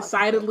homework? He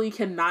decidedly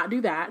cannot do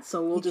that,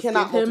 so we'll just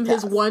give him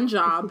his one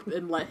job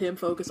and let him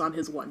focus on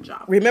his one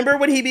job. Remember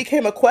when he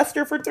became a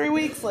quester for 3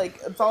 weeks? Like,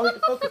 that's all he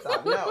could focus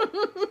on. No.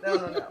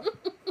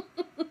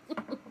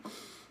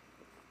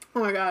 Oh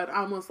my god, I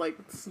almost like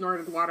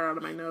snorted water out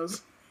of my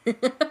nose. I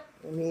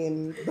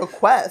mean, the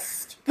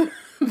quest.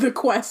 The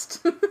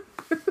quest.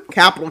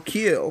 Capital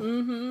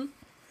Q.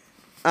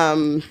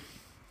 Mm-hmm.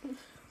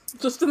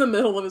 Just in the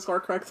middle of his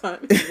Horcrux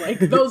hunt. Like,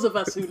 those of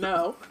us who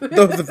know.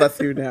 Those of us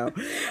who know.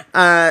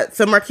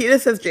 So Marquita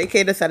says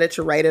JK decided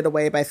to write it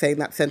away by saying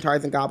that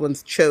centaurs and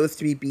goblins chose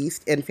to be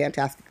beast in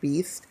Fantastic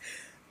Beast.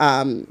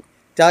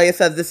 Delia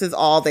says this is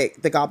all the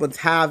goblins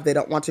have. They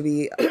don't want to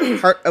be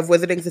part of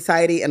Wizarding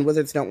Society, and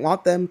wizards don't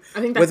want them.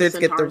 I think that's Wizards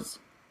centaurs.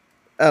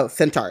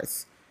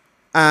 Centaurs.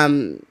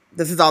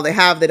 This is all they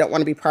have. They don't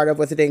want to be part of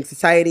Wizarding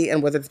Society,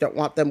 and wizards don't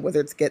want them.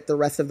 Wizards get the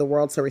rest of the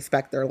world, so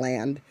respect their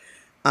land.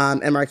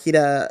 And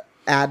Marquita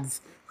adds,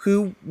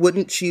 who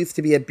wouldn't choose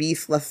to be a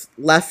beast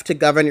left to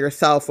govern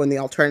yourself when the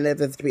alternative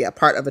is to be a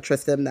part of a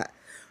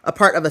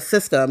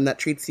system that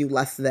treats you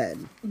less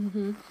than,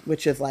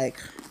 which is like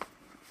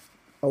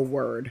a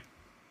word.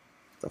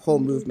 The whole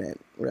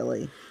movement,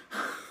 really.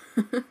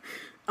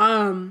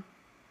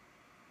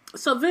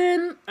 So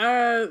then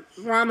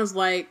Ron is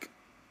like,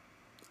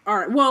 all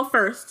right, well,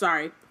 first,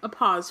 sorry, a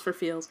pause for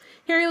feels.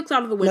 Harry looks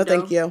out of the window. No,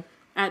 thank you.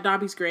 At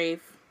Dobby's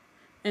grave,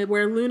 and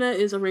where Luna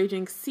is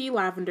arranging sea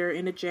lavender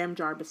in a jam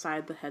jar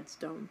beside the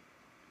headstone.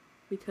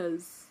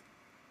 Because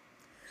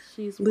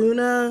she's...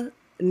 Luna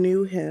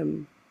knew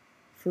him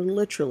for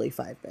literally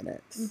 5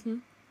 minutes. Mm-hmm.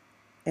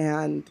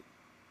 And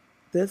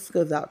this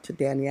goes out to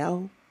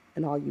Danielle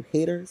and all you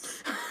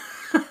haters.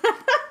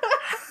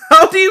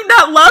 How do you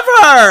not love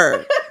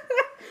her?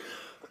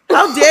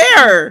 How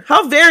dare?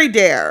 How very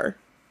dare.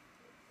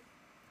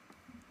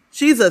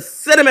 She's a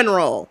cinnamon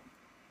roll.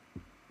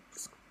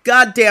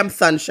 Goddamn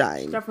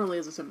sunshine. Definitely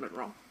is a cinnamon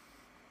roll.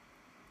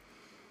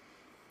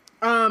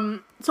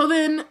 So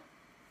then,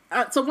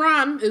 so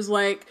Ron is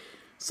like,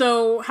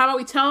 so how about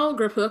we tell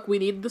Griphook we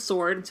need the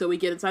sword until we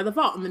get inside the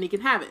vault, and then he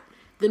can have it.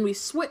 Then we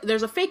switch.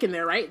 There's a fake in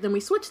there, right? Then we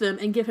switch them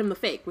and give him the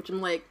fake, which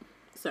I'm like,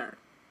 sir,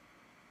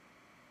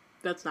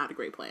 that's not a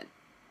great plan.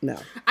 No.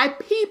 I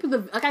peep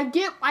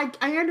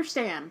I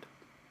understand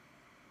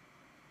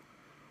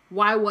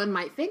why one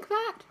might think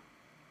that,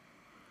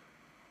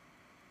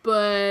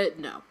 but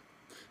no.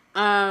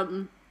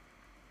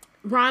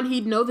 Ron,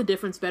 he'd know the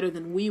difference better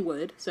than we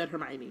would, said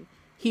Hermione.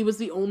 He was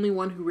the only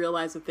one who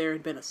realized that there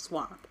had been a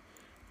swap.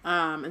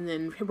 And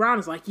then Ron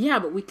is like, yeah,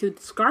 but we could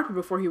scarp her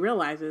before he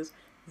realizes.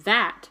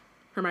 That,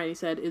 Hermione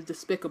said, is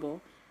despicable.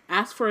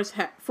 Ask for his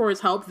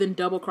help, then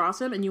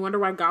double-cross him, and you wonder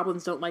why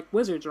goblins don't like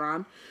wizards,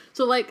 Ron.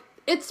 So, like,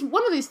 it's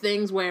one of these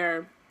things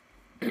where...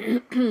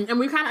 and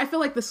I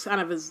feel like this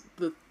kind of is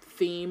the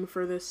theme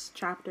for this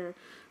chapter,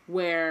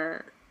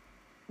 where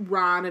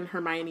Ron and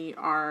Hermione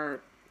are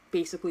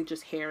basically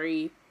just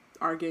Harry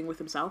arguing with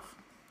himself,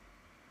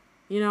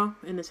 you know,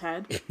 in his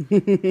head.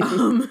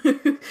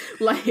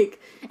 Like,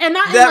 and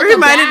not that in,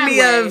 like, reminded me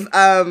way.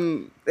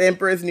 Of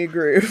Emperor's New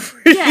Groove.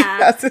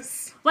 Yeah,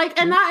 like,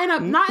 and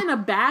not in a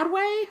bad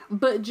way,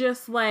 but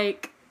just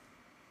like,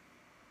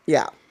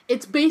 yeah,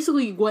 it's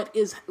basically what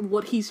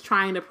he's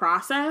trying to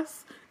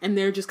process, and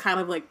they're just kind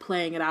of like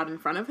playing it out in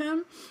front of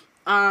him.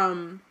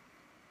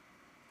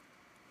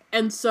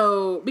 And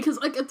so, because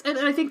like, and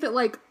I think that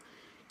like,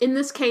 in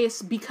this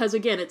case, because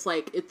again, it's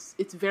like, it's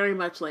very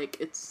much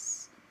like,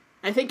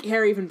 I think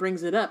Harry even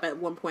brings it up at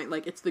one point,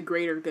 like, it's the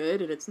greater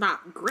good, and it's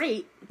not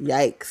great.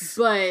 Yikes.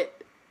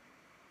 But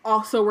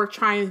also we're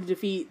trying to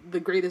defeat the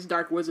greatest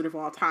dark wizard of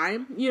all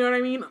time, you know what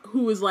I mean?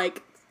 Who is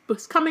like,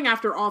 was coming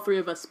after all three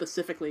of us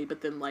specifically,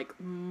 but then like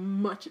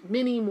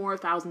many more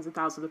thousands and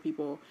thousands of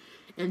people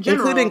in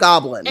general.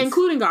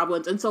 Including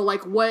goblins. And so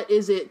like, what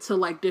is it to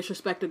like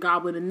disrespect a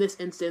goblin in this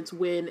instance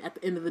when at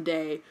the end of the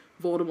day,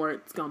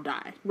 Voldemort's gonna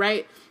die,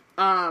 right?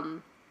 But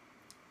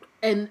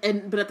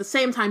at the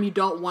same time, you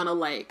don't want to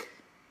like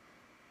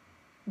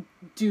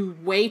do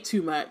way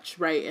too much,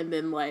 right? And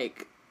then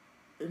like,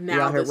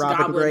 now this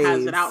goblin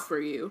has it out for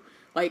you.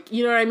 Like,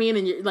 you know what I mean?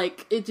 And you're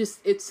like,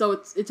 it's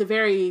a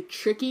very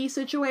tricky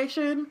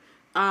situation.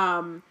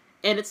 And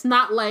it's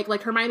not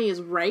like Hermione is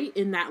right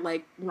in that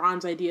like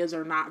Ron's ideas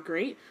are not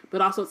great,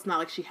 but also it's not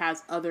like she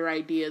has other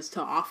ideas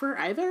to offer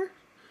either.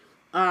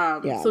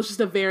 Yeah. So it's just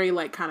a very,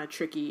 like, kind of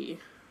tricky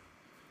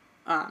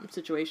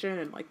situation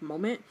and, like,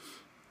 moment.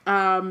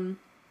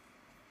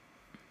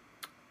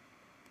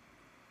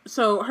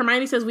 So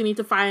Hermione says we need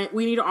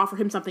to offer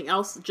him something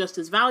else just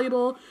as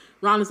valuable.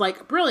 Ron is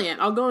like, brilliant,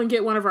 I'll go and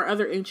get one of our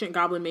other ancient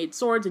goblin-made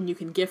swords and you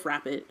can gift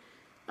wrap it.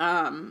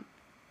 And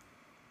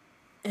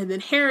then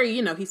Harry,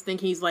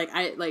 he's like,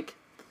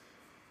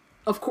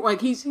 of course,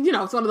 like, he's,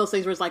 it's one of those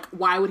things where it's like,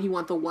 why would he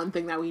want the one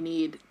thing that we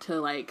need to,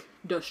 like,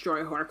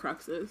 destroy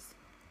Horcruxes?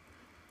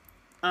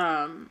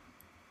 And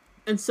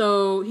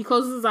so he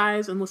closes his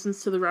eyes and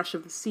listens to the rush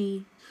of the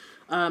sea.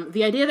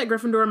 The idea that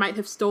Gryffindor might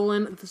have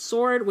stolen the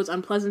sword was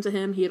unpleasant to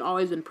him. He had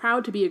always been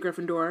proud to be a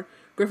Gryffindor.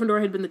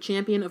 Gryffindor had been the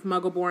champion of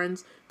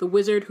Muggleborns, the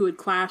wizard who had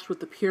clashed with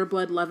the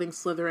pureblood-loving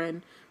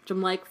Slytherin. Which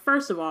I'm like,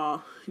 first of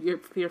all, your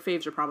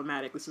faves are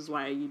problematic. This is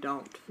why you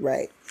don't.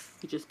 Right.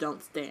 You just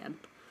don't stand.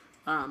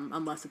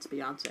 Unless it's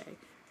Beyonce.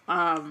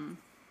 And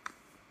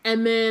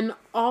then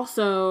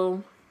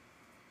also,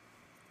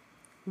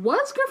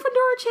 was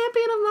Gryffindor a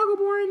champion of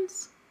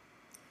Muggleborns?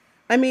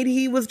 I mean,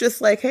 he was just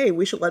like, hey,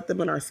 we should let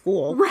them in our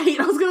school. Right,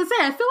 I was going to say,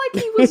 I feel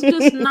like he was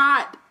just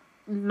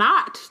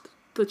not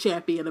the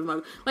champion of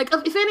Muggle. Like,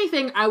 if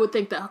anything, I would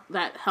think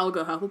that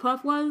Helga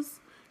Hufflepuff was,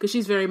 because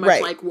she's very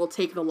much like, we'll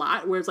take the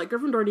lot, whereas, like,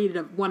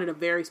 Gryffindor wanted a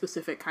very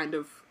specific kind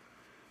of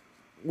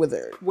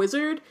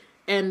wizard,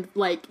 and,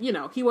 like,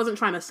 he wasn't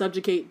trying to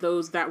subjugate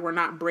those that were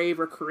not brave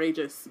or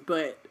courageous,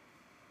 but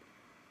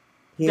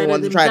he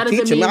wasn't trying to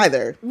teach him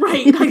either.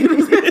 Right.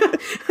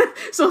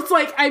 So it's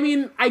like, I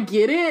mean, I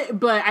get it,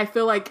 but I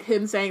feel like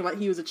him saying like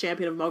he was a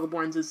champion of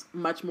Muggleborns is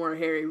much more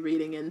Harry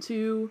reading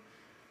into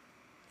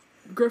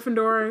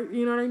Gryffindor,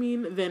 you know what I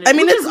mean?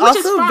 It's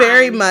also fine,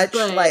 very much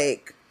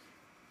like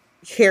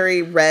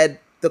Harry read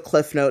the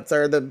Cliff Notes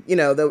or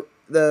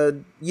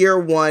the year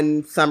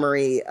one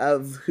summary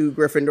of who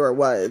Gryffindor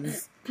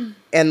was,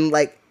 and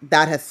like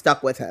that has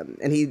stuck with him,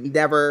 and he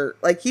never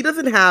he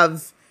doesn't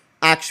have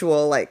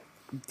actual like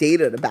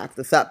data to back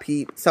this up.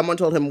 Someone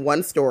told him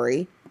one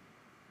story.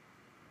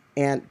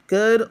 And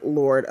good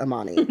Lord,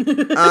 Amani.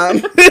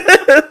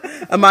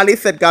 Amani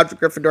said, Godric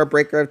Gryffindor,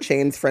 breaker of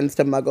chains, friends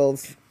to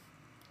muggles.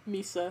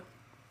 Misa.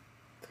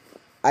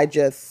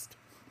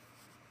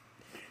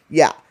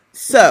 Yeah.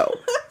 So,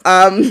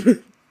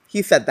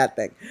 he said that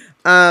thing.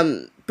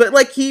 But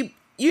like he,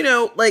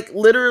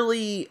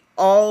 literally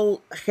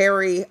all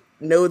Harry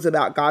knows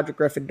about Godric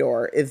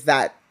Gryffindor is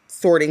that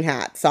Sorting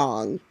Hat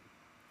song.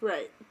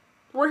 Right.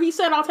 Where he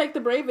said, I'll take the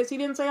bravest. He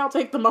didn't say, I'll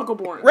take the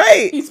Muggleborns.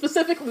 Right. He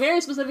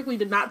very specifically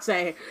did not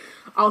say,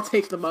 I'll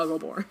take the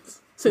Muggleborns.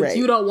 Since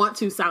you don't want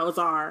to,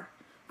 Salazar,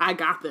 I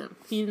got them.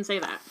 He didn't say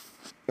that.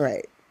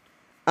 Right.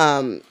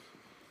 But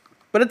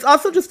it's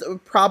also just a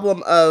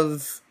problem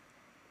of,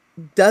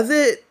 does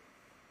it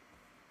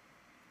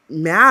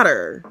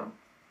matter?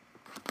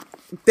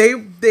 They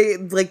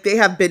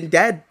have been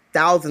dead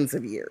thousands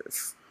of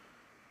years.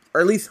 Or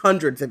at least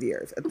hundreds of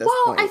years at this point.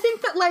 Well, I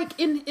think that, like,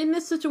 in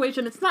this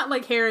situation, it's not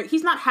like Harry,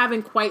 he's not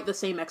having quite the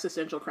same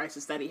existential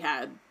crisis that he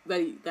had,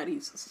 that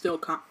he's still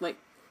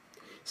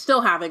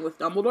having with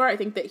Dumbledore. I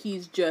think that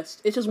it's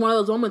just one of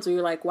those moments where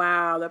you're like,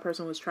 wow, that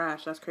person was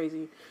trash, that's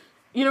crazy.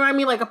 You know what I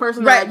mean? Like, a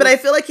person right, but I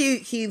feel like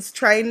he's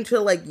trying to,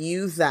 like,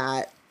 use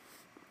that,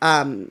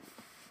 I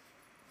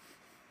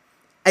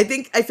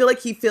feel like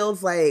he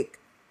feels like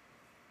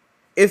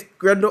if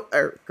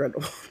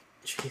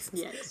Jesus.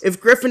 Yes. If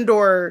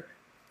Gryffindor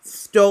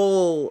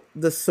stole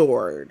the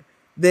sword,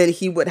 then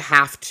he would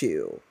have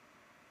to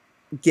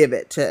give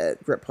it to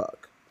Griphook.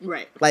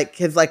 Right. Like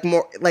his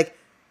more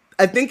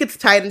I think it's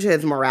tied into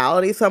his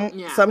morality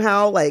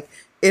somehow. Like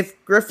if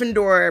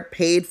Gryffindor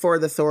paid for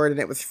the sword and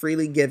it was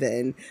freely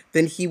given,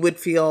 then he would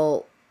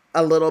feel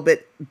a little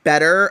bit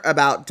better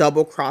about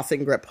double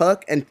crossing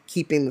Griphook and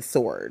keeping the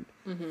sword.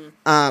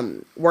 Mm-hmm.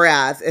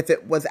 Whereas if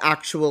it was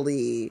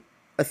actually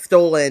a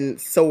stolen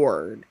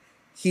sword,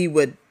 he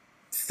would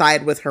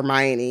side with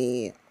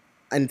Hermione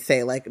and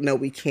say like, no,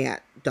 we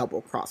can't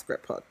double cross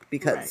Griphook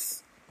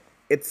because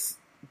it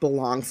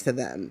belongs to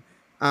them.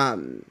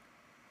 And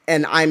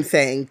I'm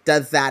saying,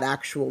 does that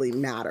actually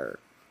matter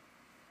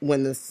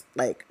when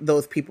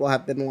those people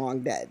have been long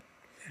dead?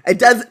 It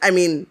does. I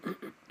mean,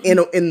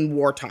 in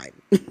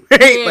wartime,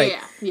 right?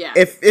 Yeah.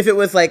 If it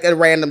was like a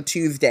random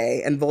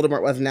Tuesday and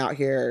Voldemort wasn't out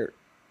here,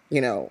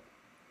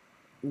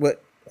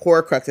 what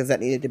Horcruxes that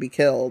needed to be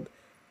killed,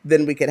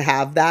 then we could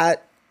have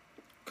that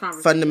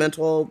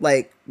fundamental,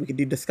 like we could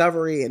do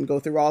discovery and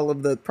go through all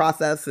of the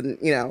process and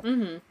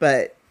mm-hmm.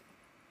 But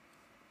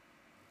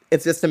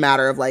it's just a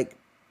matter of like,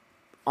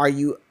 are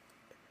you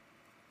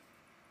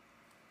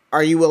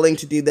willing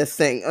to do this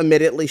thing,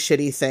 admittedly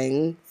shitty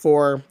thing,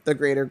 for the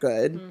greater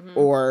good, mm-hmm.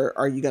 or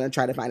are you going to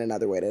try to find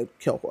another way to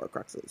kill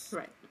Horcruxes?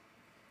 Right.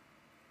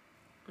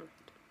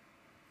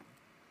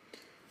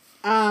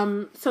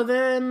 So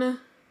then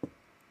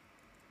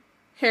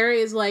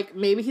Harry is like,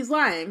 maybe he's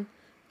lying.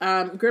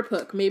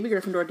 Griphook, maybe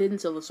Gryffindor didn't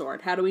steal the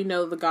sword. How do we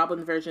know the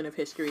goblin version of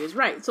history is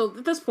right? So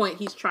at this point,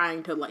 he's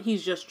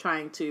just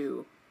trying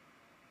to,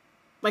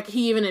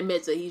 he even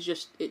admits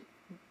that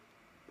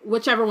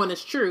whichever one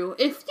is true.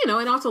 If, you know,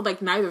 and also,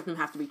 like, neither of them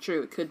have to be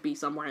true. It could be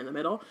somewhere in the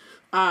middle.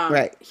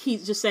 Right.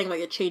 He's just saying,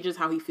 like, it changes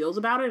how he feels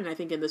about it, and I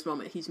think in this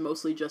moment he's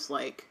mostly just,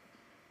 like,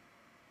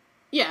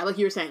 yeah, like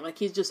you were saying, like,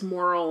 he's just his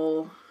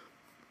moral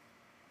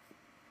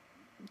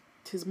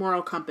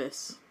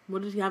compass.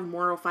 What did he have?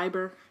 Moral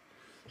fiber?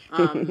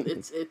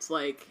 It's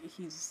like,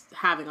 he's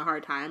having a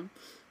hard time.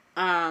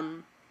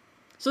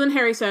 So then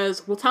Harry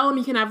says, we'll tell him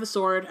he can have the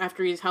sword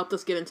after he's helped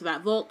us get into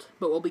that vault,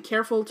 but we'll be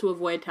careful to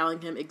avoid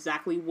telling him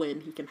exactly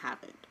when he can have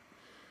it.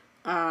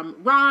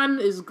 Ron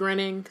is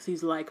grinning because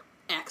he's like,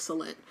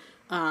 excellent.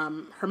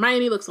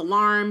 Hermione looks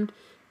alarmed.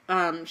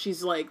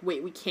 She's like,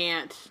 wait, we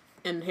can't.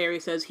 And Harry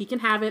says, he can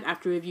have it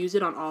after we've used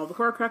it on all the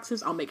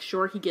Horcruxes. I'll make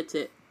sure he gets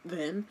it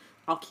then.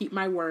 I'll keep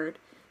my word.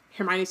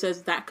 Hermione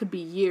says, that could be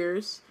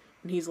years.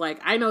 And he's like,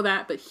 I know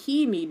that, but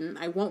he needn't.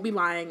 I won't be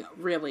lying,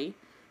 really.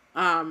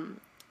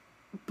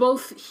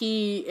 Both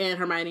he and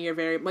Hermione are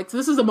very, like, so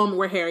this is a moment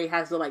where Harry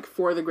has the, like,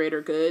 for the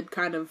greater good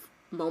kind of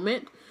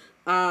moment.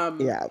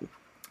 Yeah.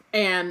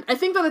 And I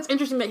think that it's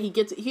interesting that he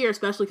gets it here,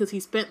 especially because he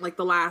spent, like,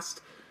 the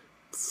last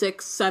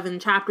 6-7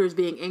 chapters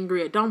being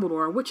angry at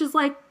Dumbledore, which is,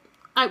 like,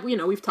 you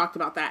know, we've talked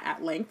about that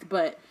at length,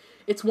 but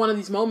it's one of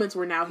these moments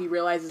where now he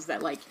realizes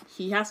that, like,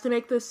 he has to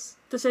make this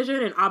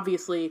decision, and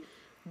obviously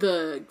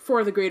the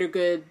for the greater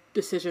good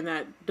decision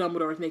that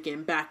Dumbledore was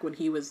making back when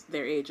he was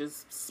their age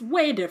is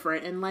way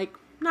different and, like,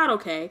 not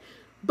okay,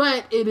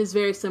 but it is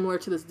very similar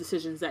to the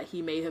decisions that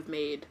he may have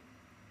made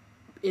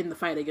in the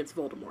fight against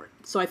Voldemort.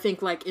 So I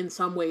think, like, in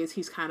some ways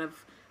he's kind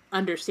of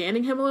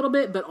understanding him a little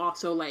bit, but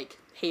also, like,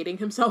 hating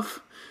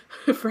himself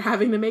for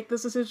having to make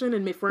this decision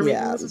and for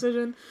making this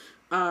decision.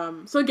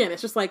 So again,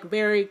 it's just, like,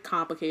 very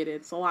complicated.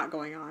 It's a lot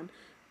going on.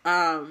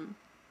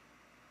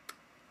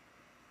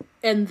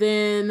 And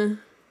then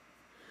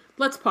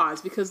let's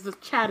pause because the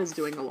chat is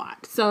doing a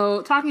lot.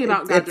 So talking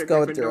about Godric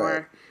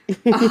Gryffindor.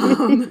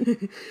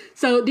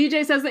 So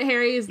DJ says that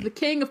Harry is the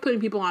king of putting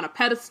people on a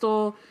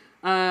pedestal.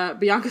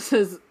 Bianca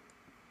says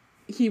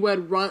he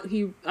read one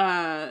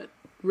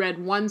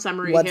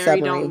summary.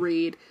 Harry don't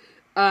read.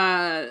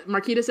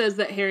 Marquita says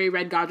that Harry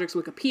read Godric's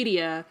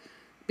Wikipedia.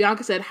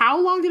 Bianca said,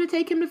 how long did it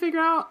take him to figure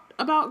out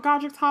about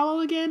Godric's Hollow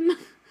again?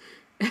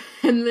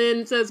 And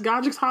then says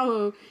Godric's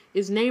Hollow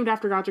is named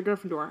after Godric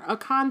Gryffindor, a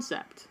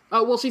concept.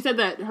 Oh, well, she said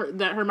that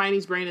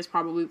Hermione's brain is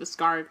probably the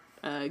scar,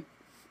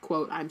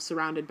 quote, I'm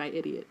surrounded by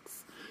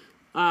idiots.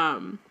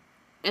 And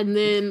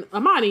then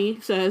Amani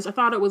says, I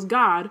thought it was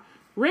God.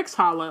 Rick's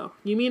Hollow.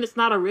 You mean it's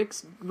not a Rick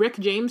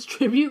James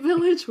tribute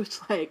village? Which,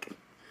 like,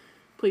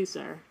 please,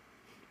 sir,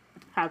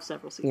 have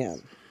several seats. Yeah.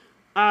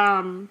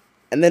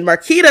 And then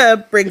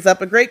Marquita brings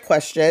up a great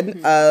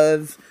question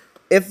of,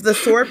 if the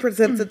sword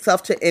presents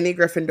itself to any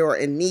Gryffindor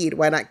in need,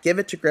 why not give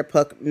it to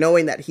Griphook,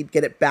 knowing that he'd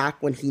get it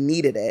back when he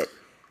needed it?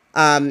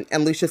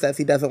 And Lucia says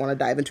he doesn't want to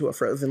dive into a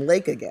frozen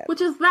lake again.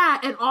 Which is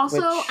that, and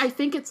also, I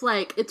think it's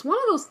like, it's one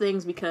of those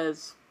things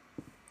because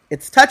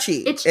it's touchy.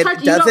 It's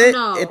touchy. You don't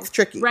know. It's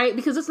tricky. Right?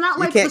 Because it's not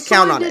like the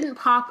sword didn't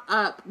pop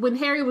up. When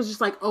Harry was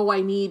just like, oh,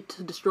 I need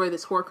to destroy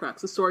this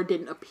Horcrux, the sword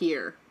didn't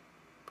appear.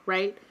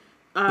 Right?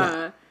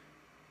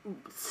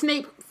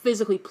 Snape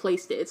physically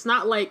placed it. It's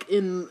not like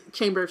in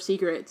Chamber of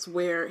Secrets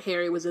where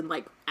Harry was in,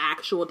 like,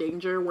 actual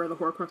danger, where the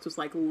Horcrux was,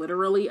 like,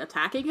 literally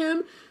attacking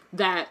him,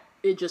 that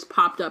it just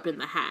popped up in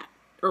the hat.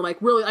 Or, like,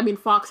 really, I mean,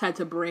 Fawkes had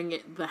to bring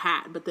the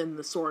hat, but then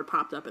the sword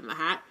popped up in the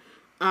hat.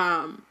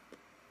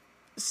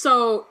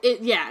 So,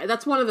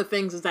 that's one of the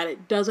things, is that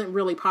it doesn't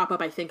really pop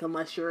up, I think,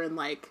 unless you're in,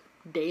 like,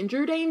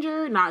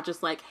 danger, not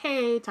just like,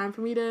 hey, time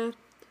for me to...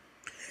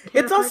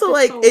 It's also,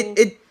 like,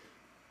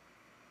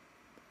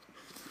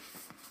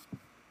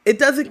 it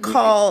doesn't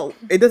come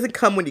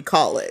when you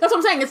call it. That's what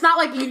I'm saying. It's not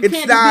like you can't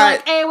just be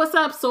like, hey, what's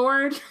up,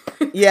 sword?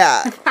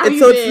 Yeah. And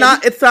so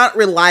it's not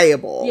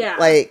reliable. Yeah.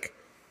 Like,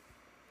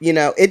 you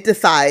know, it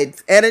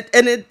decides, and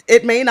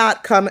it may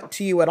not come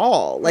to you at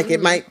all. Like,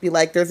 it might be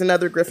like, there's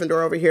another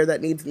Gryffindor over here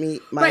that needs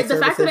my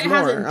services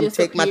more. I'm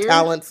take my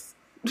talents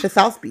to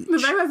South Beach. The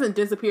fact that it hasn't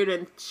disappeared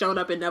and shown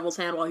up in Neville's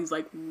hand while he's,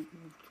 like,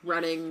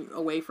 running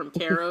away from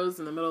Carrows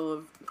in the middle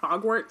of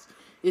Hogwarts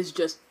is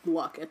just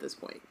luck at this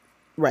point.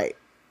 Right.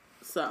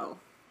 So,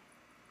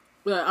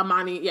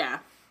 Amani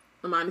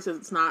says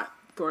it's not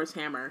Thor's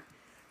hammer.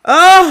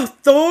 Oh,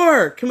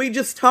 Thor! Can we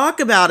just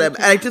talk about him?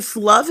 I just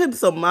love him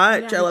so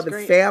much. Yeah, I love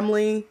his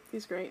family.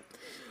 He's great.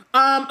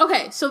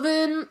 Okay, so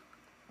then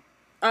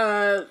Harry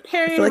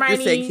and like Hermione...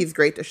 you're saying he's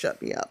great to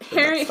shut me up.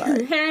 Harry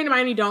and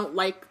Hermione don't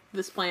like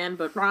this plan,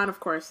 but Ron, of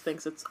course,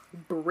 thinks it's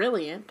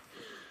brilliant.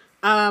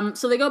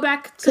 So they go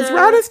back to... Because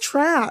Ron is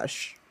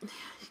trash.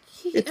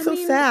 It's so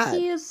sad.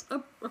 He is a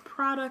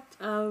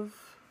product of...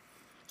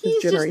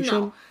 His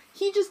generation?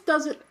 He just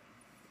doesn't...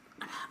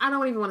 I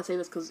don't even want to say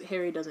this because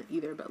Harry doesn't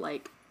either, but,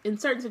 like, in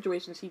certain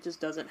situations, he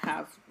just doesn't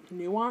have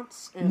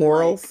nuance. And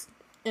morals.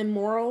 And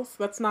morals.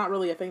 That's not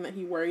really a thing that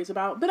he worries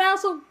about. But I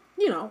also,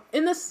 you know,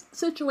 in this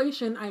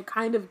situation, I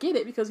kind of get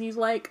it because he's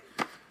like,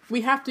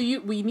 we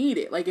need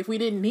it. Like, if we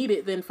didn't need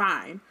it, then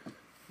fine.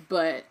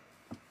 But,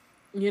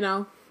 you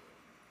know,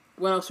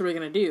 what else are we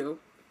going to do?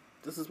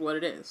 This is what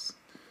it is.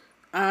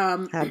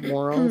 Have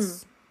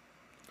morals.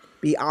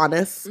 Be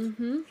honest.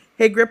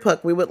 Hey, Grip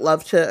Hook, we would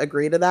love to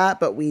agree to that,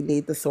 but we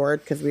need the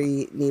sword because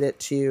we need it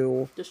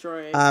to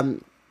Destroy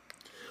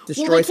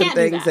some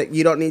things that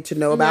you don't need to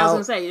know about. I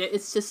was gonna say,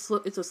 it's just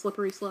it's a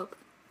slippery slope.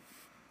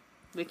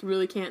 They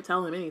really can't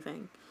tell him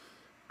anything.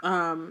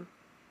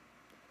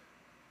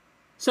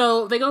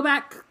 So they go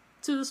back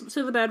to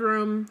the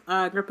bedroom.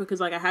 Grip Hook is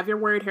like, I have your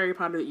word, Harry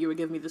Potter, that you would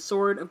give me the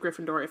sword of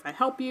Gryffindor if I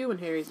help you. And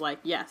Harry's like,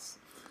 yes.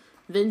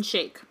 Then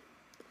shake.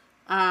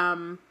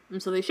 And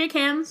so they shake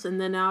hands,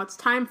 and then now it's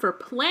time for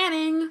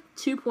planning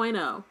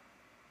 2.0.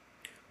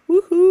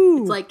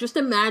 Woohoo! It's like, just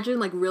imagine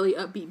like really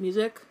upbeat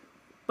music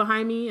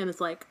behind me, and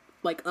it's like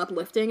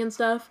uplifting and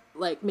stuff.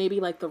 Like maybe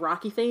like the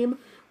Rocky theme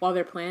while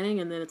they're planning,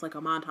 and then it's like a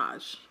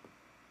montage.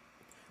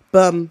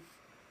 Bum,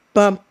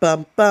 bum,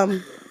 bum,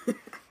 bum.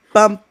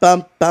 Bum,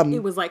 bum, bum.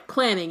 It was like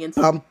planning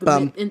into bum,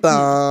 bum, bum.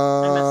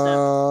 I messed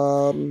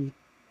up.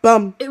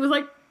 Bum. It was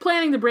like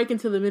planning to break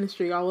into the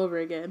ministry all over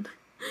again.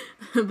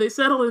 They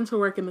settled into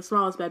work in the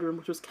smallest bedroom,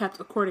 which was kept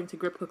according to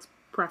Grip Hook's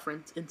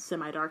preference in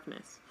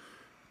semi-darkness.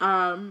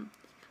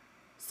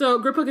 So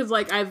Grip Hook is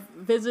like, I've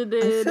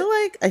visited... I feel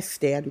like I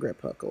stan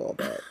Grip Hook a little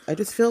bit. I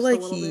just feel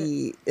like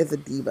he is a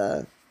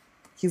diva.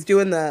 He's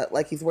doing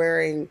he's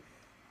wearing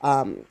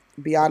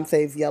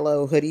Beyonce's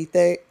yellow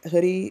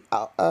hoodie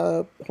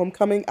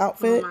homecoming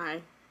outfit. Oh my.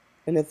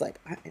 And it's like,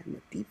 I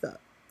am a diva.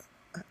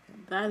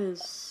 That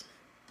is...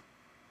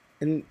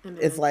 And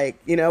it's like,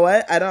 you know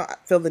what? I don't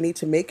feel the need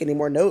to make any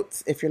more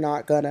notes if you're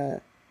not gonna,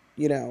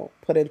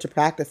 put into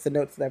practice the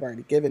notes that I've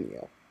already given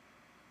you.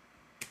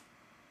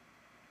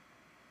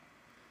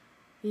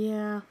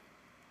 Yeah.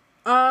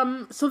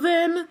 So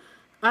then,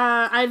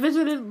 I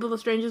visited the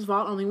Lestrange's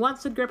vault only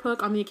once, said Grip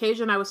Hook. On the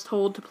occasion, I was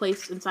told to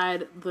place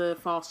inside the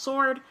false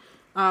sword.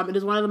 It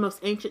is one of the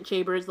most ancient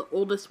chambers. The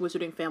oldest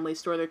wizarding families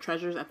store their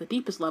treasures at the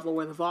deepest level,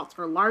 where the vaults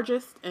are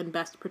largest and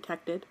best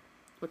protected,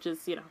 which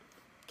is,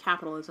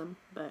 capitalism,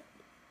 but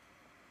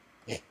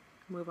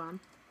move on.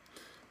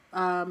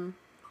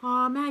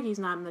 Maggie's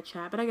not in the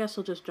chat, but I guess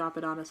she'll just drop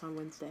it on us on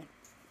Wednesday.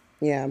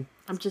 Yeah.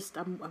 I'm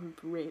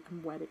ready,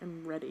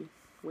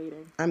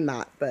 waiting. I'm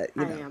not, but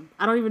I am.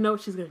 I don't even know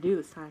what she's gonna do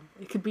this time.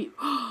 It could be,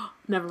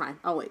 never mind.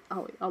 I'll wait.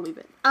 I'll leave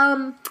it.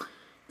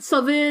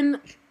 So then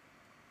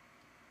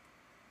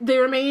they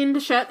remained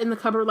shut in the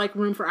cupboard-like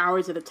room for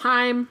hours at a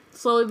time.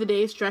 Slowly the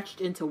days stretched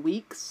into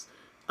weeks.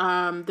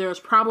 There was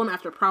problem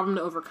after problem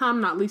to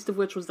overcome, not least of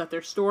which was that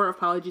their store of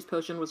Polyjuice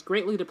Potion was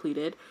greatly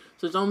depleted,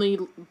 so there's only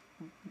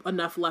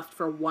enough left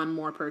for one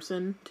more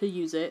person to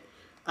use it.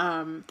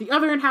 The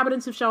other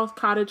inhabitants of Shell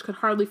Cottage could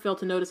hardly fail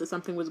to notice that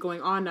something was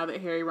going on now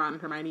that Harry, Ron,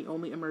 and Hermione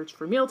only emerged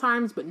for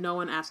mealtimes, but no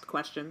one asked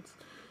questions.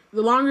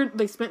 The longer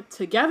they spent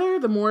together,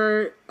 the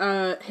more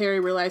Harry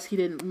realized he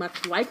didn't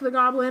much like the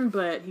goblin,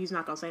 but he's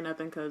not gonna say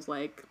nothing because,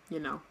 they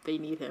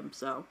need him,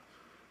 so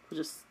we'll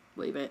just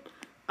leave it.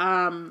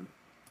 But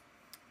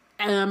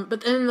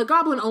then the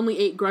goblin only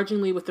ate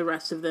grudgingly with the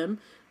rest of them.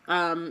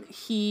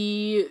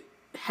 He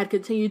had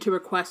continued to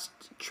request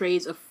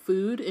trays of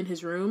food in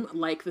his room,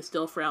 like the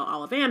still frail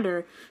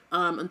Ollivander,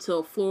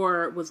 until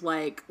Fleur was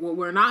like, what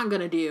we're not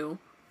going to do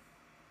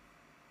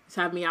is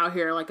have me out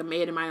here like a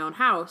maid in my own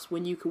house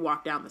when you could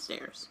walk down the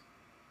stairs.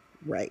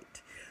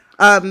 Right.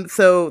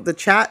 So the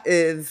chat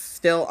is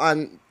still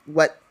on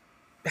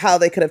how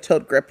they could have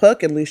told Grip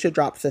Hook, and Lucia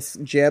drops this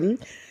gem.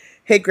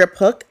 Hey, Grip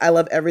Hook, I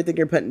love everything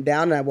you're putting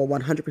down, and I will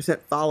 100%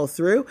 follow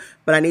through,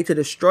 but I need to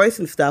destroy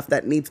some stuff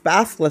that needs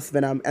Basilisk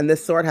Venom, and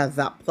this sword has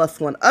that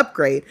 +1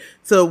 upgrade.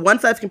 So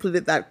once I've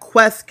completed that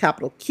quest,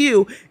 capital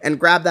Q, and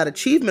grab that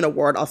achievement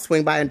award, I'll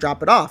swing by and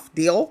drop it off.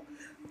 Deal?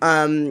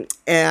 And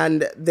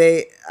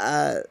they,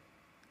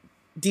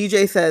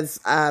 DJ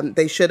says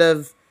they should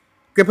have,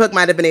 Grip Hook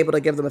might have been able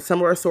to give them a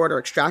similar sword or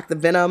extract the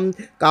venom.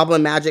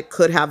 Goblin magic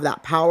could have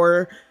that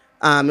power.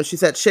 And she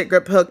said, shit,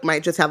 Grip Hook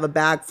might just have a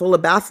bag full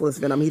of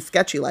basilisk venom. He's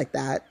sketchy like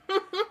that.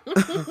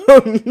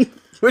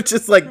 Which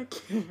is like,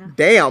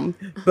 damn.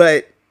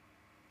 But,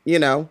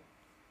 yeah.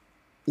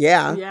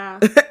 Yeah.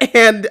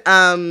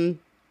 And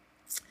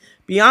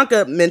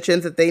Bianca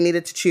mentions that they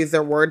needed to choose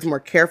their words more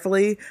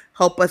carefully,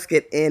 help us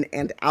get in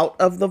and out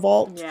of the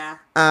vault. Yeah.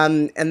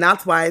 And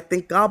that's why I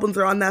think goblins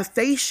are on that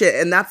face shit.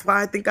 And that's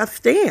why I think I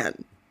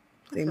stand.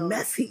 They're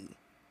messy.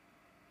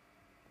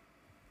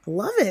 I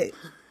love it.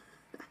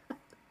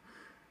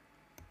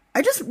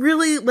 I just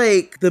really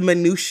like the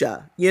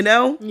minutia,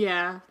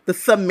 Yeah. The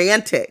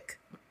semantic.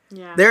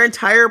 Yeah. Their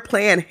entire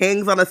plan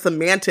hangs on a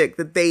semantic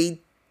that they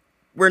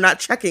were not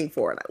checking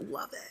for, and I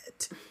love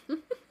it.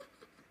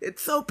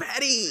 It's so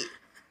petty.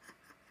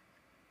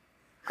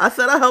 I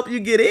said I'll help you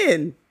get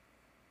in.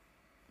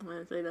 I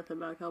didn't say nothing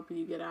about helping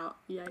you get out.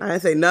 Yikes. I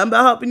didn't say nothing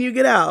about helping you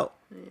get out.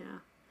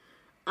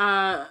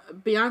 Yeah.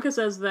 Bianca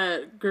says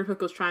that Grip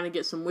Hook was trying to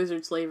get some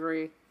wizard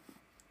slavery.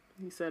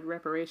 He said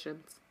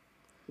reparations.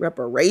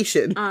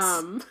 Reparations.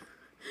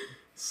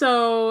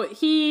 So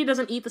he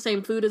doesn't eat the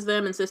same food as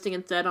them, insisting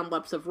instead on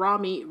lumps of raw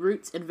meat,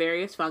 roots, and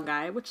various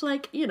fungi, which,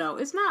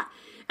 it's not,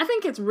 I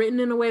think it's written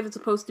in a way that's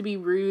supposed to be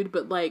rude,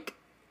 but,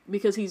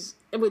 because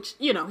which,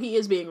 you know, he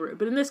is being rude.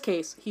 But in this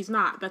case, he's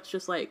not. That's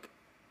just like...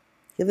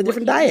 He has a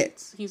different diet.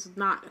 Eats. He's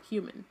not a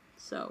human.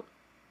 So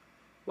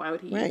why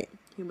would he eat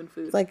human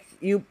food? It's like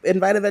you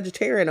invite a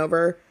vegetarian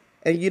over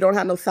and you don't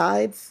have no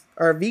sides,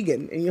 or a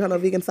vegan and you have no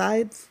vegan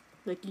sides.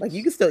 Like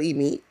you can still eat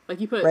meat.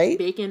 Like you put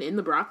bacon in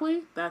the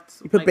broccoli?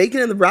 You put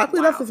bacon in the broccoli?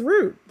 Wow. That's just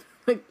rude.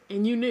 Like,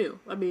 and you knew.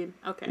 I mean,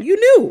 okay. You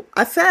knew.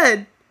 I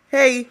said,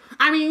 hey.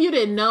 I mean, you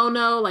didn't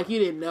know, like you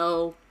didn't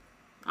know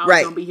I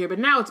was going to be here, but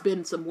now it's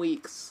been some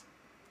weeks.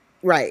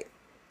 Right.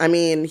 I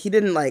mean, he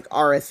didn't like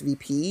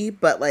RSVP,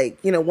 but like,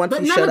 you know, once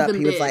he showed up,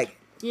 he was like,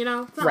 you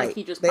know, it's not like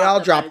he just they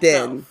all dropped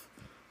in.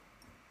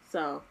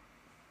 So.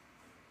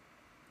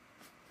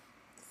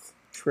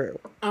 True.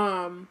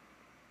 But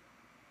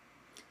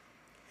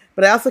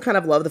I also kind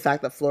of love the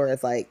fact that Flora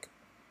is like,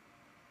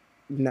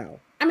 no.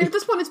 I mean, at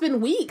this point, it's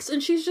been weeks,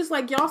 and she's just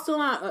like, y'all still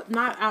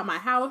not out my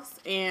house,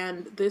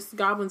 and this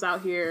goblin's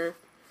out here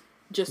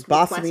just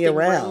bossing me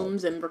around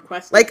rooms and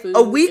requesting like food.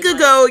 A week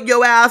ago,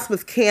 your ass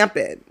was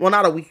camping. Well,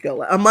 not a week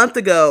ago. A month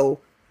ago,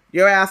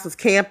 your ass was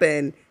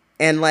camping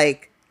and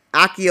like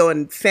Akio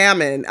and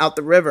salmon out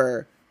the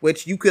river,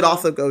 which you could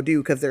also go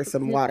do because there's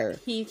some water.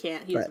 He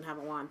can't. He doesn't have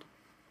a wand.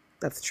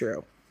 That's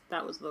true.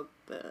 That was the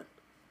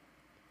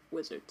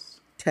wizards.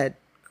 Ted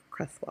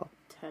Cresswell.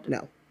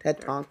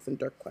 Ted Tonks and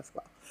Dirk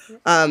Cresswell.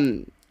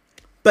 Yep.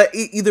 But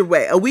either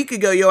way, a week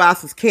ago, your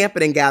ass was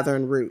camping and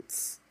gathering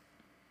roots.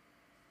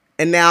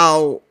 And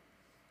now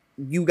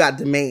you got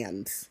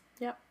demands.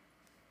 Yep.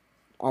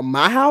 On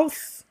my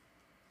house?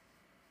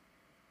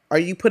 Are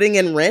you putting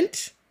in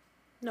rent?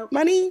 Nope.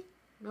 Money?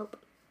 Nope.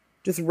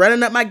 Just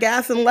running up my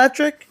gas and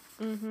electric?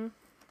 Mm-hmm.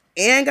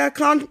 And got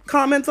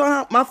comments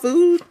on my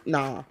food?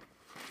 Nah.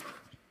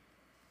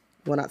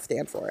 Will not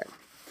stand for it.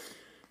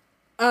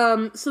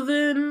 So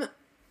then,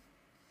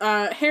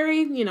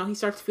 Harry, you know, he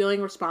starts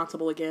feeling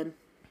responsible again.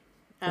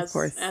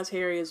 As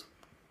Harry is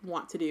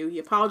wont to do. He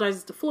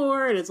apologizes to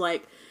Fleur and is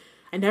like,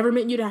 I never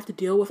meant you to have to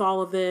deal with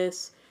all of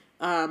this.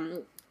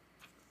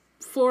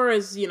 Fleur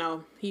is, you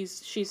know,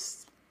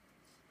 she's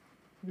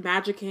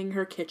magicking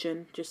her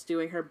kitchen, just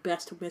doing her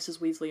best Mrs.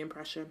 Weasley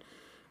impression.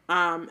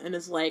 And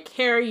is like,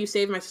 Harry, you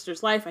saved my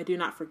sister's life. I do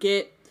not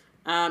forget.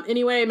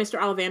 Anyway, Mr.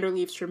 Ollivander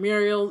leaves for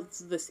Muriel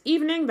this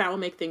evening. That will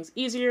make things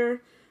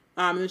easier.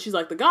 And then she's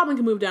like, the goblin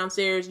can move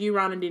downstairs. You,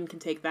 Ron, and Dean can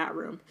take that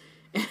room.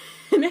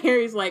 And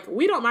Harry's like,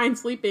 we don't mind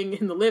sleeping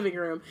in the living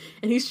room.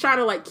 And he's trying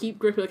to like keep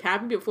Griphook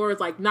happy. But Flora's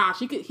like, nah,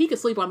 he could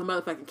sleep on the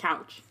motherfucking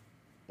couch.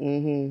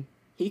 Mm-hmm.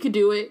 He could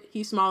do it.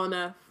 He's small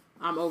enough.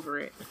 I'm over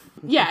it.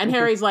 Yeah, and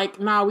Harry's like,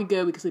 nah, we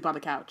good. We can sleep on the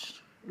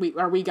couch.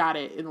 We got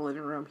it in the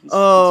living room. He's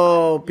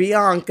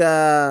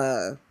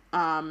Bianca.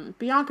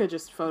 Bianca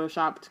just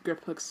photoshopped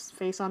Griphook's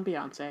face on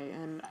Beyonce,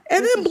 and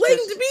then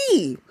blamed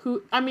me.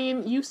 Who? I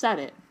mean, you said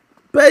it.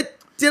 But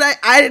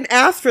I didn't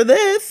ask for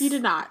this. You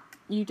did not.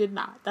 You did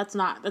not.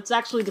 That's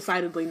actually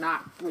decidedly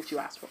not what you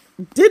asked for.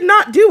 Did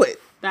not do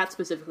it. That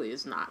specifically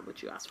is not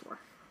what you asked for.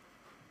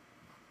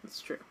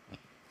 It's true.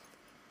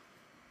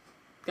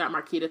 Got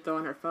Marquita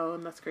throwing her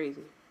phone. That's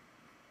crazy.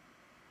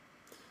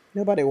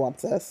 Nobody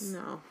wants us.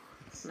 No.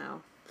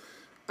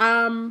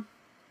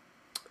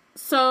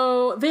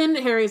 So then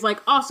Harry's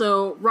like,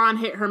 also, Ron,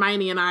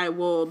 Hermione, and I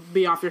will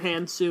be off your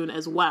hands soon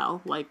as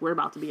well. Like, we're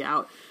about to be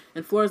out.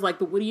 And Flora's like,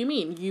 but what do you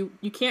mean?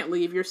 You can't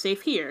leave. You're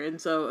safe here.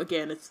 And so,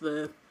 again, it's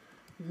the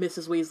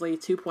Mrs.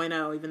 Weasley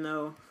 2.0, even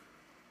though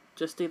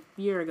just a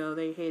year ago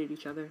they hated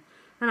each other.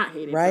 Or not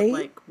hated, right? But,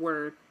 like,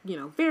 were, you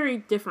know, very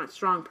different,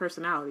 strong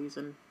personalities.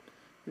 And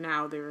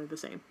now they're the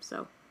same.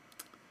 So,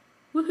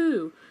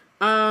 woohoo.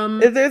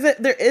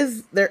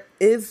 There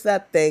is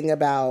that thing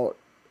about...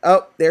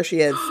 Oh, there she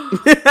is.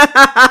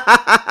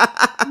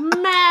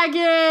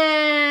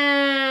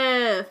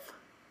 Maggot!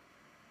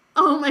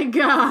 Oh my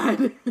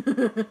god.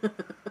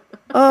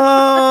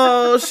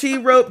 Oh, she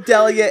roped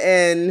Delia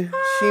in.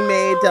 She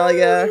made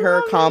Delia her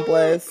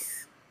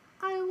accomplice.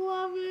 I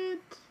love it.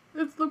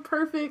 It's the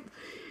perfect...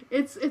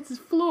 It's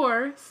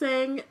Fleur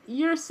saying,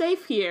 you're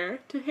safe here,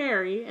 to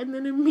Harry, and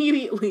then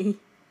immediately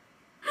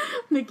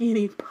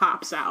Nagini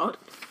pops out.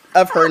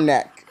 Of her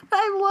neck.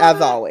 I love as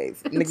it.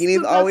 Always.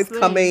 Nagini's always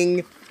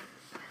coming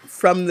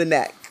from the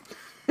neck.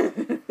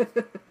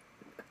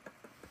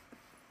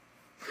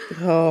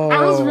 Oh.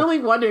 I was really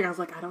wondering. I was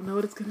like, I don't know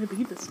what it's going to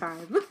be this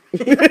time.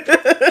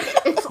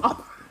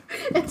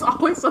 It's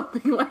always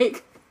something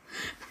like...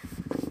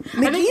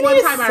 Nagini I think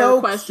one time is so I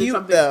requested cute,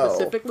 something though.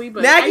 specifically,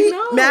 but I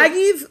know.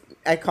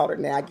 I called her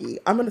Nagy.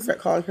 I'm going to start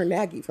calling her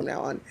Nagy from now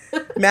on.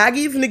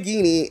 Maggie's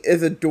Nagini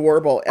is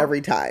adorable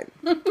every time.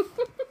 I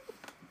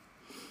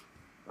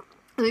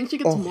think she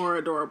gets more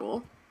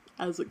adorable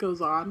as it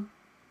goes on.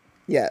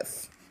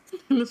 Yes.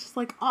 And it's just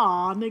like,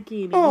 aw,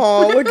 Nagini.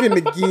 Aw, look at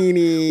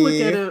Nagini.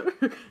 Look at her.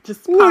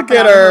 Just look pop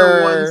at out her.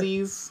 Of her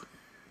onesies.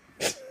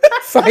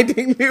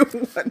 Finding new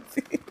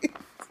onesies.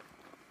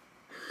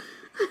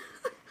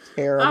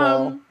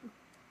 Terrible.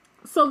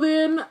 So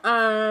then,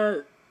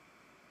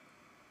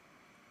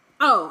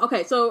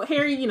 okay, so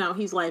Harry, you know,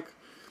 he's like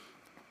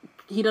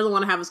he doesn't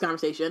want to have this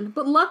conversation,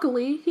 but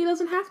luckily he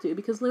doesn't have to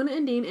because Luna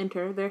and Dean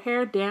enter, their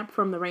hair damp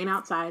from the rain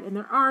outside and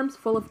their arms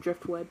full of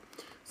driftwood.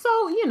 So,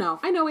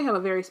 I know we have a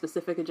very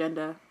specific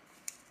agenda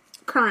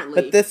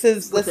currently. But this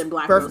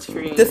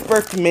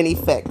birthed mini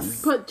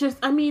fics. But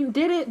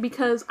did it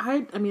because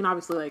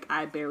obviously, like,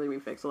 I barely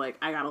read fics, so, like,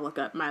 I gotta look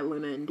up my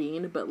Luna and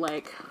Dean, but,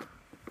 like,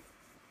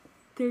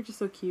 they're just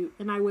so cute,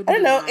 and I wouldn't I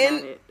don't know, be mad in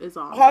at it, is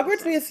all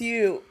Hogwarts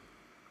VSU,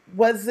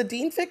 was the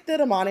Dean fic that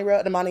Amani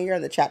wrote, and Amani, you're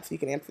in the chat so you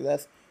can answer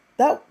this,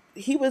 that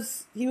he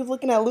was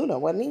looking at Luna,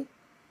 wasn't he?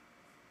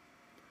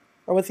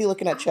 Or was he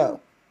looking at Cho?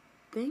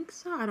 I think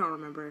so. I don't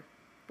remember.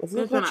 Was he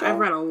looking at Cho?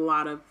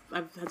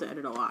 I've had to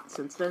edit a lot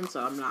since then,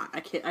 so I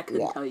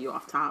couldn't tell you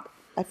off top.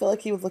 I feel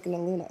like he was looking at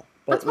Luna.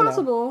 But, that's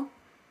possible.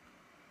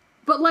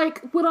 But,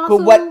 like, what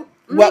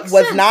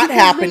was not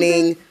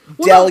happening,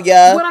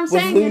 Delia, was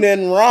Luna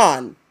and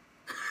Ron.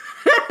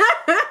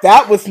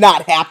 That was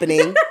not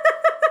happening.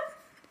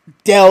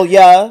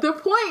 Delia. The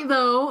point,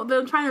 though, that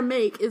I'm trying to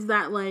make is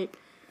that, like,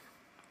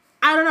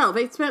 I don't know.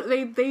 They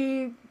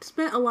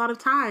spent a lot of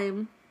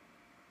time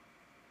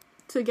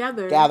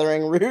together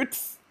gathering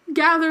roots.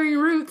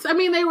 I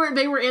mean, they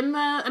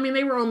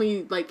were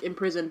only, like, in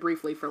prison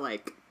briefly for,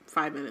 like,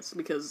 5 minutes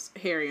because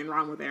Harry and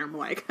Ron were there and were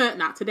like,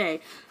 not today.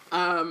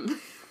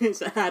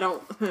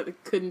 So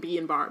couldn't be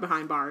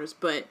behind bars,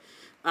 but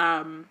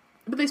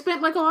they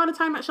spent, like, a lot of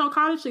time at Shell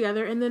Cottage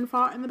together and then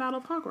fought in the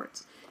Battle of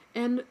Hogwarts.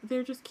 And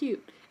they're just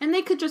cute. And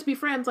they could just be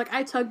friends. Like,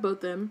 I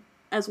tugboat them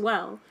as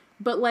well.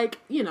 But, like,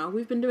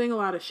 we've been doing a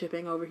lot of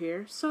shipping over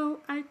here.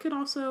 So I could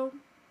also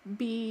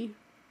be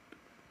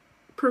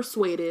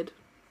persuaded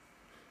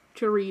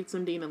to read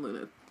some Dean and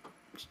Luna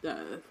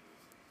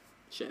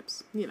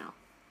ships,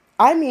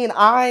 I mean,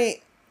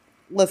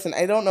 listen,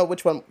 I don't know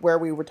where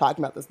we were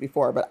talking about this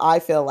before, but I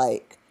feel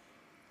like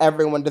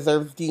everyone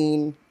deserves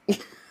Dean.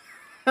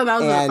 That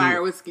was a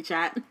fire whiskey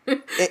chat.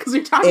 Because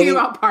we're talking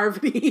about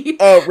Parvati.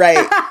 Oh,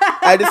 right.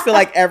 I just feel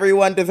like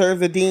everyone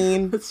deserves a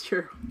Dean. That's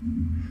true.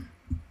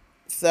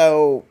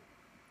 So.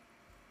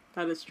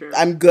 That is true.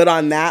 I'm good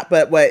on that,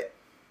 but what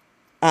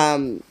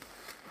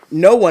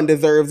no one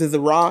deserves is a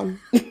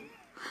Ron.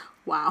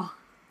 Wow.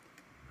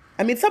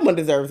 I mean, someone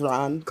deserves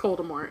Ron.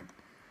 Voldemort.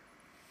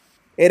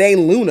 It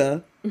ain't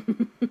Luna.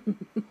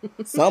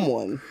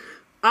 Someone.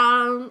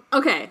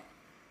 Okay.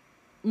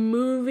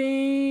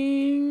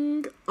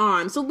 Moving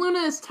on. So Luna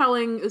is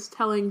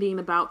telling Dean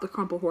about the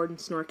Crumplehorde and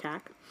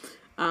Snorkack.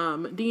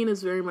 Dean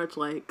is very much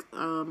like,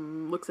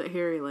 looks at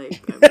Harry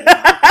like,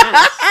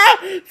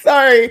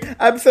 sorry.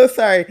 I'm so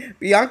sorry.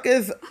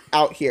 Bianca's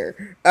out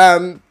here.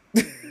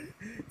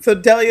 So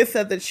Delia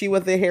said that she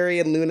was a Harry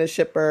and Luna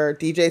shipper.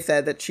 DJ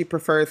said that she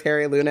prefers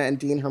Harry, Luna, and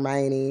Dean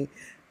Hermione.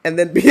 And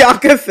then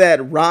Bianca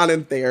said Ron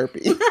in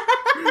therapy.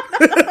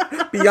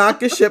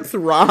 Bianca ships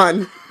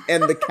Ron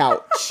and the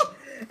couch.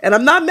 And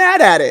I'm not mad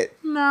at it.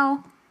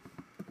 No.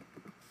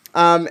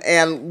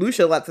 And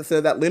Lucia lets us know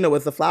that Luna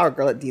was the flower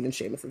girl at Dean and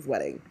Seamus's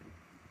wedding.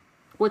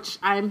 Which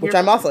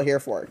I'm also here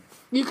for.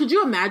 Could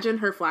you imagine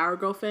her flower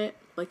girl fit?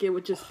 Like, it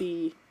would just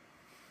be...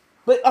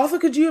 But also,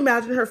 could you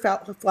imagine her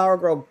flower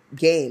girl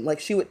game? Like,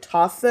 she would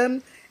toss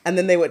them, and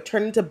then they would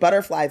turn into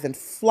butterflies and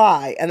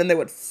fly, and then they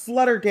would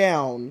flutter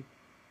down,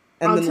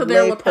 and onto then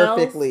their lay lapels?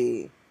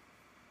 Perfectly.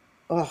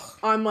 Ugh.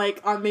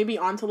 Maybe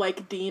onto,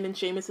 like, Dean and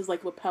Seamus's,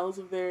 like, lapels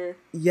of their...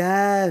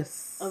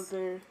 Yes. Of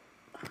their...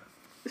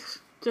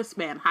 Just,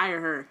 man,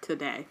 hire her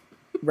today.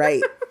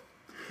 Right.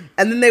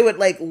 And then they would,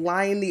 like,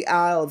 line the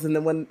aisles, and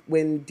then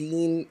when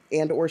Dean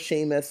and or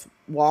Seamus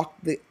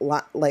walked the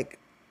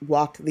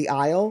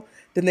aisle,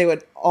 then they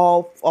would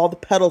all the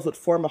petals would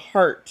form a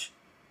heart.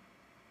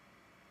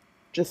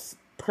 Just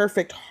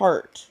perfect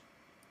heart.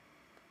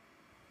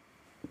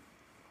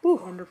 Ooh,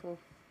 wonderful.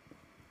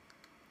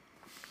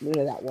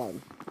 Luna that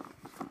one.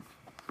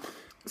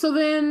 So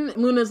then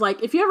Luna's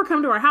like, if you ever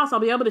come to our house,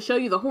 I'll be able to show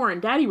you the horn.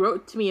 Daddy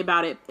wrote to me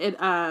about it,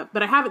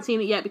 but I haven't seen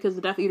it yet because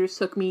the Death Eaters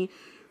took me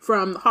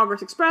from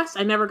Hogwarts Express.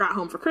 I never got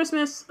home for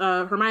Christmas.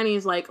 Hermione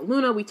is like,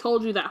 Luna, we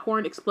told you that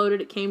horn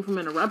exploded. It came from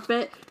an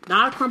Erumpent,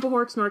 not a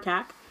Crumplehorde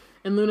Snorkack.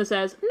 And Luna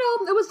says,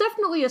 no, it was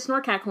definitely a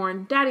Snorkack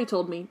horn. Daddy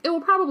told me. It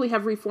will probably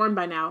have reformed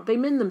by now. They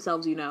mend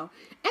themselves, And, like,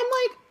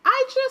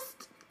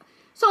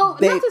 so,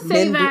 they not to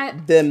say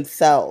that...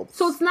 themselves.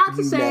 So it's not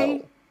to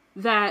say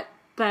that,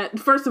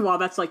 first of all,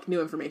 that's, like,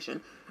 new information.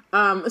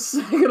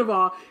 Second of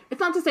all, it's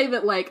not to say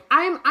that, like,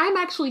 I'm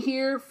actually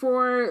here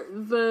for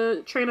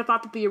the train of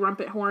thought that the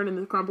Erumpent horn and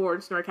the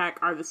Crumplehorde Snorkack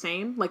are the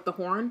same. Like, the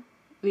horn,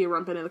 the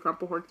Erumpent and the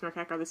Crumplehorde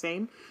Snorkack are the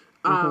same.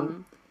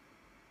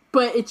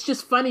 But it's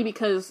just funny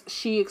because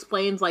she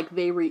explains, like,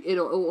 it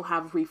will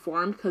have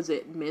reformed because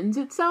it mends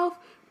itself,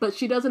 but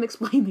she doesn't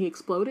explain the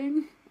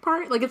exploding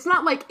part. Like, it's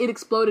not like it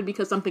exploded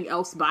because something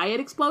else by it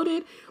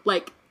exploded.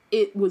 Like,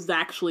 it was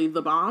actually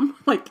the bomb.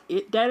 Like,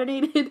 it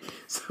detonated.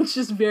 So it's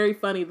just very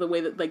funny the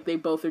way that, like, they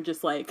both are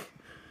just, like,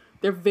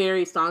 they're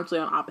very staunchly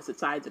on opposite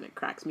sides, and it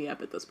cracks me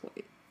up at this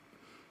point.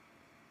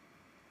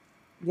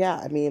 Yeah,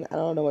 I mean, I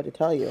don't know what to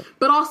tell you.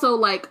 But also,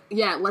 like,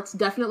 yeah, let's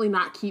definitely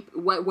not keep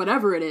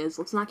whatever it is.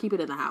 Let's not keep it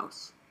in the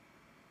house.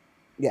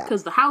 Yeah.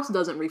 Because the house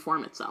doesn't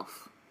reform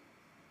itself.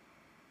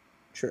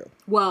 True.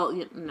 Well,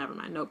 never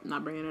mind. Nope,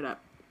 not bringing it up.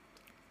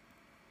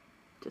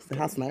 Just the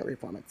house might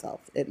reform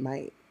itself. It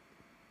might.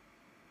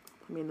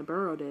 I mean, the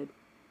borough did.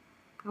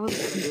 I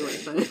wasn't going to do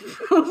it, but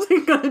I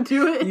wasn't going to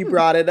do it. You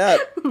brought it up.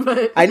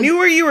 But I knew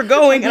where you were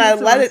going, and I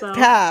let myself. it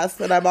pass.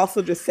 And I'm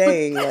also just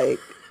saying, like,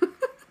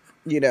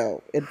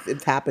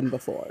 it's happened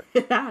before.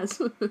 It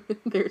has.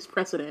 There's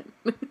precedent.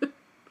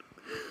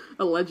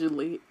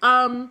 Allegedly.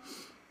 So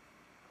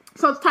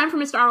it's time for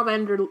Mr.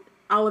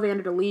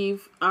 Ollivander to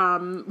leave.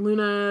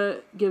 Luna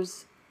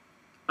gives,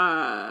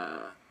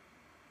 Luna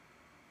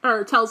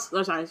tells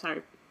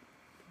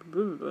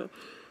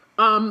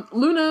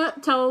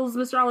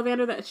Mr.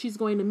 Ollivander that she's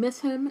going to miss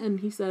him, and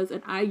he says,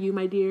 "And you,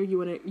 my dear,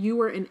 you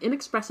were an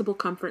inexpressible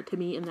comfort to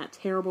me in that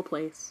terrible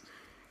place."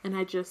 And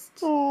I just,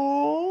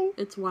 Aww.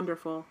 it's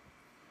wonderful.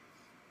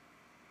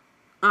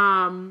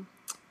 You're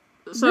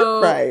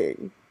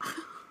crying.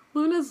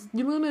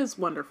 Luna's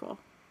wonderful.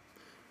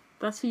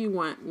 That's who you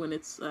want when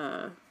it's,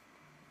 when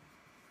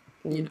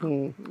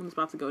it's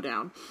about to go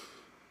down.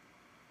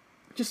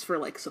 Just for,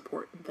 like,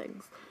 support and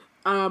things.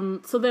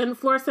 So then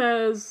Fleur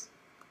says,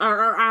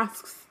 or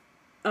asks,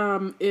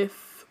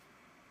 if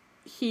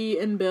he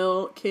and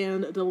Bill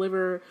can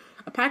deliver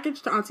a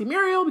package to Auntie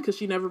Muriel because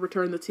she never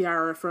returned the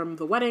tiara from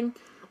the wedding.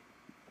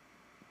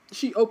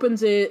 She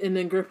opens it, and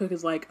then Griphook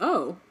is like,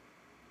 "Oh,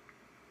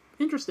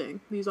 interesting.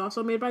 These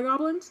also made by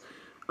goblins?"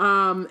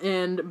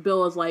 And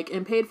Bill is like,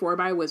 "And paid for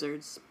by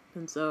wizards."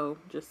 And so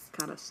just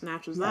kind of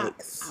snatches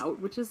that out,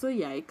 which is a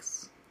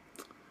yikes.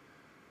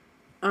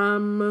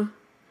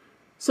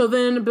 So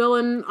then Bill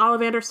and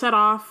Ollivander set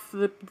off.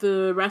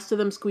 The rest of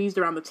them squeezed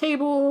around the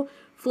table.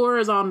 Fleur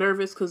is all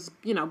nervous because,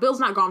 Bill's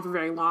not gone for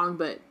very long,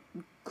 but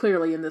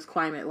clearly in this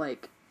climate,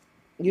 like,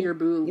 your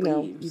boo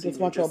leaves. You just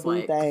want your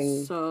boo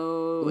thing.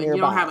 So,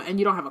 nearby. and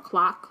you don't have a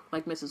clock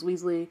like Mrs.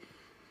 Weasley.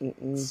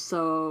 Mm-mm.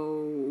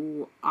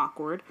 So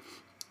awkward.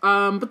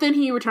 But then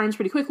he returns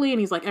pretty quickly, and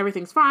he's like,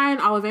 "Everything's fine.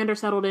 Ollivander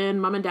settled in.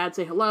 Mom and Dad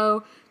say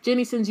hello.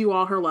 Ginny sends you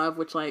all her love,"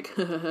 which, like,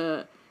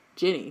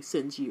 Ginny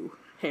sends you,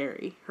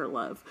 Harry, her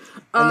love.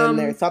 And then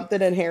there's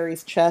something in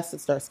Harry's chest that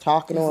starts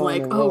talking to him.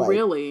 Like, "Oh,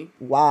 really?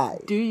 Why?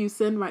 Do you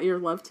send your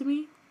love to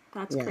me?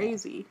 That's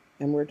crazy."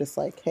 And we're just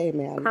like, "Hey,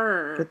 man,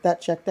 purr. Get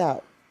that checked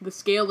out." The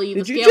scaly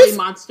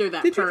monster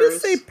that purrs. Did you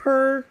just say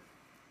purr?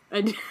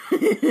 And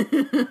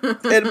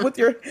with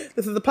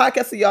this is a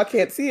podcast, so y'all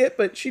can't see it,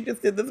 but she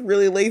just did this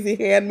really lazy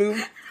hand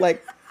move,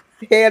 like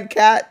hand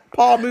cat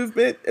paw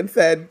movement, and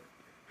said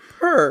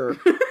purr.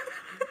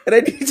 And I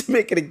need to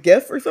make it a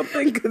GIF or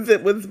something because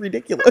it was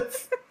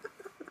ridiculous.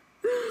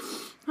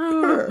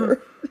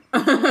 Purr.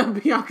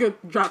 Bianca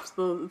drops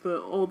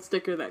the old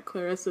sticker that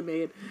Clarissa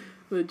made.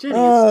 But Jenny's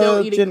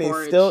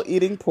still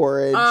eating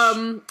porridge.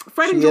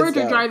 Fred and George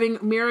are driving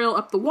Muriel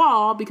up the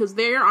wall because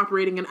they're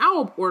operating an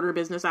owl order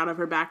business out of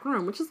her back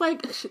room, which is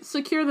like,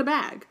 secure the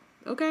bag,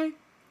 okay?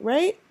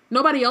 Right?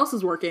 Nobody else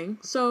is working,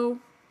 so...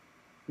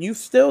 You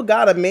still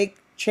gotta make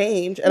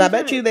change. And I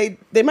bet you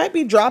they might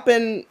be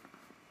dropping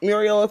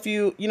Muriel if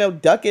you,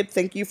 duck it.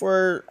 Thank you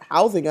for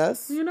housing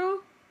us.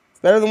 It's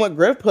better than what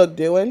Griphook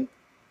doing.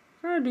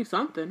 Gotta do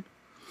something.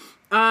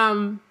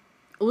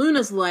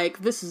 Luna's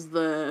like, this is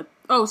the...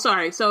 Oh,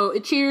 sorry. So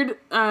it cheered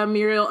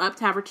Muriel up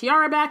to have her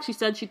tiara back. She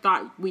said she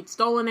thought we'd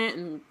stolen it,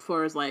 and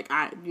Flora's like,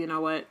 you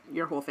know what?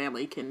 Your whole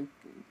family can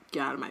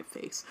get out of my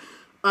face.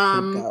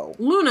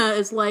 Luna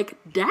is like,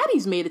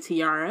 Daddy's made a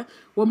tiara.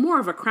 Well, more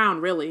of a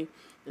crown, really.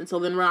 And so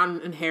then Ron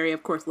and Harry,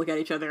 of course, look at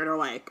each other and are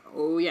like,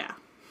 "Oh, yeah,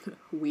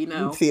 we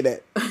know." We've seen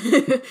it.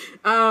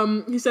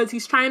 He says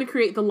he's trying to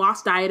create the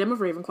lost diadem of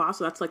Ravenclaw,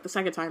 so that's like the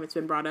second time it's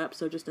been brought up,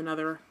 so just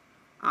another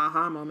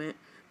aha moment.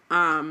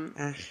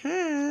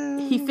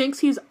 He thinks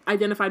he's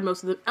identified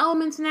most of the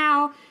elements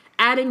now.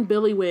 Adding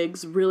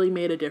Billywigs really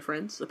made a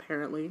difference,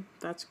 apparently.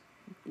 That's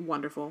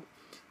wonderful.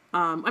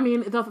 I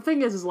mean, the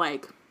thing is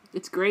like,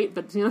 it's great,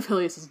 but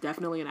Xenophilius is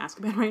definitely in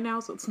Azkaban right now,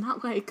 so it's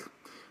not like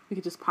we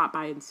could just pop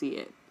by and see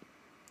it.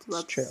 So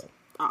that's true.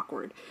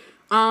 Awkward.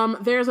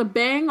 There's a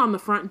bang on the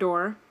front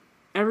door.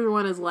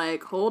 Everyone is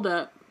like, hold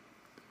up.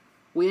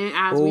 We didn't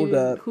ask.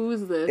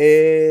 Who's this?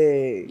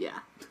 Hey. Yeah.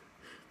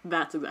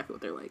 That's exactly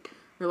what they're like.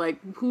 They're like,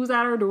 who's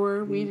at our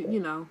door? We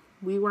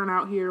weren't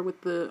out here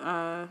with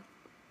the,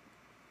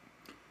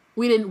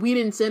 we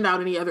didn't send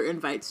out any other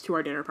invites to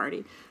our dinner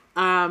party.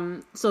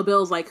 So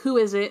Bill's like, who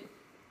is it?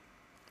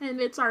 And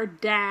it's our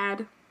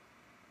dad.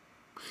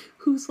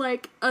 Who's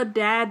like a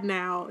dad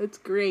now. It's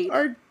great.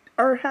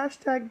 Our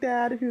hashtag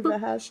dad, who's a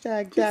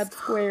hashtag dad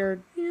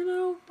squared.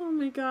 Oh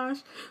my gosh.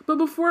 But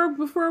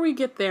before we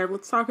get there,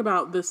 let's talk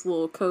about this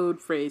little code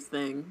phrase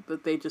thing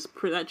that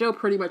that Joe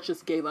pretty much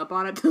just gave up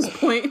on at this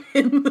point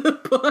in the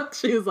book.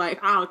 She was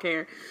like, I don't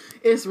care.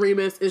 It's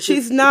Remus.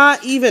 She's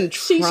not even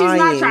trying. She's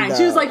not trying. Though.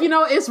 She was like,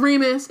 it's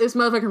Remus. It's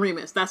motherfucking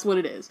Remus. That's what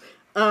it is.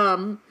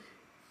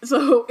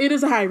 So it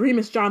is I,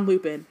 Remus John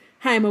Lupin.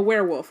 I am a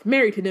werewolf,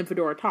 married to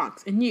Nymphadora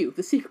Tonks, and you,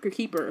 the secret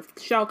keeper of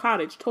Shell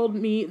Cottage, told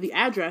me the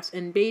address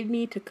and bade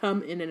me to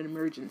come in an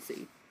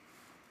emergency.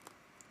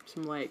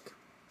 So I'm like...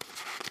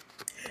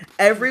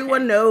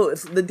 Everyone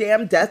knows the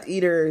damn Death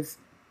Eaters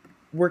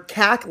were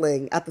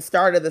cackling at the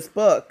start of this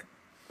book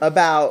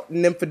about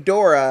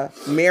Nymphadora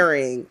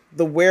marrying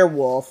the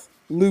werewolf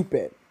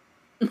Lupin.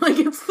 Like,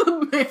 it's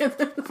the man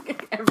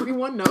that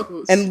everyone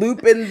knows. And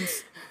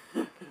Lupin's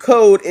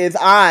code is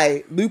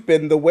I,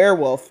 Lupin the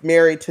werewolf,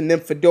 married to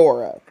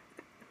Nymphadora.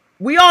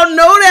 We all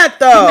know that,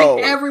 though.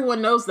 Like,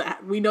 everyone knows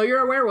that. We know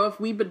you're a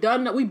werewolf. We've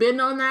been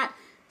on that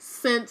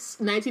since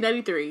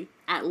 1993,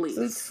 at least.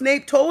 Since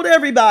Snape told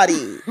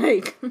everybody.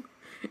 Like,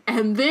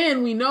 and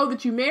then we know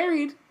that you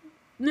married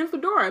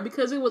Nymphadora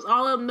because it was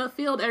all out in the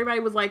field.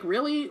 Everybody was like,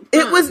 really?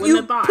 It was,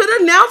 you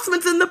put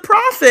announcements in the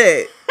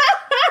Prophet.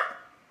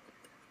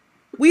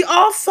 We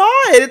all saw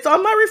it. It's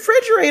on my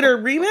refrigerator,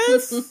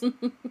 Remus. God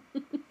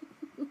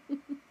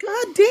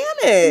damn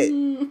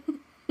it.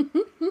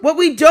 What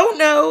we don't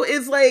know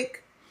is,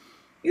 like,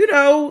 you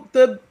know,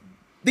 the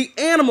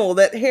animal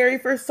that Harry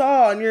first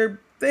saw on your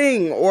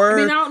thing, or... I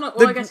mean, I don't know.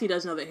 Well, I guess he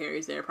does know that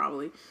Harry's there,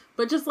 probably.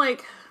 But just,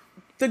 like...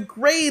 The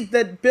grade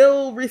that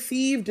Bill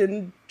received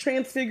in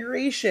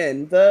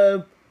Transfiguration.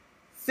 The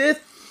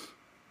 5th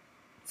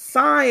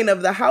sign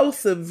of the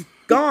House of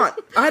Gaunt.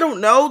 I don't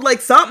know, like,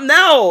 something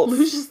else.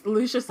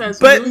 Lucius says...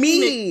 But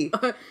me!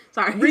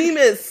 Sorry.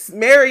 Remus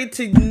married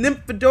to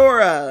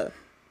Nymphadora.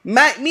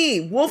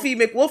 Me, Wolfie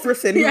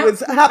McWolferson, who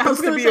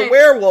happens to be a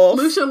werewolf.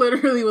 Lucia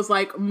literally was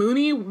like,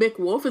 Mooney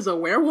McWolf is a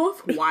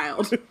werewolf?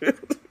 Wild.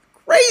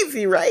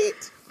 Crazy,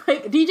 right?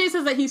 Like, DJ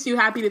says that he's too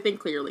happy to think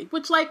clearly.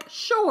 Which, like,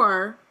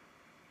 sure.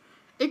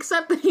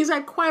 Except that he's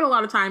had quite a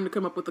lot of time to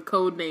come up with a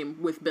code name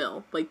with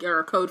Bill. Like, or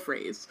a code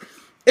phrase.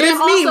 It is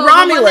me,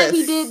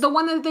 Romulus. The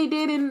one that they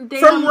did in...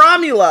 From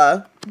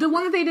Romula. The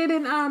one that they did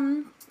in,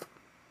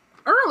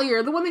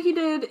 earlier, the one that he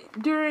did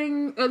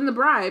in The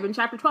Bribe in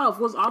chapter 12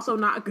 was also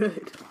not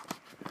good.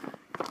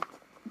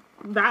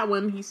 That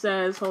one, he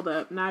says, hold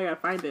up, now I gotta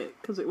find it,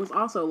 because it was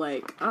also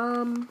like,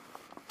 I'm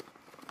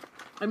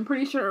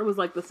pretty sure it was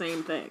like the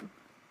same thing.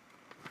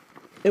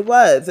 It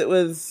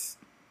was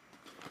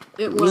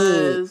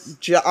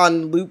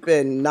John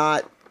Lupin,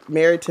 not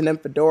married to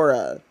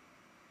Nymphadora.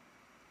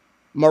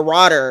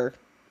 Marauder,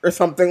 or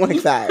something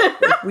like that.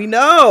 Like, we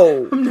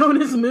know. I'm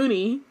known as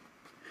Mooney.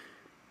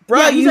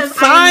 Bruh, you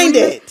signed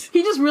it.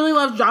 He just really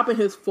loves dropping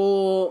his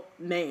full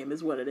name,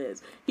 is what it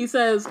is. He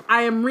says,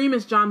 I am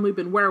Remus John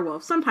Lupin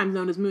Werewolf, sometimes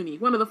known as Mooney,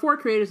 one of the 4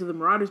 creators of the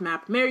Marauders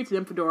map, married to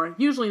Nymphadora,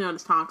 usually known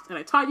as Tonks, and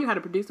I taught you how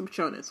to produce a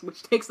Patronus,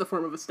 which takes the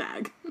form of a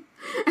stag.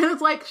 And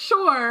it's like,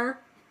 sure.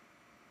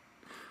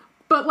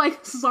 But,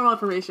 like, this is all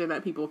information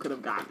that people could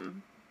have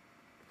gotten.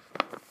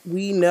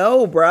 We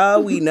know,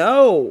 bruh. We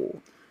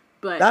know.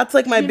 But that's,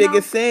 like, my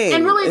biggest thing.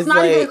 And really, it's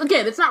not even,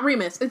 again, it's not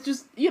Remus. It's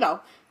just, you know,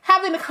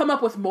 having to come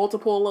up with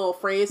multiple little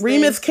phrases.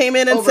 Remus came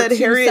in and said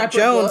Harriet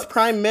Jones,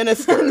 Prime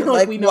Minister.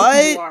 Like, we know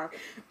what? Who you are.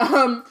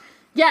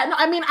 Yeah, no,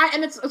 I mean,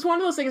 and it's one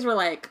of those things where,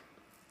 like,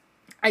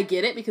 I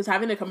get it, because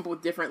having to come up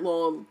with different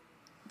little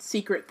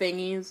secret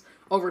thingies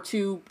over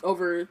two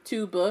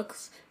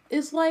books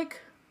is,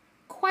 like,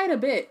 quite a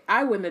bit.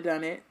 I wouldn't have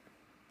done it.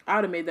 I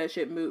would have made that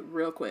shit moot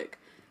real quick.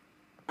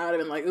 I would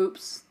have been like,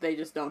 oops, they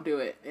just don't do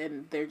it.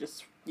 And they're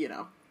just, you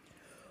know,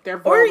 they're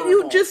vulnerable. Or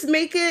you just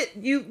make it,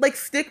 you, like,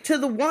 stick to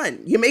the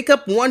one. You make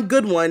up one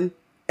good one,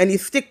 and you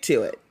stick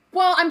to it.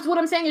 Well, what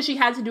I'm saying is she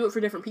had to do it for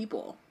different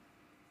people.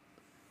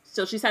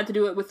 So she's had to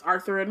do it with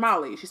Arthur and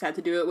Molly. She's had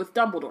to do it with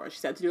Dumbledore.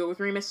 She's had to do it with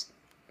Remus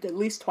at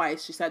least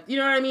twice. She said, you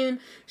know what I mean?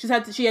 She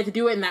had to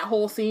do it in that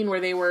whole scene where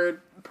they were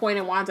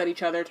pointing wands at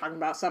each other, talking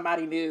about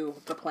somebody knew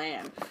the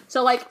plan.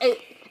 So, like,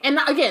 I'm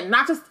not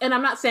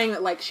saying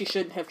that, like, she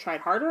shouldn't have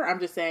tried harder. I'm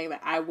just saying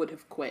that I would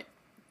have quit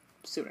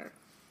sooner.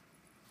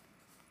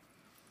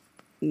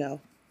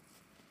 No.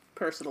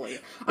 Personally.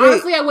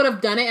 Honestly, I would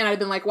have done it, and I'd have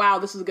been like, wow,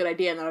 this is a good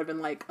idea. And then I'd have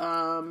been like,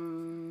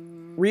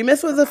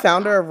 Remus was the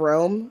founder of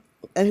Rome,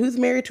 and who's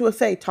married to a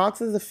fae?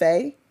 Tonks is a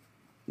fae?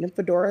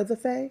 Nymphadora is a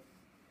fae?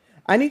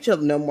 I need to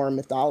know more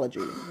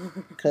mythology,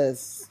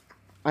 because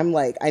I'm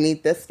like, I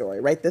need this story.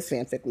 Write this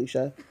fanfic,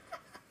 Lucia.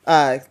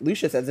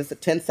 Lucia says it's a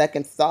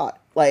 10-second thought.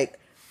 Like,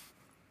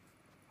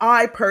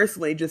 I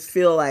personally just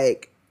feel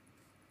like...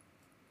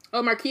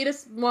 Oh,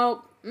 Marquitas,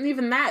 well,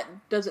 even that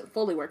doesn't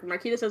fully work.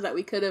 Marquitas says that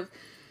we could have,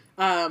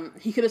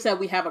 he could have said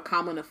we have a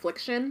common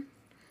affliction,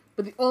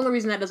 but the only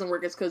reason that doesn't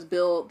work is because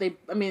Bill, the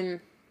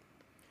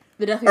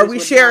Death Eaters, or we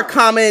share a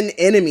common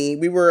enemy.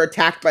 We were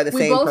attacked by the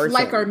same person. We both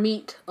like our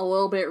meat a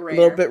little bit rare. A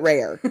little bit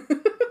rare.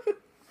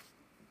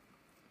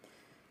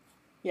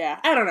 Yeah,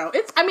 I don't know.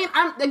 It's not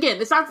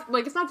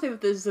to say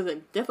that this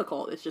isn't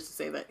difficult. It's just to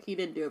say that he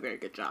didn't do a very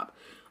good job.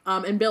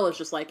 And Bill is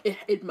just like,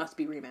 it must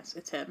be Remus.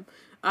 It's him.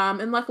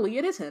 And luckily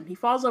it is him. He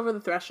falls over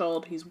the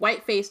threshold. He's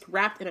white-faced,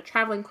 wrapped in a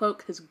traveling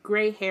cloak, his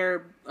gray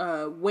hair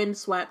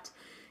windswept.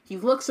 He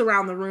looks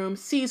around the room,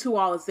 sees who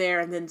all is there,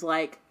 and then's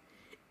like,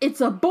 it's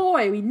a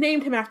boy! We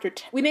named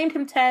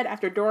him Ted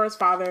after Dora's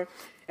father.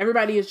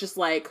 Everybody is just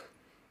like,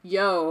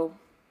 yo,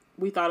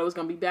 we thought it was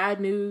gonna be bad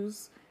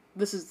news.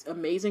 This is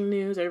amazing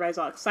news. Everybody's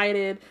all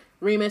excited.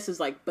 Remus is,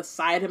 like,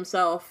 beside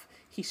himself.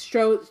 He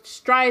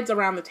strides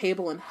around the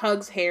table and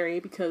hugs Harry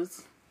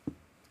because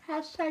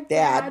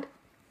 #dad.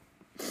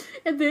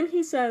 And then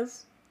he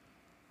says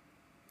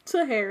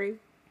to Harry,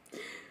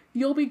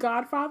 "You'll be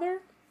godfather?"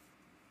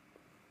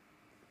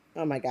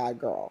 Oh my God,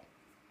 girl.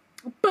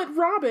 But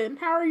Robin,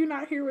 how are you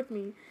not here with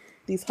me?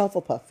 These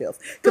Hufflepuff feels.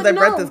 Because I've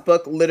read this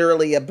book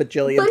literally a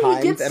bajillion times. But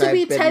he gets to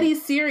be Teddy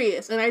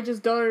serious, and I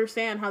just don't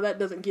understand how that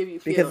doesn't give you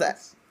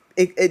feels.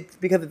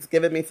 Because it's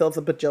given me feels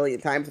a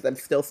bajillion times, and I'm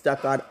still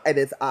stuck on, it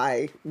is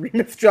I,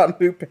 Remus John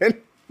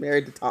Lupin,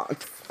 married to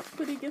Tonks.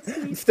 But he gets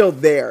to be... still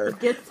there. He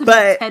gets to be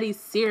Teddy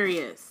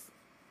serious.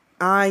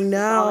 I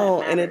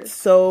know, and it's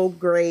so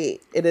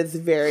great. It is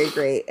very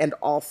great. And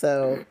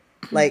also,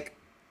 like,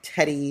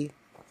 Teddy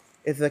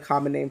is a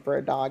common name for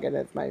a dog, and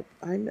it's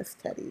I miss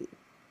Teddy.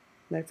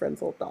 My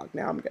friend's old dog.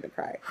 Now I'm gonna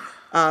cry.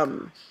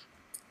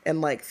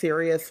 And like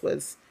Sirius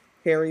was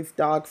Harry's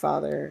dog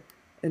father,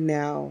 and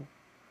now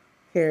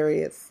Harry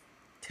is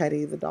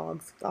Teddy the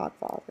dog's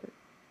godfather.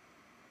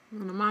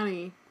 And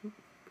Amani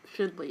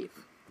should leave.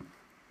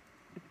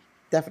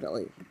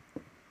 Definitely.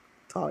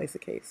 It's always the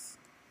case.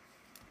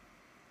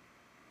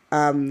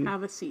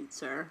 Have a seat,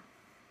 sir.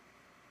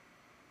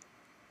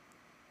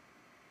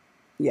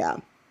 Yeah.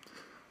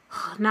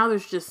 Now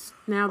there's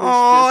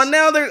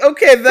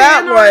okay,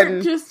 that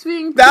one just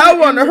being that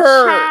one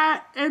hurt.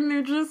 Chat, and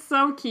they're just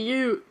so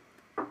cute.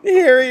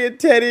 Harry and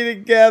Teddy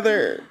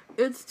together.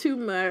 It's too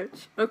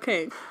much.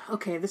 Okay,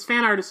 this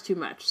fan art is too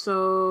much.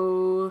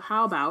 So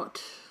how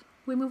about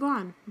we move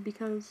on,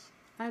 because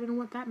I didn't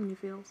want that many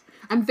feels.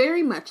 I'm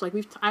very much like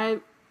I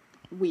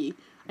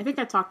think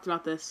I talked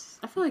about this.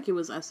 I feel like it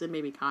was us and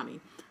maybe Connie.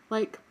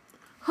 Like,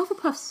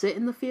 Hufflepuff sit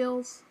in the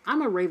fields.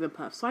 I'm a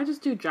Ravenpuff, so I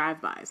just do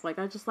drive-bys. Like,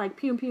 I just like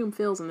pew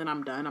fields, and then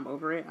I'm done. I'm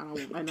over it. I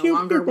no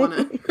longer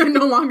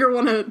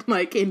want to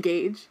like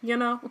engage. You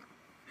know.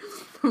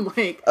 I'm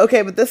like,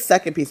 okay, but this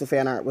second piece of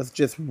fan art was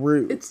just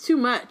rude. It's too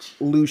much.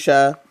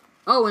 Lucia.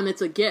 Oh, and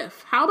it's a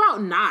GIF. How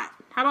about not?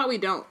 How about we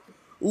don't?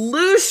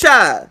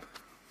 Lucia,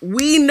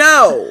 we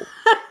know.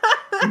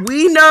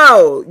 We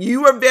know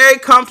you are very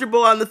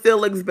comfortable on the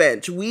Felix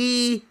bench.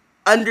 We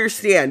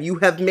understand. You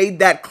have made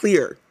that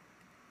clear.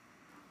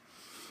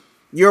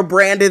 Your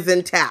brand is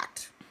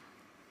intact.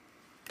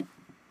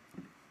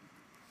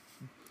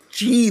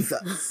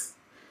 Jesus.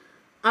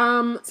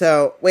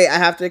 So, wait, I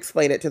have to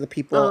explain it to the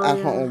people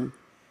at home.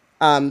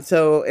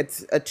 So,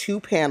 it's a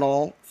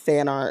 2-panel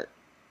fan art.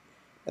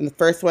 And the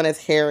first one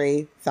is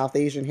Harry, South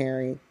Asian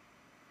Harry,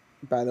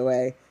 by the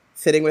way,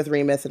 sitting with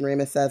Remus. And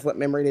Remus says, "What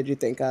memory did you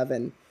think of?"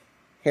 And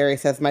Harry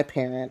says, "My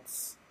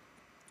parents."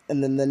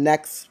 And then the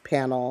next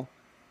panel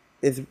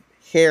is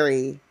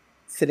Harry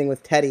sitting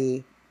with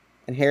Teddy.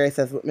 And Harry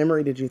says, "What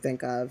memory did you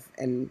think of?"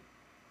 And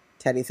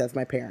Teddy says,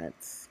 "My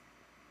parents."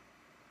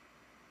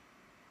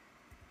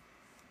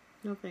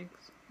 No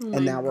thanks. Oh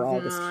and now we're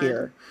all just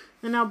here.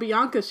 And now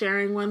Bianca's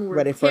sharing one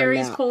where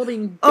Harry's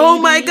holding baby oh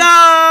my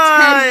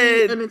God!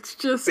 Teddy, and it's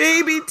just...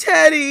 Baby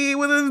Teddy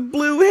with his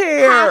blue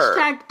hair.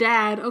 Hashtag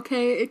dad.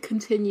 Okay, it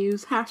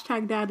continues.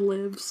 Hashtag dad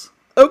lives.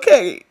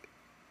 Okay.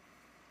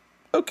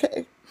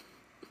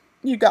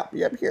 You got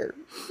me up here.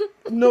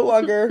 I'm no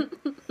longer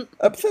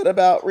upset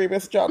about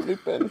Remus John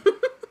Lupin.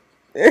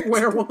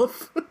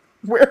 Werewolf.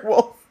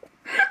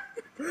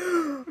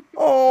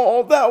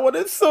 Oh, that one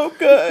is so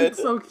good. It's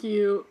so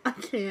cute. I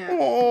can't.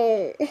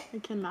 Oh. I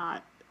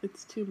cannot.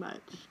 It's too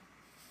much.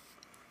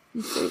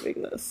 I'm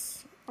saving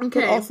this.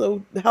 Okay. But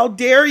also, how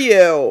dare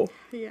you?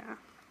 Yeah.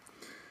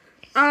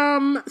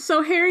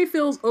 So Harry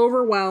feels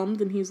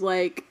overwhelmed, and he's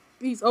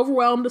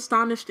overwhelmed,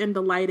 astonished, and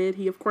delighted.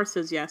 He, of course,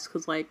 says yes,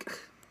 because, like,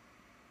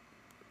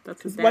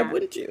 that's his dad. Why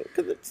wouldn't you?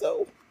 Because it's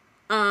so...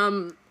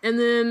 And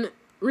then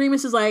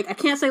Remus is like, "I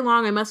can't stay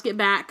long, I must get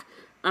back."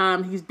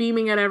 He's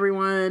beaming at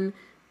everyone.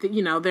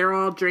 They're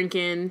all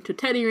drinking to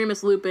Teddy,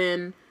 Remus,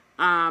 Lupin.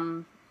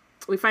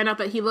 We find out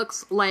that he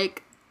looks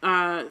like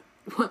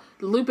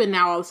Lupin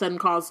now all of a sudden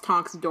calls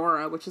Tonks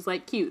Dora, which is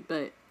like cute,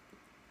 but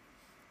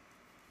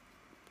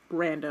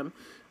random.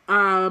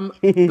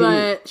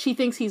 But she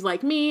thinks he's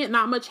like me,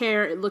 not much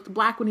hair. It looked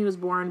black when he was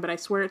born, but I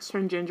swear it's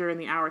turned ginger in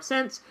the hour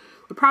since.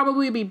 Would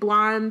probably be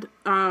blonde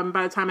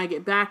by the time I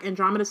get back.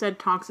 Andromeda said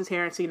Tonks'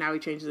 hair, and see, now he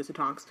changes it to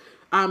Tonks.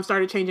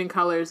 Started changing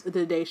colors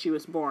the day she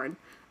was born.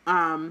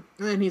 And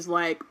then he's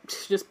like,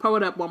 "Just pull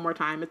it up one more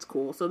time. It's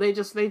cool." So they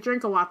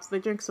drink a lot. They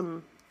drink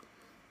some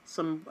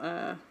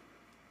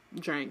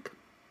drink.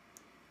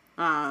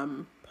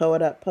 Pull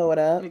it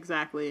up.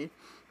 Exactly.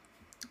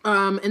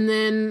 And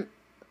then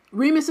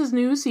Remus's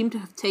news seemed to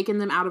have taken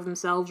them out of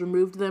themselves,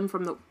 removed them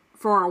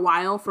for a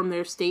while from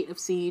their state of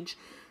siege.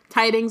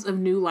 Tidings of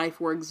new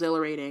life were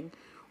exhilarating,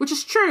 which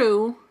is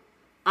true,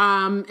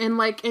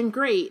 and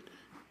great.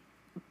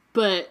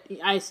 But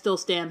I still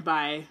stand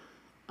by,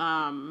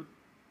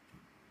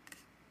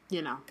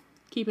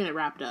 keeping it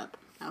wrapped up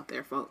out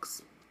there,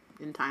 folks,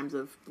 in times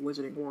of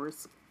Wizarding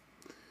Wars.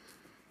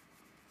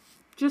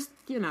 Just,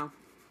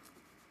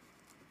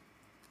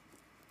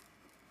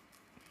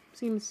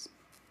 seems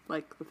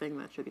like the thing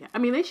that should be... I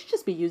mean, they should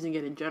just be using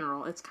it in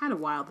general. It's kind of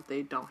wild that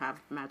they don't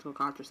have magical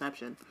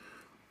contraception,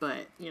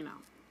 but,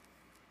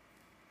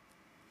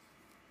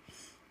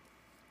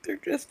 They're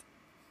just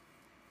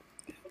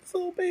this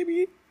little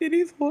baby, and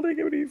he's holding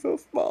him, and he's so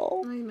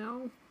small. I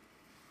know.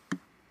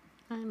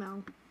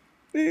 And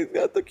he's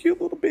got the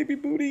cute little baby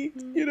booty.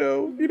 You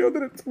know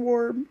that it's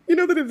warm. You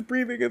know that his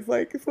breathing is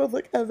like, it smells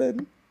like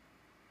heaven.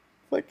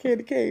 It's like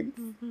candy canes.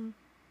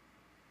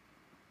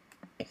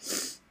 I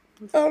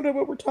don't know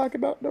what we're talking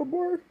about no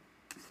more.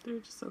 They're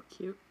just so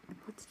cute.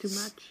 It's too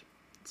much.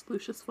 It's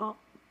Lucia's fault.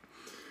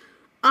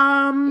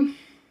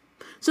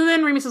 So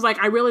then Remus is like,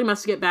 I really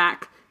must get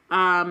back.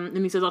 And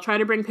he says, I'll try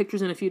to bring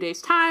pictures in a few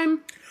days'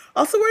 time.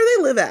 Also, where do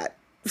they live at?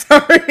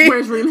 Sorry.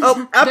 Where's Remus?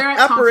 Oh,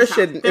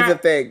 apparition is a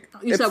thing.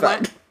 You said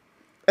what?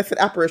 I said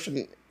apparition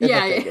is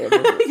yeah. a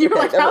thing. You were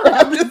like, how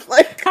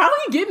are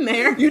you getting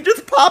there? You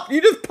just pop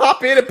in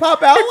and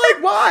pop out.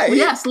 Like, why? Well,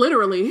 yes,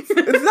 literally.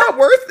 It's not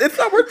worth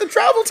the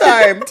travel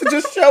time to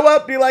just show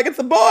up, be like, it's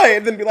a boy,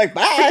 and then be like,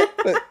 bye.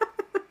 But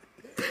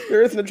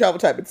there isn't a travel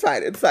time. It's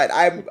fine.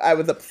 I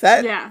was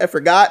upset. Yeah. I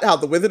forgot how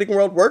the wizarding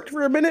world worked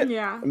for a minute.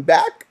 Yeah. I'm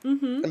back.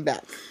 I'm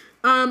back.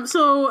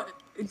 So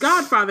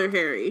Godfather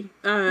Harry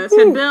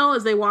said Bill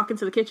as they walk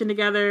into the kitchen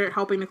together,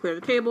 helping to clear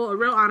the table. A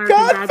real honor.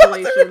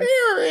 Congratulations.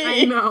 Harry.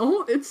 I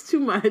know. It's too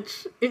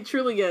much. It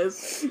truly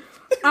is.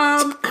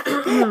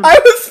 I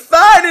was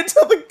fine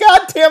until the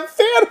goddamn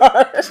fan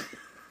art.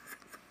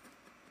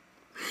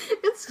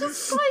 It's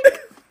just like,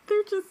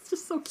 they're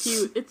just so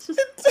cute. It's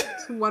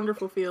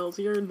wonderful feels.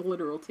 You're in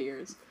literal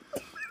tears.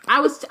 I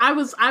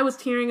was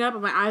tearing up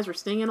and my eyes were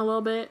stinging a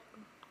little bit.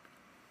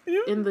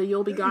 In the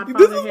You'll Be Godfather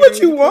This is Harry. what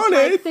you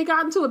wanted. Like, they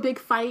got into a big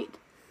fight.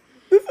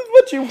 This is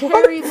what you wanted.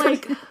 Harry,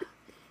 like,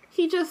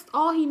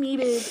 all he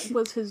needed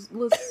was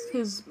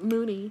his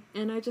Mooney,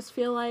 and I just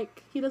feel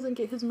like he doesn't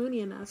get his Mooney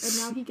enough, and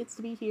now he gets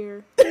to be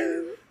here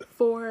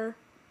for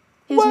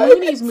his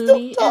Mooney's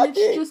Mooney, and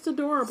it's just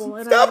adorable.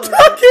 And Stop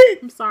talking!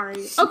 I'm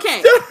sorry.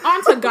 Okay,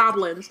 on to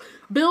goblins.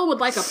 Bill would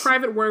like a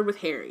private word with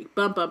Harry.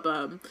 Bum bum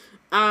bum.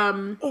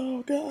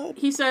 Oh God.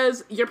 He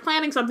says, you're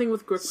planning something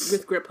with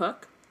Grip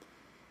Hook.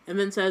 And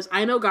then says,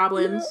 I know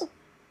goblins. Yeah.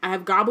 I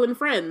have goblin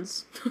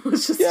friends.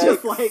 It's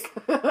just like...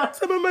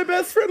 Some of my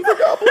best friends are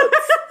goblins.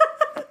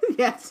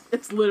 Yes,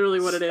 it's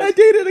literally what it is. I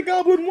dated a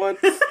goblin once.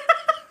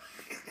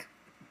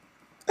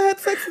 I had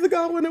sex with a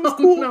goblin. It was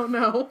cool.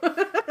 No.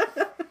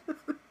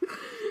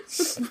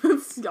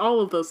 It's all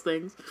of those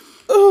things.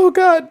 Oh,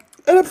 God.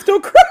 And I'm still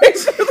crying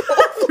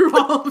through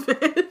all of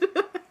it.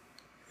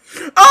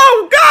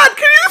 Oh, God,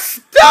 can you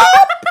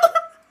stop?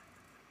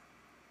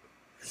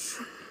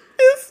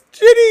 It's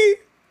Ginny.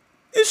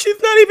 And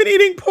she's not even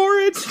eating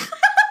porridge. And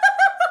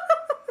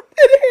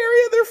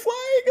Harry, and they're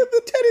flying, and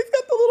the Teddy's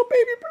got the little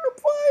baby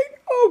bird flying.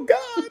 Oh,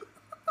 God.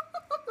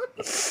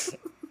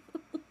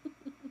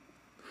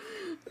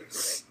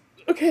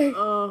 Okay.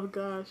 Oh,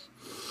 gosh.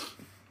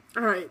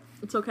 All right.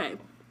 It's okay.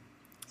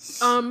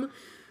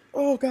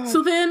 Oh, God.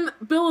 So then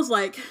Bill is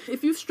like,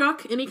 if you've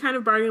struck any kind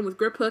of bargain with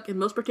Grip Hook, and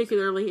most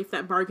particularly if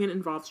that bargain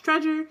involves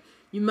treasure,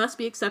 you must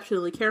be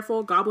exceptionally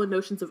careful. Goblin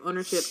notions of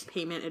ownership,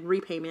 payment, and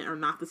repayment are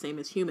not the same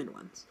as human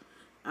ones.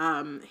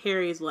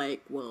 Harry's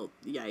like, well,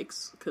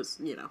 yikes,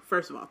 because,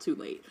 first of all, too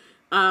late.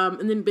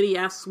 And then Biddy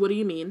asks, what do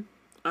you mean?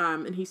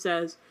 And he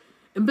says,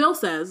 and Bill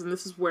says, and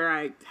this is where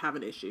I have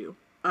an issue,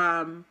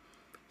 he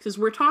says,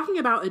 we're talking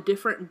about a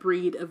different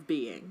breed of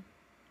being.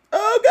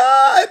 Oh,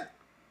 God!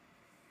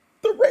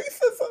 The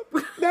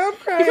racism! Now I'm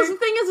crying. Because the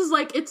thing is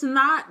like, it's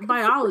not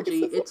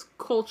biology, it's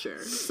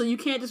culture. So you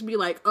can't just be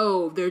like,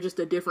 oh, they're just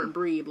a different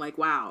breed, like,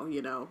 wow,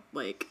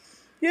 like...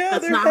 Yeah,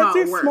 that's not how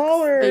it works.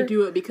 Smaller. They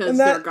do it because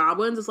they're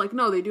goblins. It's like,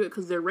 no, they do it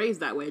because they're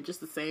raised that way.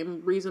 Just the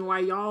same reason why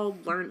y'all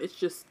learn. It's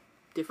just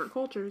different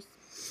cultures.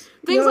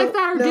 Things like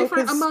that are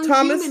different among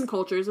human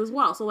cultures as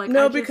well. So, like,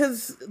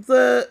 because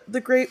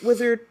the great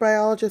wizard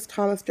biologist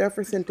Thomas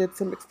Jefferson did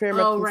some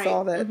experiments and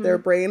saw that their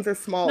brains are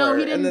smaller. No,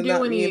 he didn't and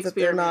do any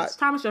experiments.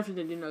 Thomas Jefferson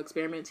didn't do no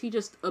experiments. He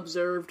just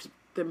observed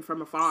them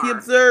from afar. He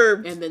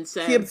observed, and then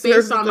said,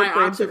 based on my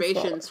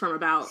observations from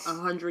about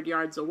 100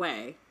 yards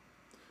away.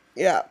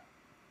 Yeah.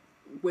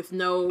 With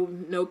no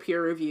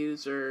peer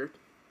reviews or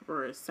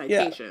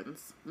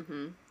citations. Yeah.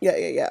 Mm-hmm.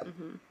 Yeah.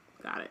 Mm-hmm.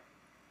 Got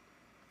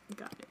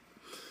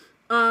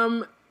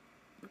it.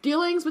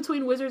 Dealings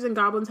between wizards and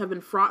goblins have been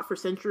fraught for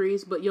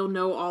centuries, but you'll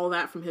know all of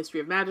that from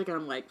History of Magic. And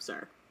I'm like,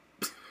 sir.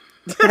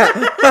 Did you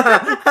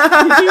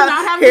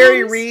not have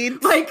Harry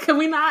Reid? Like, can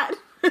we not?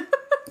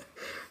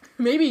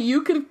 Maybe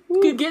you could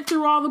get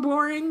through all the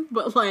boring,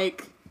 but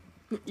like,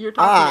 you're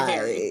talking to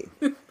Harry.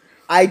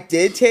 I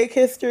did take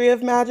History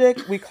of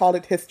Magic. We called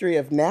it History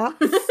of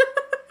Naps.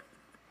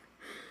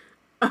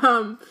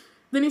 Then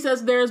he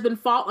says there has been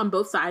fault on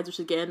both sides, which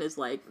again is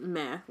like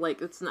meh.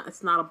 Like it's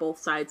not a both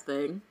sides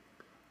thing.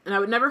 And I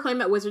would never claim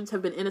that wizards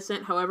have been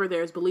innocent. However,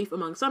 there is belief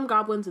among some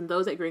goblins and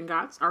those at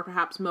Gringotts are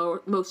perhaps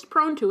most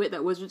prone to it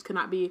that wizards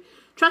cannot be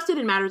trusted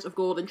in matters of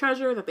gold and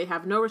treasure, that they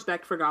have no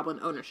respect for goblin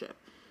ownership.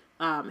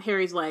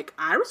 Harry's like,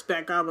 I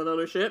respect goblin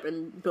ownership,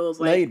 and Bill's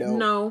No, like, you don't.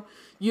 no,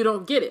 you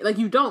don't get it. Like,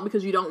 you don't,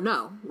 because you don't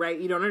know, right?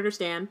 You don't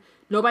understand.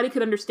 Nobody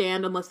could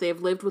understand unless they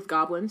have lived with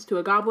goblins. To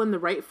a goblin, the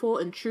rightful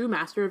and true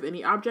master of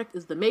any object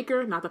is the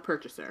maker, not the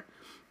purchaser.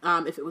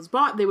 If it was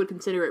bought, they would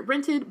consider it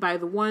rented by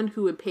the one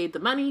who had paid the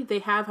money. They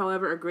have,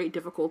 however, a great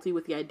difficulty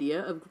with the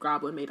idea of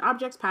goblin-made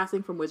objects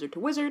passing from wizard to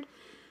wizard.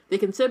 They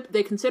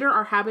consider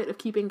our habit of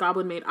keeping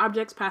goblin-made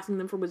objects, passing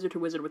them from wizard to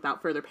wizard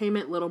without further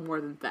payment, little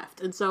more than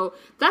theft. And so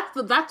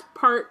that's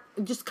part,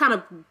 just kind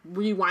of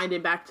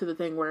rewinding back to the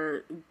thing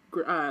where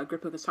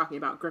Griphook is talking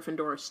about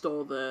Gryffindor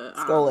stole the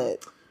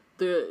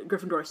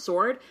Gryffindor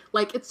sword.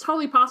 Like, it's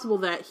totally possible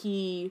that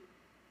he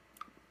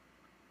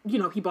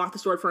bought the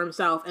sword for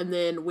himself, and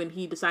then when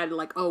he decided,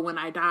 like, oh, when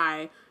I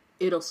die,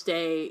 it'll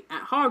stay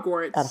at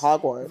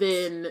Hogwarts.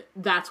 Then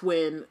that's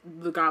when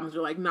the goblins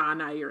are like,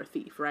 nah, you're a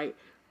thief, right?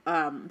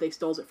 They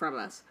stole it from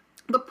us.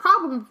 The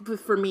problem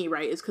for me,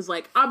 right, is because,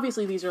 like,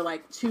 obviously these are,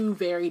 like, two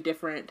very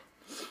different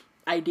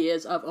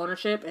ideas of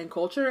ownership and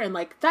culture, and,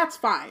 like, that's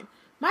fine.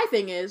 My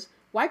thing is,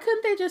 why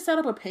couldn't they just set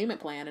up a payment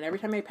plan, and every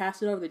time they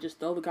pass it over, they just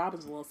throw the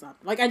goblins a little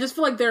something? Like, I just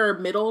feel like there are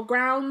middle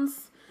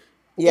grounds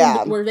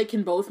where they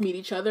can both meet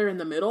each other in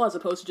the middle, as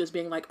opposed to just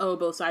being like, oh,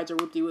 both sides are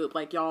whoop-de-whoop,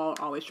 like, y'all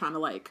always trying to,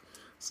 like,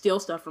 steal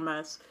stuff from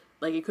us.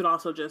 Like, you could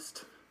also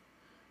just,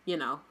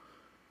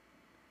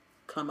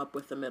 come up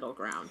with the middle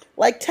ground.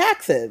 Like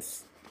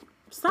taxes.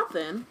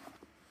 Something.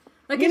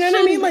 Like, you know what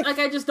I mean? Like,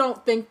 I just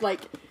don't think,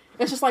 like,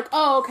 it's just like,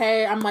 oh,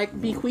 okay, I'm,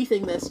 like,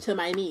 bequeathing this to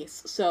my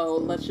niece, so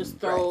let's just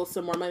throw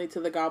some more money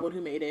to the goblin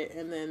who made it,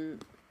 and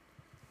then...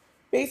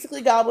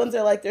 Basically, goblins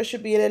are like, there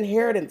should be an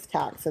inheritance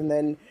tax, and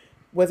then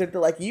wizards are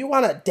like, you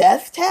want a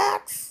death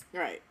tax?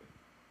 Right.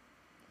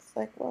 It's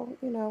like,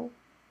 well,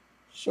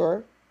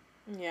 sure.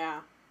 Yeah.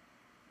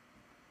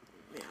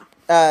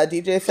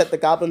 DJ said the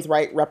goblins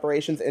write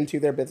reparations into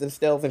their business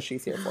deals, and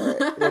she's here for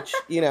it. Which,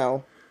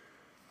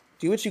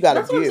 do what you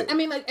gotta do. I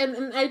mean, like,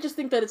 and I just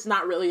think that it's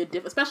not really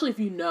especially if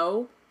you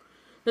know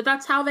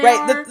that's how they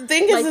are. Right. The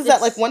thing is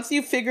that, like, once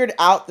you figured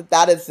out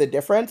that is the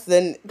difference,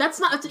 then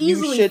it's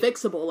easily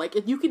fixable.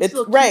 Like, you can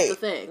still keep the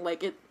thing.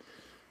 Like, it.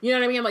 You know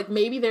what I mean? Like,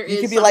 maybe there is.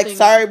 You could be like,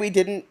 sorry, we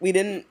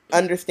didn't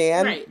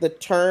understand the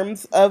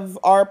terms of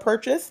our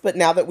purchase, but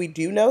now that we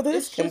do know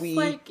this, it's can just we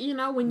like,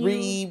 when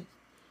you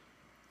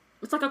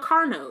it's like a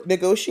car note.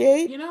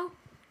 Negotiate?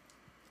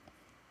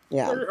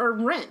 Yeah. Or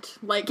rent.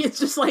 Like, it's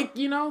just like,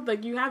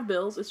 like, you have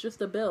bills. It's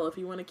just a bill. If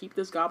you want to keep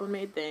this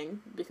goblin-made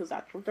thing, because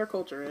that's what their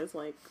culture is,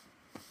 like,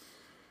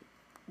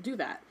 do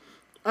that.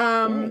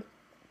 Right.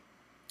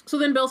 So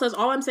then Bill says,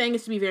 all I'm saying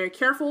is to be very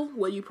careful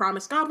what you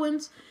promise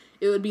goblins.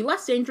 It would be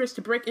less dangerous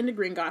to break into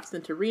Gringotts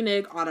than to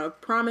renege on a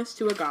promise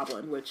to a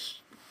goblin,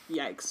 which,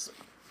 yikes.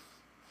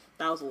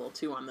 That was a little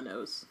too on the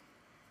nose.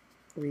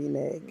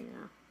 Renege.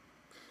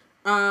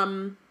 Yeah.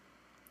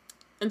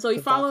 And so he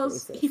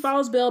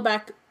follows Bill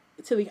back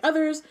to the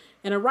others,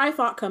 and a wry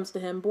thought comes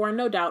to him, born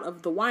no doubt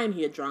of the wine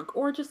he had drunk,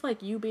 or just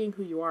like you being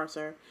who you are,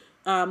 sir.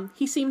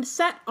 He seemed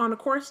set on a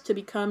course to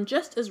become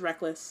just as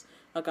reckless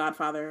a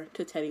godfather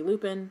to Teddy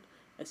Lupin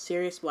as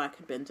Sirius Black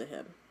had been to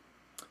him.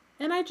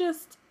 And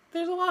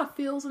there's a lot of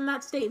feels in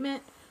that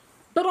statement,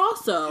 but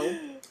also,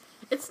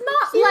 it's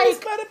not Sirius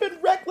might have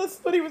been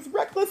reckless, but he was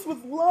reckless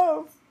with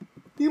love.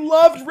 He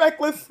loved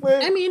recklessly.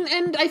 I mean,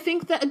 and I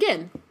think that,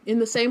 again, in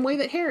the same way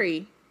that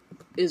Harry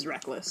is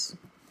reckless.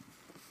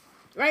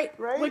 Right?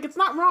 Like, it's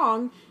not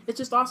wrong. It's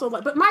just also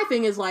like, but my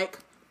thing is like,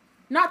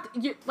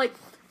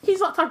 he's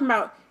not talking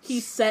about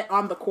he's set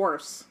on the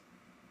course.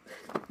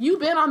 You've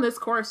been on this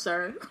course,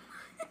 sir.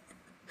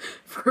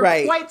 For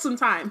quite some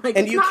time. Like,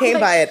 and you came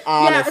by it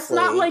honestly. Yeah, it's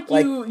not like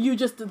you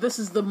just, this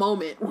is the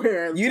moment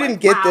where you didn't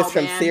get this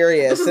from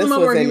Sirius. This is the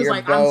moment where he was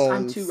like, bones.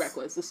 I'm too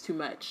reckless. This is too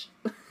much.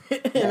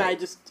 And I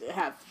just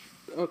have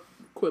a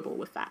quibble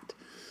with that.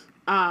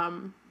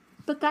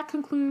 But that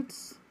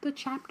concludes the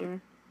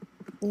chapter.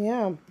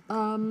 Yeah.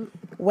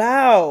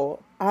 Wow.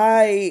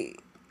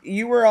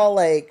 You were all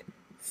like,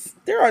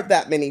 there aren't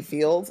that many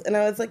fields. And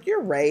I was like,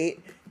 you're right.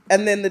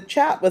 And then the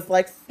chat was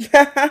like,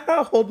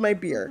 hold my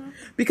beer. Mm-hmm.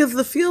 Because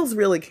the feels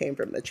really came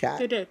from the chat.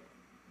 They did.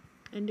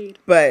 Indeed.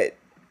 But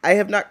I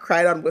have not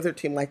cried on Wizard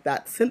Team like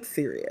that since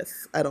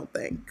Sirius, I don't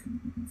think.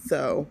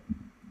 So,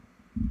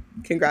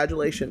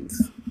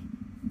 congratulations.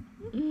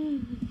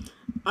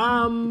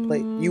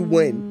 Like, you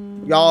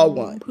win. Y'all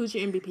won. Who's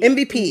your MVP?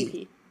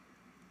 MVP.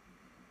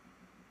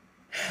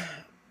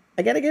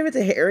 I gotta give it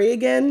to Harry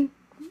again.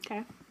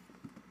 Okay.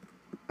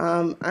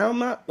 I'm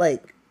not,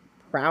 like,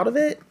 proud of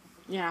it.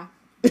 Yeah.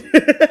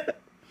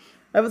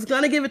 I was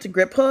gonna give it to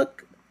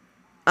Griphook,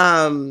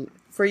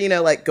 for,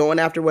 like, going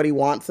after what he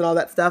wants and all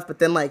that stuff, but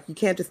then, like, you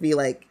can't just be,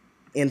 like,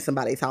 in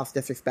somebody's house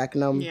disrespecting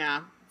them.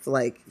 Yeah. So,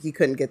 like, he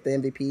couldn't get the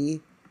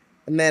MVP.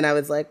 And then I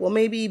was like, well,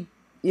 maybe,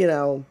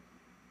 Bill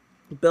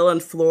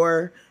and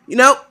Floor. You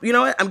know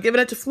what? I'm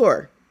giving it to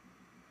Floor.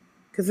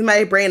 Because in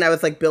my brain, I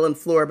was like, Bill and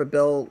Floor, but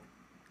Bill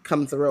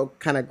comes real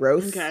kind of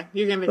gross. Okay,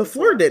 you're giving it to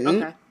Floor. But Floor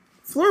didn't. Okay.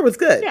 Floor was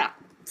good. Yeah.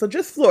 So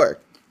just Floor.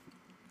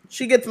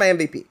 She gets my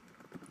MVP.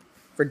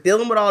 for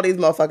dealing with all these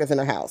motherfuckers in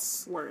her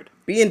house. Word.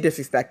 Being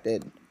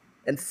disrespected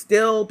and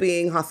still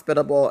being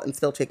hospitable and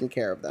still taking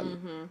care of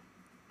them.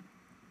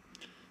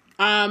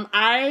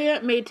 I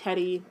made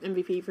Teddy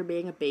MVP for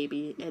being a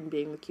baby and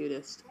being the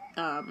cutest.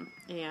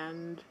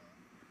 And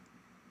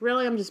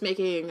really, I'm just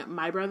making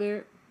my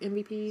brother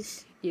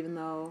MVP, even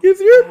though because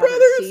your I brother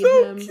haven't is seen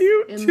so him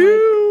cute in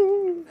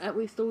too. Like, at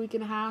least a week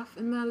and a half,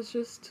 and that is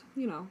just,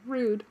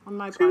 rude on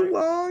my Too part.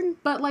 long.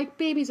 But like,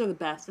 babies are the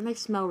best, and they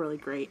smell really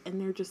great,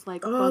 and they're just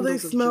like Oh, they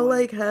bundles of smell joy.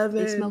 like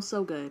heaven. They smell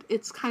so good.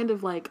 It's kind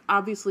of like,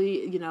 obviously,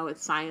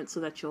 it's science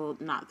so that you'll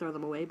not throw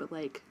them away, but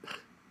like,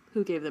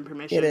 who gave them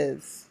permission? It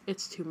is.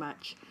 It's too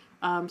much.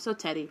 So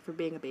Teddy for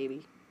being a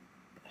baby.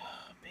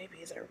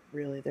 Babies are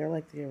they're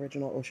like the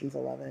original Ocean's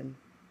 11.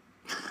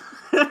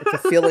 It's a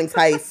feelings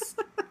heist.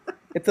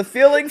 It's a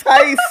feelings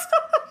heist.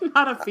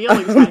 Not a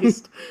feelings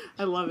heist.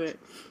 I love it.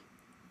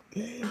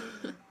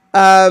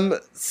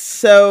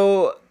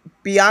 So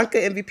Bianca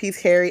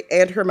MVP's Harry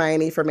and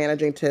Hermione for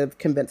managing to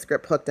convince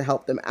Griphook to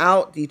help them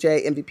out.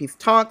 DJ MVP's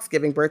Tonks,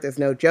 giving birth is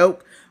no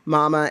joke.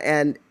 Mama,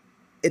 and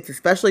it's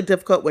especially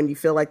difficult when you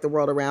feel like the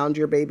world around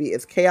your baby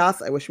is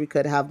chaos. I wish we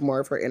could have more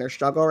of her inner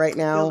struggle right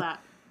now. Feel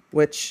that.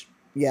 Which,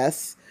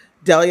 yes.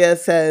 Delia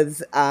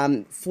says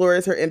Fleur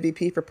is her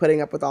MVP for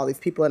putting up with all these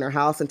people in her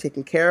house and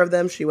taking care of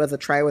them. She was a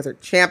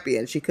Triwizard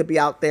champion. She could be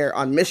out there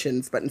on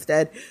missions, but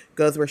instead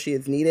goes where she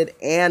is needed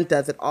and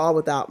does it all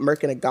without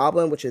murking a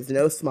goblin, which is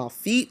no small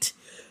feat.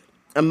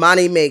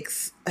 Amani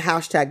makes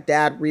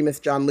 #dad Remus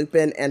John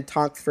Lupin and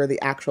Tonks for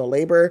the actual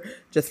labor,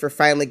 just for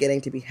finally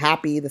getting to be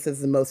happy. This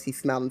is the most he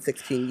smelled in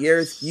 16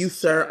 years. You,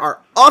 sir,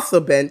 are also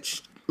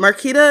benched.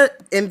 Marquita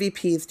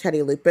MVP's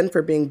Teddy Lupin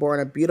for being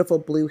born a beautiful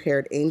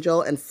blue-haired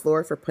angel, and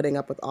Fleur for putting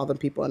up with all the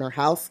people in her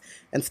house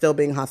and still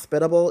being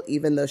hospitable,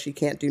 even though she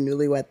can't do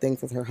newlywed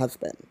things with her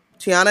husband.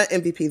 Tiana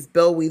MVP's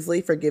Bill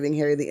Weasley for giving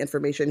Harry the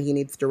information he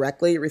needs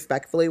directly,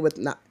 respectfully,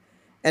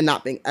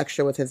 not being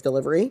extra with his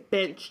delivery.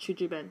 Bench,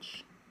 Chuchu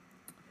bench.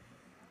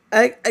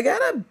 I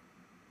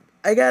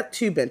got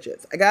two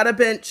benches. I got a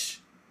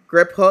bench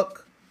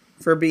Griphook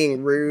for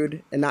being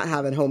rude and not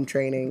having home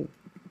training.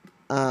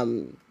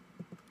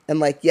 And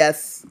like,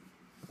 yes,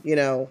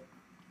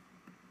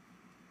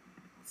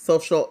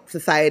 social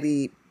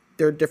society,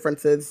 there are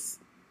differences,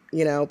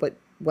 but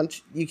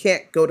once you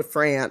can't go to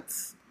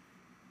France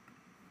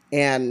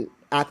and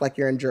act like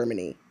you're in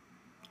Germany,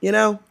 I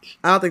don't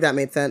think that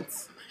made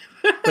sense,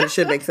 but it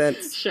should make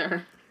sense.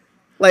 Sure.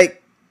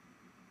 Like,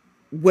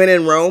 when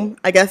in Rome,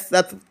 I guess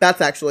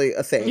that's actually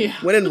a saying. Yeah.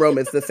 When in Rome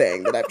is the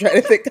saying that I'm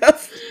trying to think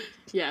of.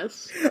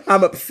 Yes.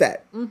 I'm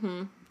upset.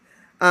 Mm-hmm.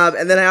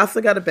 And then I also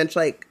got a bench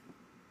like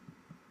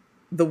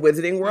the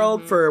Wizarding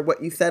World for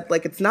what you said.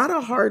 Like, it's not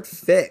a hard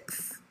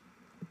fix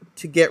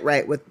to get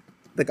right with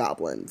the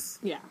goblins.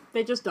 Yeah,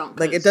 they just don't.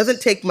 Like, it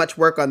doesn't take much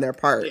work on their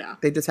part. Yeah.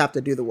 They just have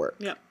to do the work.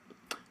 Yep.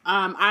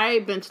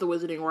 I benched the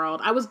Wizarding World.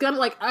 I was gonna,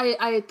 like,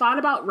 I thought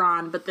about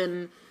Ron, but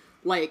then,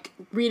 like,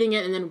 reading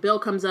it, and then Bill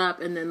comes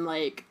up, and then,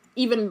 like,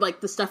 even,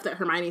 like, the stuff that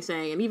Hermione's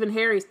saying, and even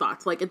Harry's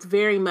thoughts, like, it's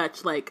very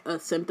much, like, a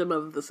symptom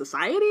of the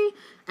society,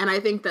 and I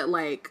think that,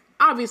 like,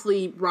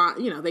 obviously,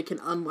 Ron, they can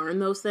unlearn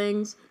those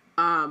things,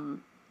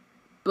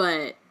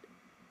 but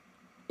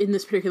in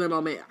this particular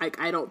moment,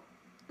 I don't,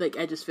 like,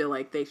 I just feel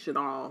like they should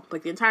all,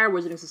 like, the entire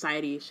Wizarding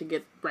Society should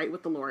get right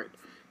with the Lord.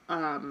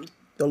 The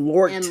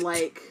Lord. And,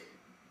 like,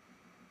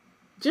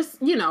 just,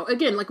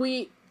 again, like,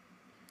 we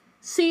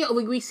see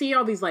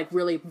all these, like,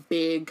 really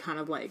big kind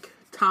of, like,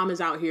 Tom is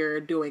out here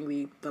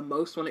doing the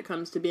most when it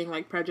comes to being,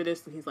 like,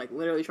 prejudiced, and he's, like,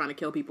 literally trying to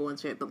kill people and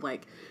shit, but,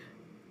 like,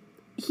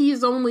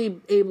 he's only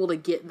able to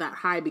get that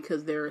high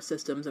because there are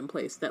systems in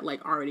place that,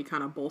 like, already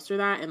kind of bolster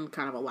that and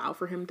kind of allow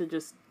for him to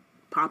just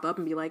pop up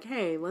and be like,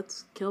 hey,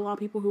 let's kill all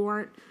people who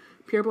aren't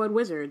pureblood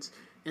wizards.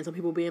 And some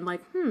people being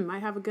like,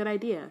 might have a good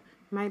idea.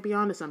 Might be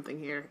onto something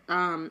here.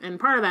 And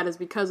part of that is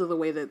because of the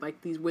way that,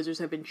 like, these wizards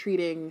have been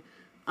treating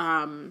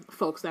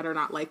folks that are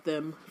not like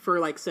them for,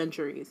 like,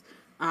 centuries.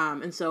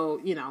 And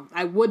so,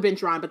 I would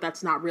bench Ron, but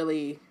that's not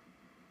really...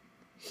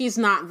 He's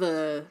not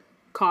the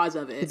cause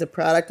of it. He's a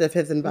product of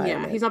his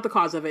environment. Yeah, he's not the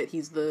cause of it.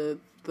 He's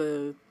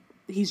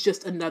he's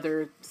just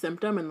another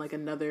symptom and, like,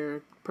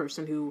 another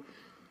person who,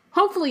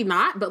 hopefully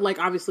not, but, like,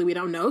 obviously we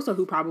don't know, so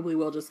who probably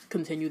will just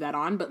continue that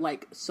on, but,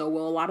 like, so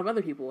will a lot of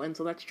other people, and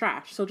so that's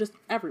trash. So just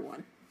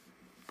everyone.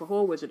 The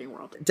whole Wizarding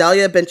World.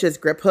 Delia benches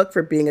Griphook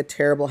for being a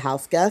terrible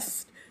house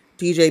guest.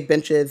 DJ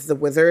benches the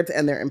wizards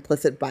and their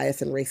implicit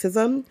bias and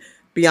racism.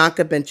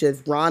 Bianca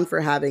benches Ron for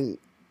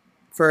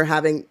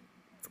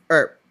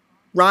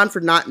Ron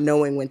for not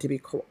knowing when to be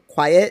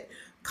quiet.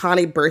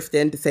 Connie burst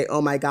in to say,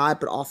 oh my God,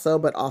 but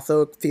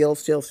also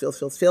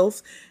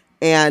feels.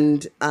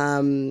 And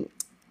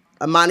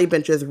Amani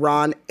benches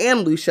Ron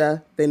and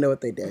Lucia. They know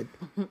what they did.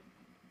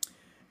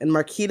 And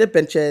Marquita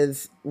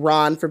benches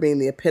Ron for being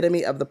the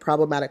epitome of the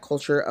problematic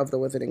culture of the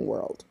Wizarding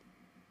World.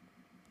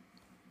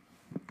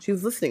 She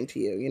was listening to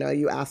you.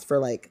 You asked for,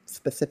 like,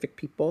 specific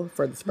people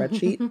for the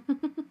spreadsheet.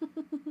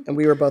 And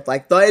we were both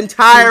like, the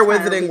entire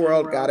Wizarding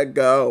World gotta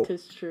go.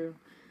 It's true.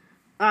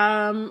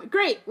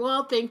 Great.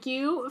 Well, thank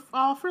you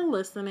all for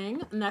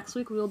listening. Next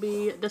week we will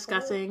be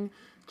discussing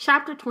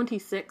Chapter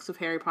 26 of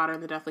Harry Potter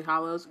and the Deathly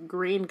Hallows,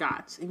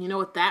 Gringotts. And you know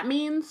what that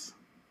means?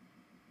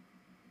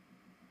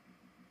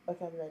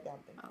 Okay, I'll be right down.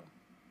 Thank you.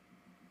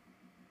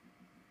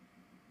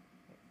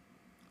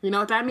 You know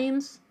what that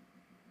means?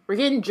 We're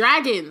getting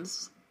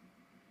dragons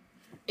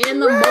in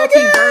the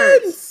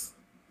multiverse.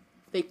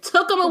 They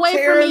took them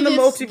away from me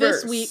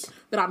this week,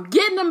 but I'm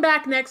getting them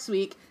back next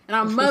week, and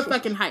I'm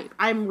motherfucking hype.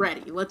 I'm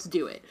ready. Let's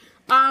do it.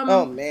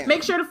 Oh, man.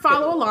 Make sure to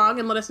follow along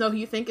and let us know who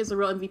you think is the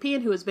real MVP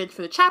and who is benched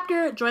for the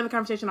chapter. Join the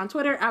conversation on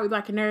Twitter,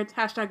 @WeBlackandNerds,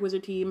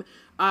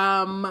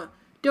 #WizardTeam.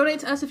 Donate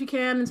to us if you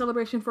can in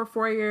celebration for a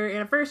 4-year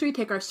anniversary.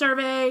 Take our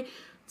survey.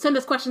 Send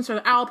us questions for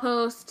the Owl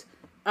Post.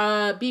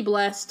 Be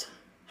blessed.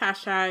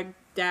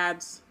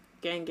 #dads.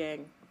 Gang,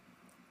 gang.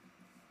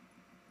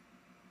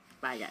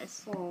 Bye,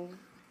 guys. Oh.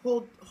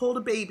 Hold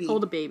a baby.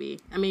 Hold a baby.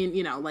 I mean,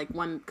 you know, like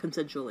one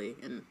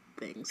consensually and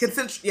things.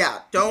 Yeah.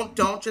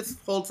 Don't just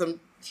hold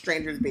some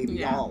stranger's baby.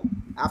 Yeah. Y'all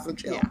have some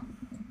chill. Yeah.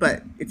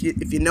 But if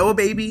you know a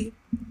baby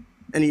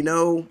and you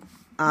know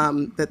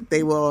that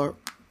they were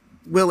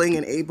willing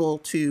and able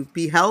to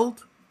be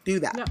held, do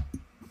that. Yep.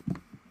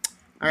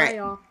 All right. Bye,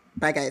 y'all.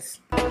 Bye, guys.